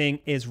everything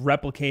is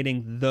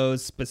replicating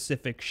those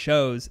specific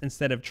shows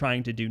instead of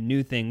trying to do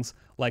new things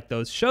like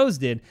those shows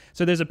did.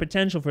 So there's a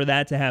potential for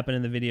that to happen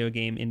in the video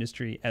game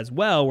industry as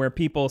well, where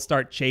people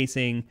start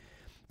chasing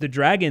the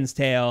dragon's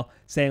tail,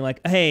 saying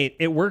like, hey,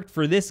 it worked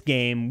for this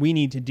game, we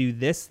need to do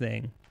this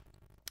thing.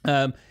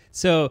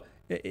 So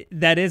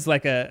that is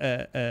like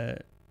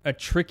a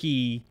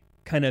tricky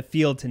kind of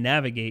field to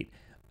navigate.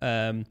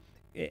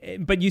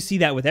 But you see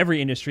that with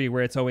every industry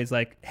where it's always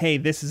like, hey,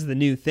 this is the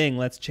new thing,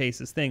 let's chase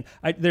this thing.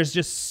 There's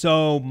just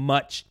so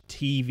much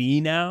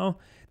TV now,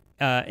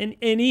 and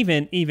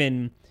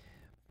even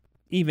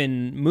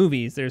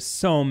movies. There's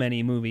so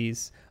many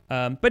movies.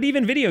 But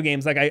even video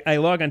games, like I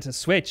log onto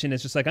Switch and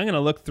it's just like, I'm gonna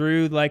look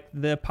through like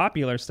the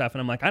popular stuff, and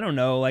I'm like, I don't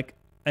know, like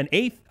an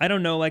eighth, I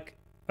don't know, like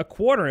a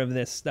quarter of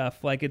this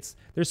stuff. Like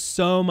there's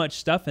so much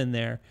stuff in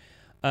there.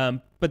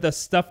 But the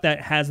stuff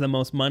that has the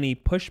most money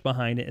pushed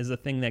behind it is the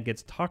thing that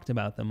gets talked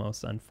about the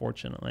most,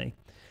 unfortunately.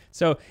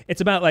 So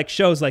it's about like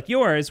shows like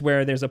yours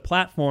where there's a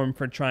platform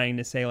for trying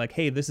to say like,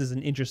 hey, this is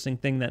an interesting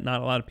thing that not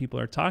a lot of people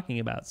are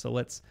talking about. So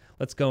let's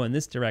go in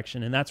this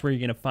direction. And that's where you're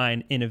going to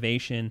find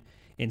innovation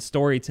in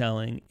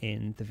storytelling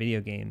in the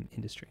video game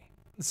industry.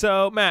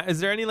 So, Matt,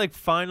 is there any like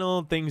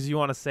final things you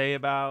want to say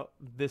about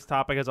this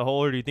topic as a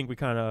whole, or do you think we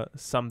kind of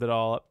summed it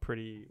all up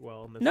pretty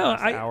well in this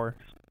last hour?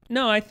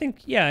 No, I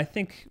think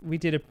we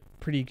did a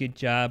pretty good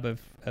job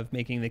of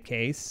making the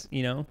case,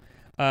 you know.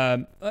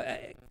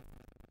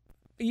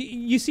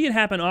 You see it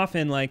happen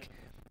often, like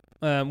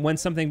when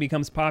something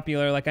becomes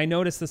popular. Like I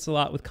notice this a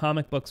lot with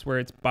comic books where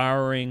it's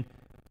borrowing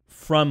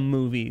from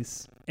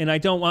movies. And I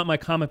don't want my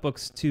comic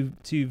books to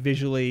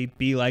visually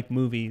be like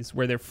movies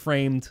where they're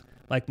framed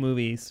like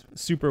movies,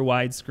 super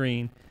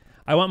widescreen.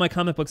 I want my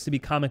comic books to be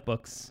comic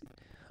books.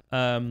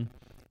 And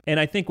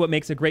I think what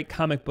makes a great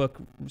comic book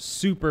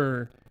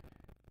super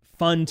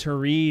fun to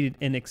read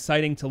and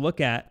exciting to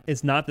look at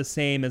is not the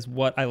same as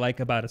what I like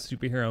about a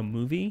superhero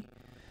movie.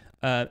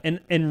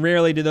 And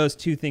rarely do those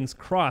two things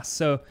cross.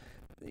 So,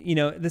 you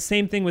know, the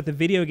same thing with the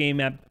video game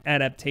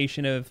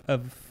adaptation of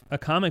a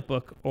comic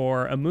book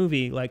or a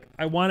movie. Like,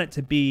 I want it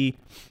to be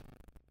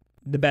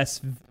the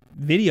best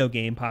video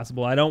game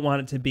possible. I don't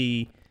want it to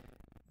be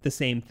the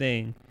same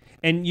thing.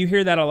 And you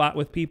hear that a lot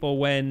with people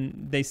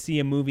when they see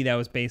a movie that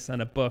was based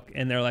on a book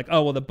and they're like,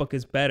 oh, well, the book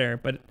is better.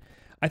 But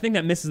I think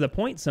that misses the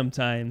point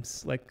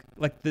sometimes. Like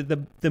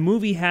the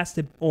movie has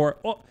to, or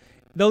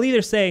they'll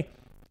either say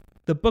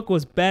the book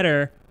was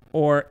better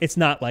or it's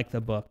not like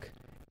the book.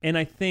 And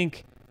I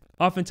think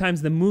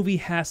oftentimes the movie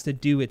has to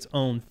do its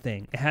own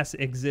thing. It has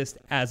to exist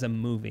as a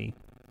movie.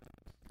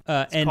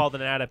 It's called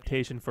an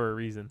adaptation for a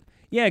reason.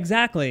 Yeah,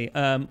 exactly.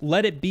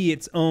 Let it be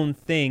its own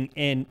thing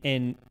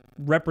and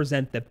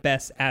represent the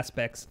best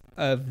aspects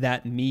of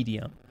that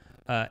medium.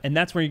 And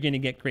that's where you're going to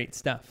get great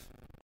stuff.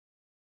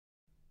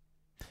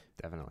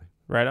 Definitely.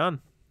 Right on.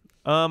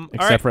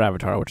 Except for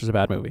Avatar, which is a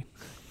bad movie.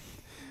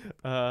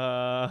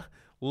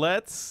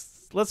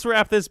 Let's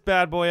wrap this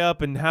bad boy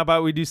up, and how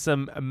about we do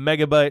some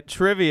Megabyte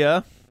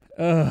trivia?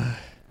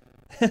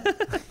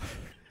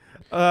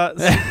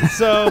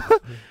 So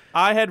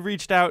I had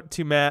reached out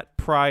to Matt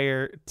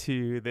prior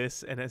to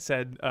this, and it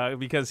said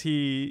because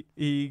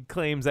he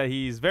claims that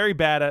he's very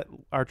bad at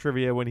our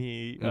trivia when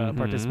he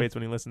participates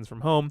when he listens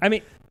from home. I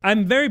mean,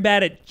 I'm very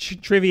bad at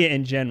trivia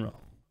in general.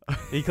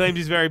 He claims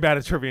he's very bad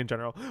at trivia in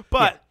general.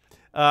 But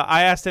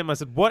I asked him, I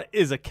said, what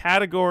is a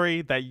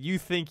category that you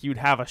think you'd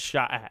have a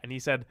shot at? And he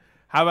said,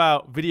 how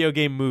about video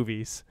game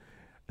movies?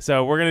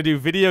 So we're going to do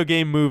video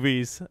game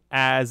movies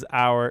as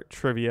our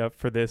trivia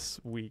for this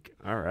week.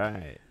 All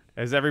right.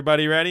 Is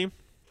everybody ready?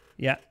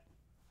 Yeah.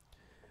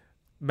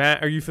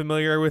 Matt, are you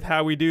familiar with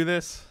how we do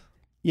this?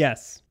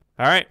 Yes.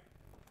 All right.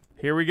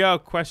 Here we go.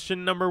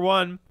 Question number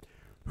 1.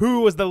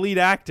 Who was the lead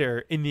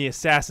actor in the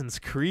Assassin's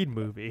Creed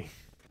movie?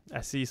 I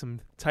see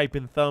some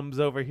typing thumbs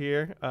over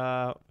here.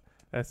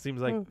 That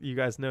seems like you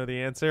guys know the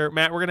answer.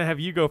 Matt, we're going to have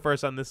you go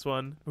first on this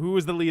one. Who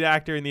was the lead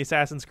actor in the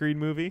Assassin's Creed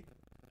movie?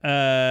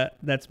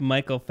 That's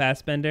Michael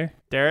Fassbender.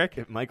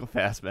 Derek? Michael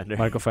Fassbender.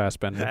 Michael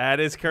Fassbender. That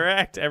is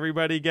correct.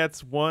 Everybody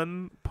gets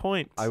 1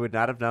 point. I would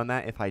not have known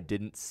that if I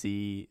didn't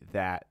see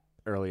that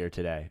earlier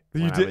today.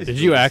 Did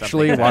you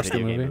actually watch the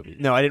movie?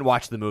 No, I didn't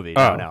watch the movie.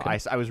 Oh, no. okay.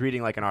 I was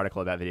reading like an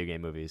article about video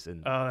game movies,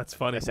 and Oh, that's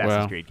funny.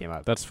 Assassin's Creed came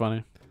up. That's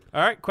funny.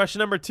 All right, question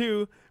number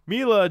 2.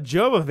 Mila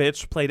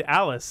Jovovich played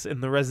Alice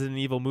in the Resident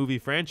Evil movie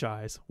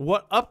franchise.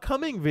 What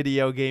upcoming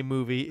video game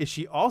movie is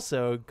she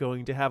also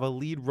going to have a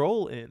lead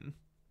role in?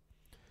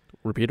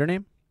 Repeat her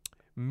name?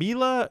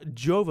 Mila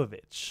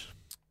Jovovich.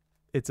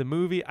 It's a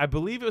movie. I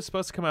believe it was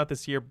supposed to come out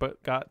this year,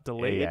 but got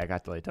delayed. Yeah, it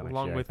got delayed till next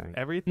along year, with I think.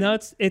 everything. No,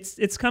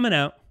 it's coming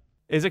out.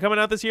 Is it coming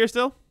out this year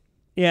still?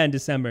 Yeah, in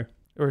December.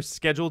 or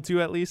scheduled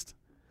to at least.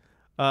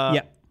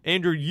 Yeah.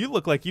 Andrew, you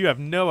look like you have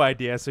no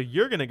idea, so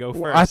you're gonna go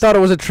first. I thought it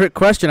was a trick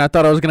question. I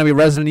thought it was going to be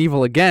Resident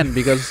Evil again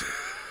because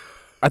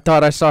I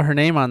thought I saw her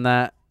name on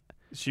that.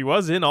 she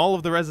was in all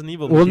of the Resident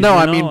Evil Well, movies. no, in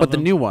I all mean, of but the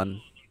them. new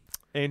one.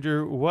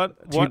 Andrew, what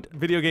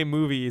video game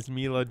movie is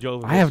Mila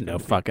Jovovich? I have no gonna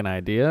be? fucking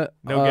idea.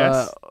 No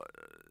guess?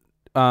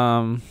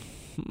 I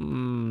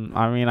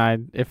mean,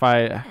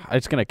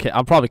 it's gonna.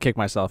 I'll probably kick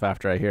myself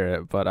after I hear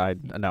it, but I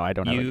don't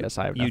have a guess.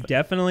 I have You nothing.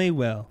 definitely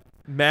will.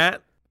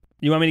 Matt?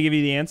 You want me to give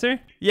you the answer?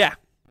 Yeah.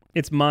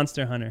 It's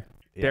Monster Hunter.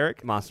 Yeah,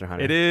 Derek? Monster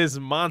Hunter. It is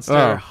Monster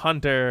Oh.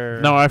 Hunter.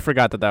 No, I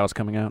forgot that was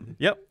coming out.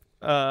 Yep.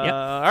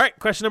 All right,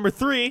 question number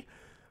 3.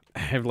 I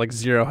have like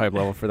 0 hype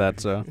level for that.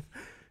 So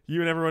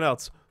You and everyone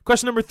else.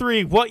 Question number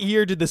 3. What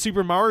year did the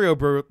Super Mario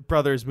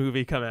Brothers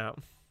movie come out?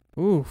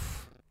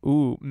 Oof.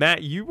 Ooh,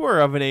 Matt, you were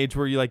of an age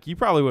where you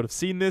probably would have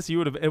seen this. It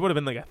would have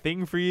been like a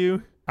thing for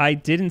you. I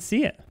didn't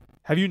see it.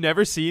 Have you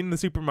never seen the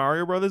Super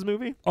Mario Brothers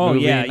movie? Oh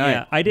Movie yeah, night.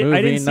 yeah. I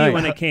Movie didn't see night. it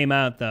when it came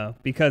out though,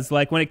 because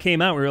like when it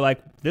came out, we were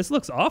like, "This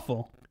looks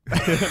awful."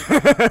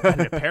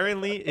 And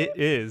apparently it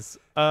is.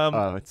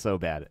 Oh, it's so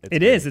bad.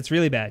 It is. It's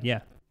really bad.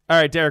 Yeah. All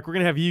right, Derek, we're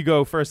gonna have you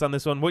go first on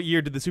this one. What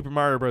year did the Super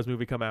Mario Bros.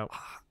 Movie come out?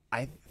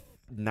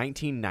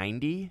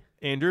 1990.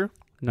 Andrew,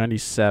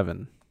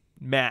 97.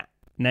 Matt.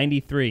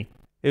 93.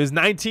 It was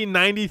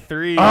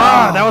 1993.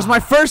 That was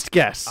my first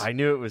guess. I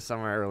knew it was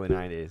somewhere early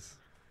 90s.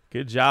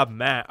 Good job,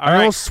 Matt. All I right.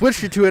 almost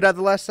switched you to it at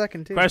the last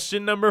second too.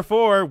 Question number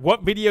 4.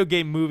 What video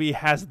game movie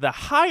has the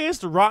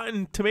highest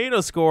Rotten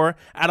Tomato score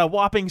at a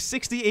whopping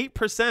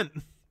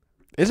 68%?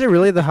 Is it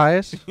really the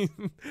highest?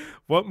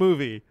 What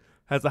movie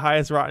has the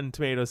highest Rotten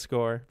Tomato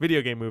score?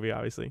 Video game movie,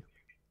 obviously,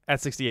 at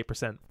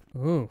 68%.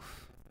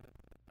 Oof.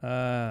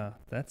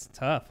 That's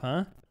tough,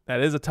 huh?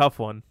 That is a tough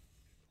one.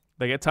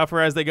 They get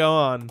tougher as they go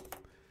on.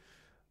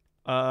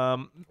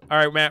 All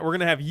right, Matt, we're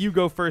gonna have you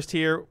go first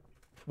here.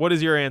 What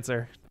is your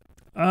answer?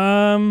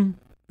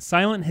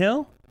 Silent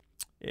Hill.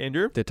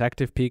 Andrew?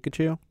 Detective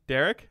Pikachu.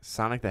 Derek?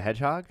 Sonic the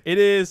Hedgehog? It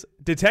is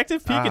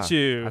Detective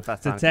Pikachu. I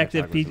thought Sonic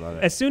Detective the Hedgehog was Pikachu. above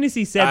it. As soon as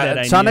he said that,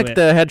 I Sonic knew it.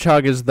 the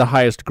Hedgehog is the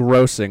highest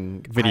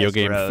grossing video Highest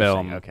game grossing,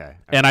 film. Okay.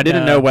 And I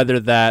didn't No. know whether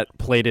that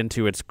played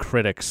into its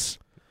critics.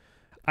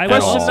 I will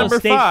Question also number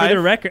state for 5. the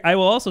record. I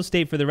will also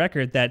state for the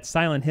record that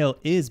Silent Hill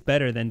is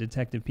better than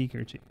Detective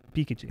Pikachu.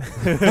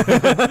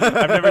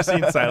 I've never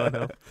seen Silent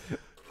Hill.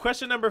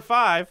 Question number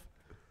 5.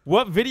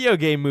 What video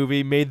game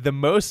movie made the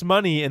most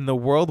money in the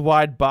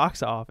worldwide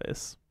box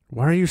office?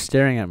 Why are you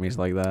staring at me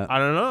like that? I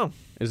don't know.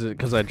 Is it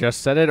because I just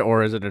said it,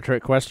 or is it a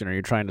trick question? Are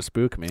you trying to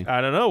spook me? I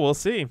don't know. We'll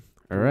see.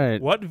 All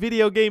right. What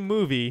video game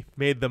movie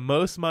made the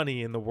most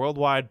money in the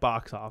worldwide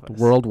box office?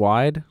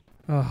 Worldwide?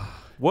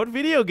 What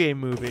video game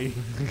movie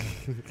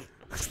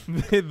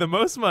made the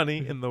most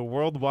money in the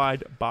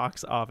worldwide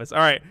box office? All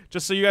right,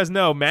 just so you guys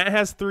know, Matt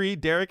has 3,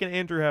 Derek and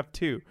Andrew have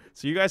 2.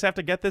 So you guys have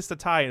to get this to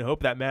tie and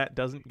hope that Matt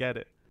doesn't get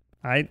it.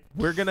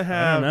 We're going to I don't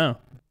have know.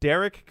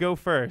 Derek go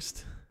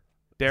first.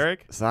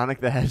 Derek, Sonic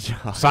the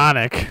Hedgehog.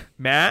 Sonic.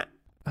 Matt,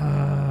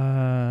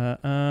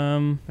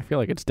 I feel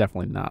like it's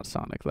definitely not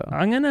Sonic, though.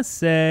 I'm gonna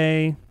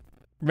say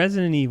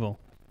Resident Evil.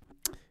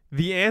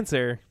 the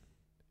answer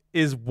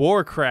is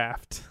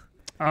Warcraft.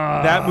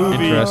 That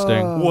movie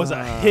Interesting. was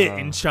a hit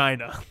in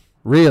China.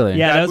 Really?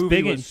 Yeah, That that was movie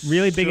big, was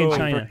really big in so- I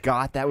China.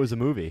 forgot that was a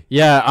movie.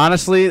 Yeah,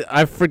 honestly,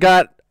 I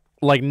forgot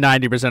like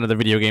 90% of the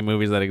video game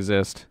movies that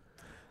exist.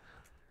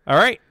 All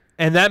right,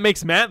 and that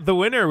makes Matt the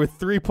winner with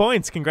 3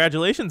 points.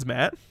 Congratulations,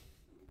 Matt.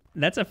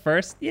 That's a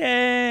first.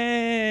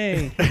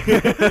 Yay!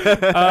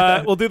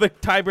 We'll do the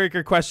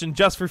tiebreaker question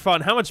just for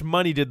fun. How much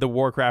money did the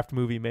Warcraft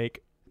movie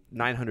make?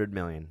 900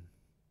 million.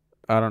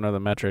 I don't know the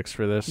metrics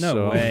for this, No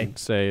so way. I'll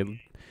say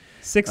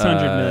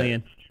 600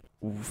 million.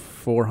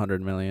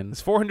 400 million.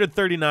 It's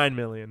 439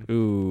 million.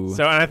 Ooh.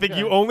 So, and I think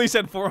you only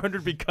said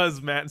 400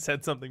 because Matt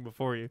said something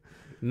before you.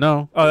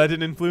 No. Oh, that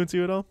didn't influence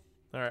you at all?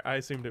 All right, I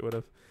assumed it would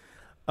have.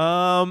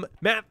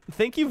 Matt,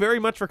 thank you very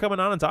much for coming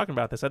on and talking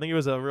about this. I think it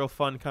was a real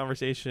fun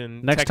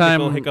conversation. Next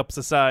Technical time- hiccups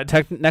aside.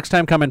 Next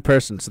time come in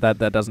person so that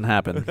doesn't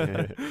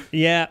happen.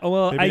 Yeah,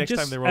 well, Maybe I next time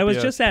just there won't I was be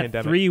a just at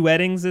pandemic. 3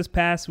 weddings this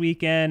past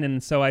weekend,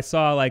 and so I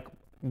saw like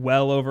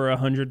well over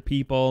 100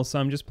 people. So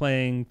I'm just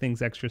playing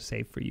things extra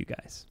safe for you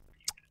guys.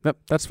 Yep,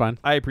 that's fine.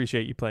 I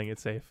appreciate you playing it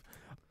safe.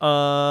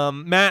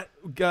 Matt,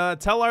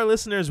 tell our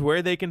listeners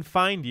where they can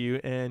find you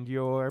and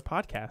your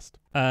podcast.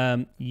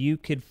 You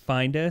could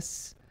find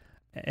us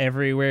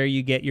everywhere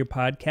you get your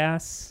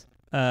podcasts.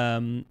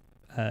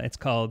 It's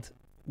called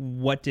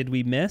What Did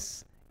We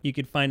Miss? You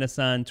could find us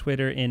on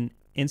Twitter and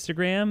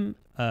Instagram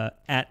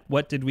at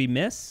What Did We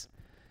Miss?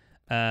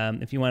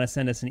 If you want to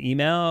send us an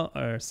email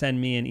or send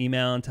me an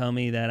email and tell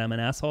me that I'm an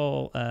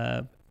asshole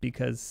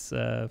because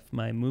of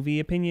my movie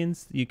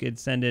opinions, you could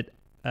send it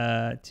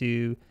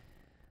to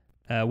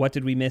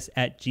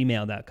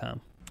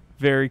whatdidwemiss@gmail.com.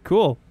 Very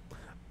cool.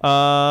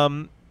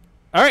 All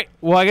right.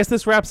 Well, I guess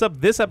this wraps up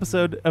this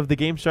episode of the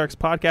Game Sharks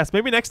podcast.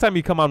 Maybe next time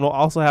you come on, we'll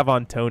also have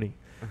on Tony.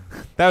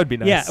 That would be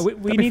nice. Yeah, we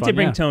be need to fun,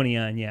 bring yeah. Tony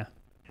on, yeah.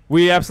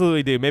 We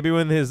absolutely do. Maybe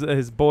when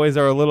his boys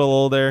are a little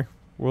older,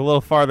 We're a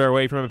little farther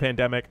away from a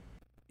pandemic.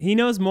 He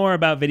knows more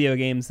about video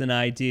games than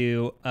I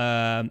do,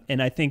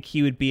 and I think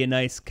he would be a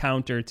nice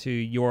counter to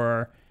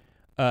your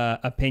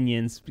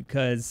opinions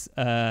because,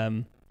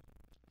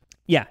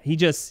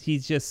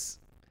 he's just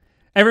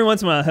every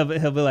once in a while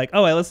he'll be like,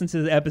 "Oh, I listened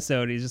to the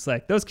episode." He's just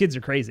like, "Those kids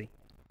are crazy."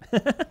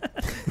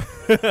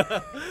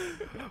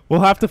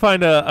 We'll have to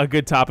find a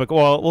good topic.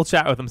 Well, we'll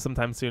chat with him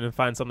sometime soon and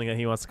find something that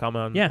he wants to come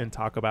on and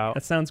talk about.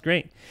 That sounds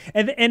great.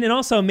 And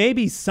also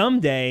maybe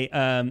someday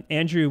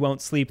Andrew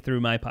won't sleep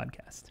through my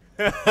podcast.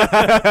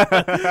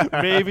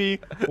 Maybe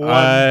one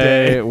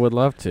day. I would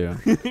love to. All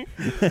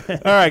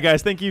right,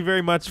 guys. Thank you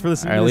very much for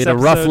listening I to this lead a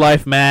rough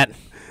life, Matt.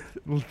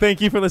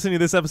 Thank you for listening to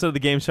this episode of the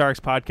Game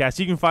Sharks podcast.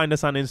 You can find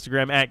us on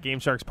Instagram at Game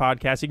Sharks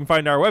Podcast. You can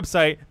find our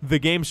website,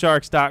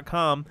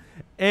 thegamesharks.com.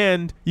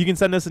 And you can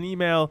send us an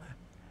email,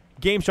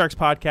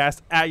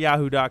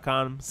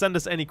 gamesharkspodcast@yahoo.com. Send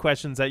us any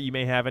questions that you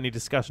may have, any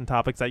discussion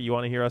topics that you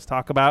want to hear us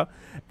talk about.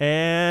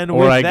 And or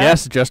with I that,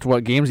 guess just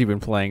what games you've been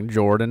playing,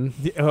 Jordan.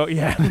 Oh,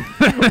 yeah.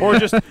 Or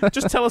just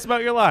tell us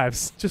about your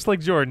lives, just like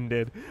Jordan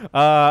did.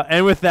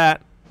 And with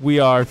that, we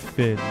are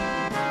Finn.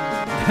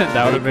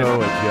 That would have been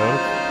a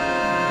joke.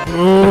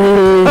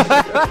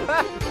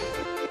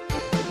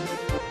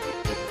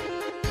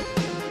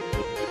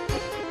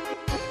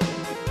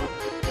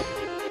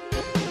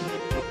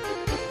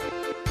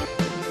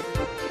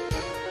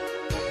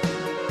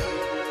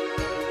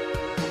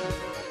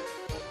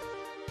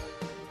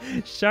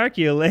 Shark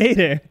you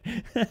later.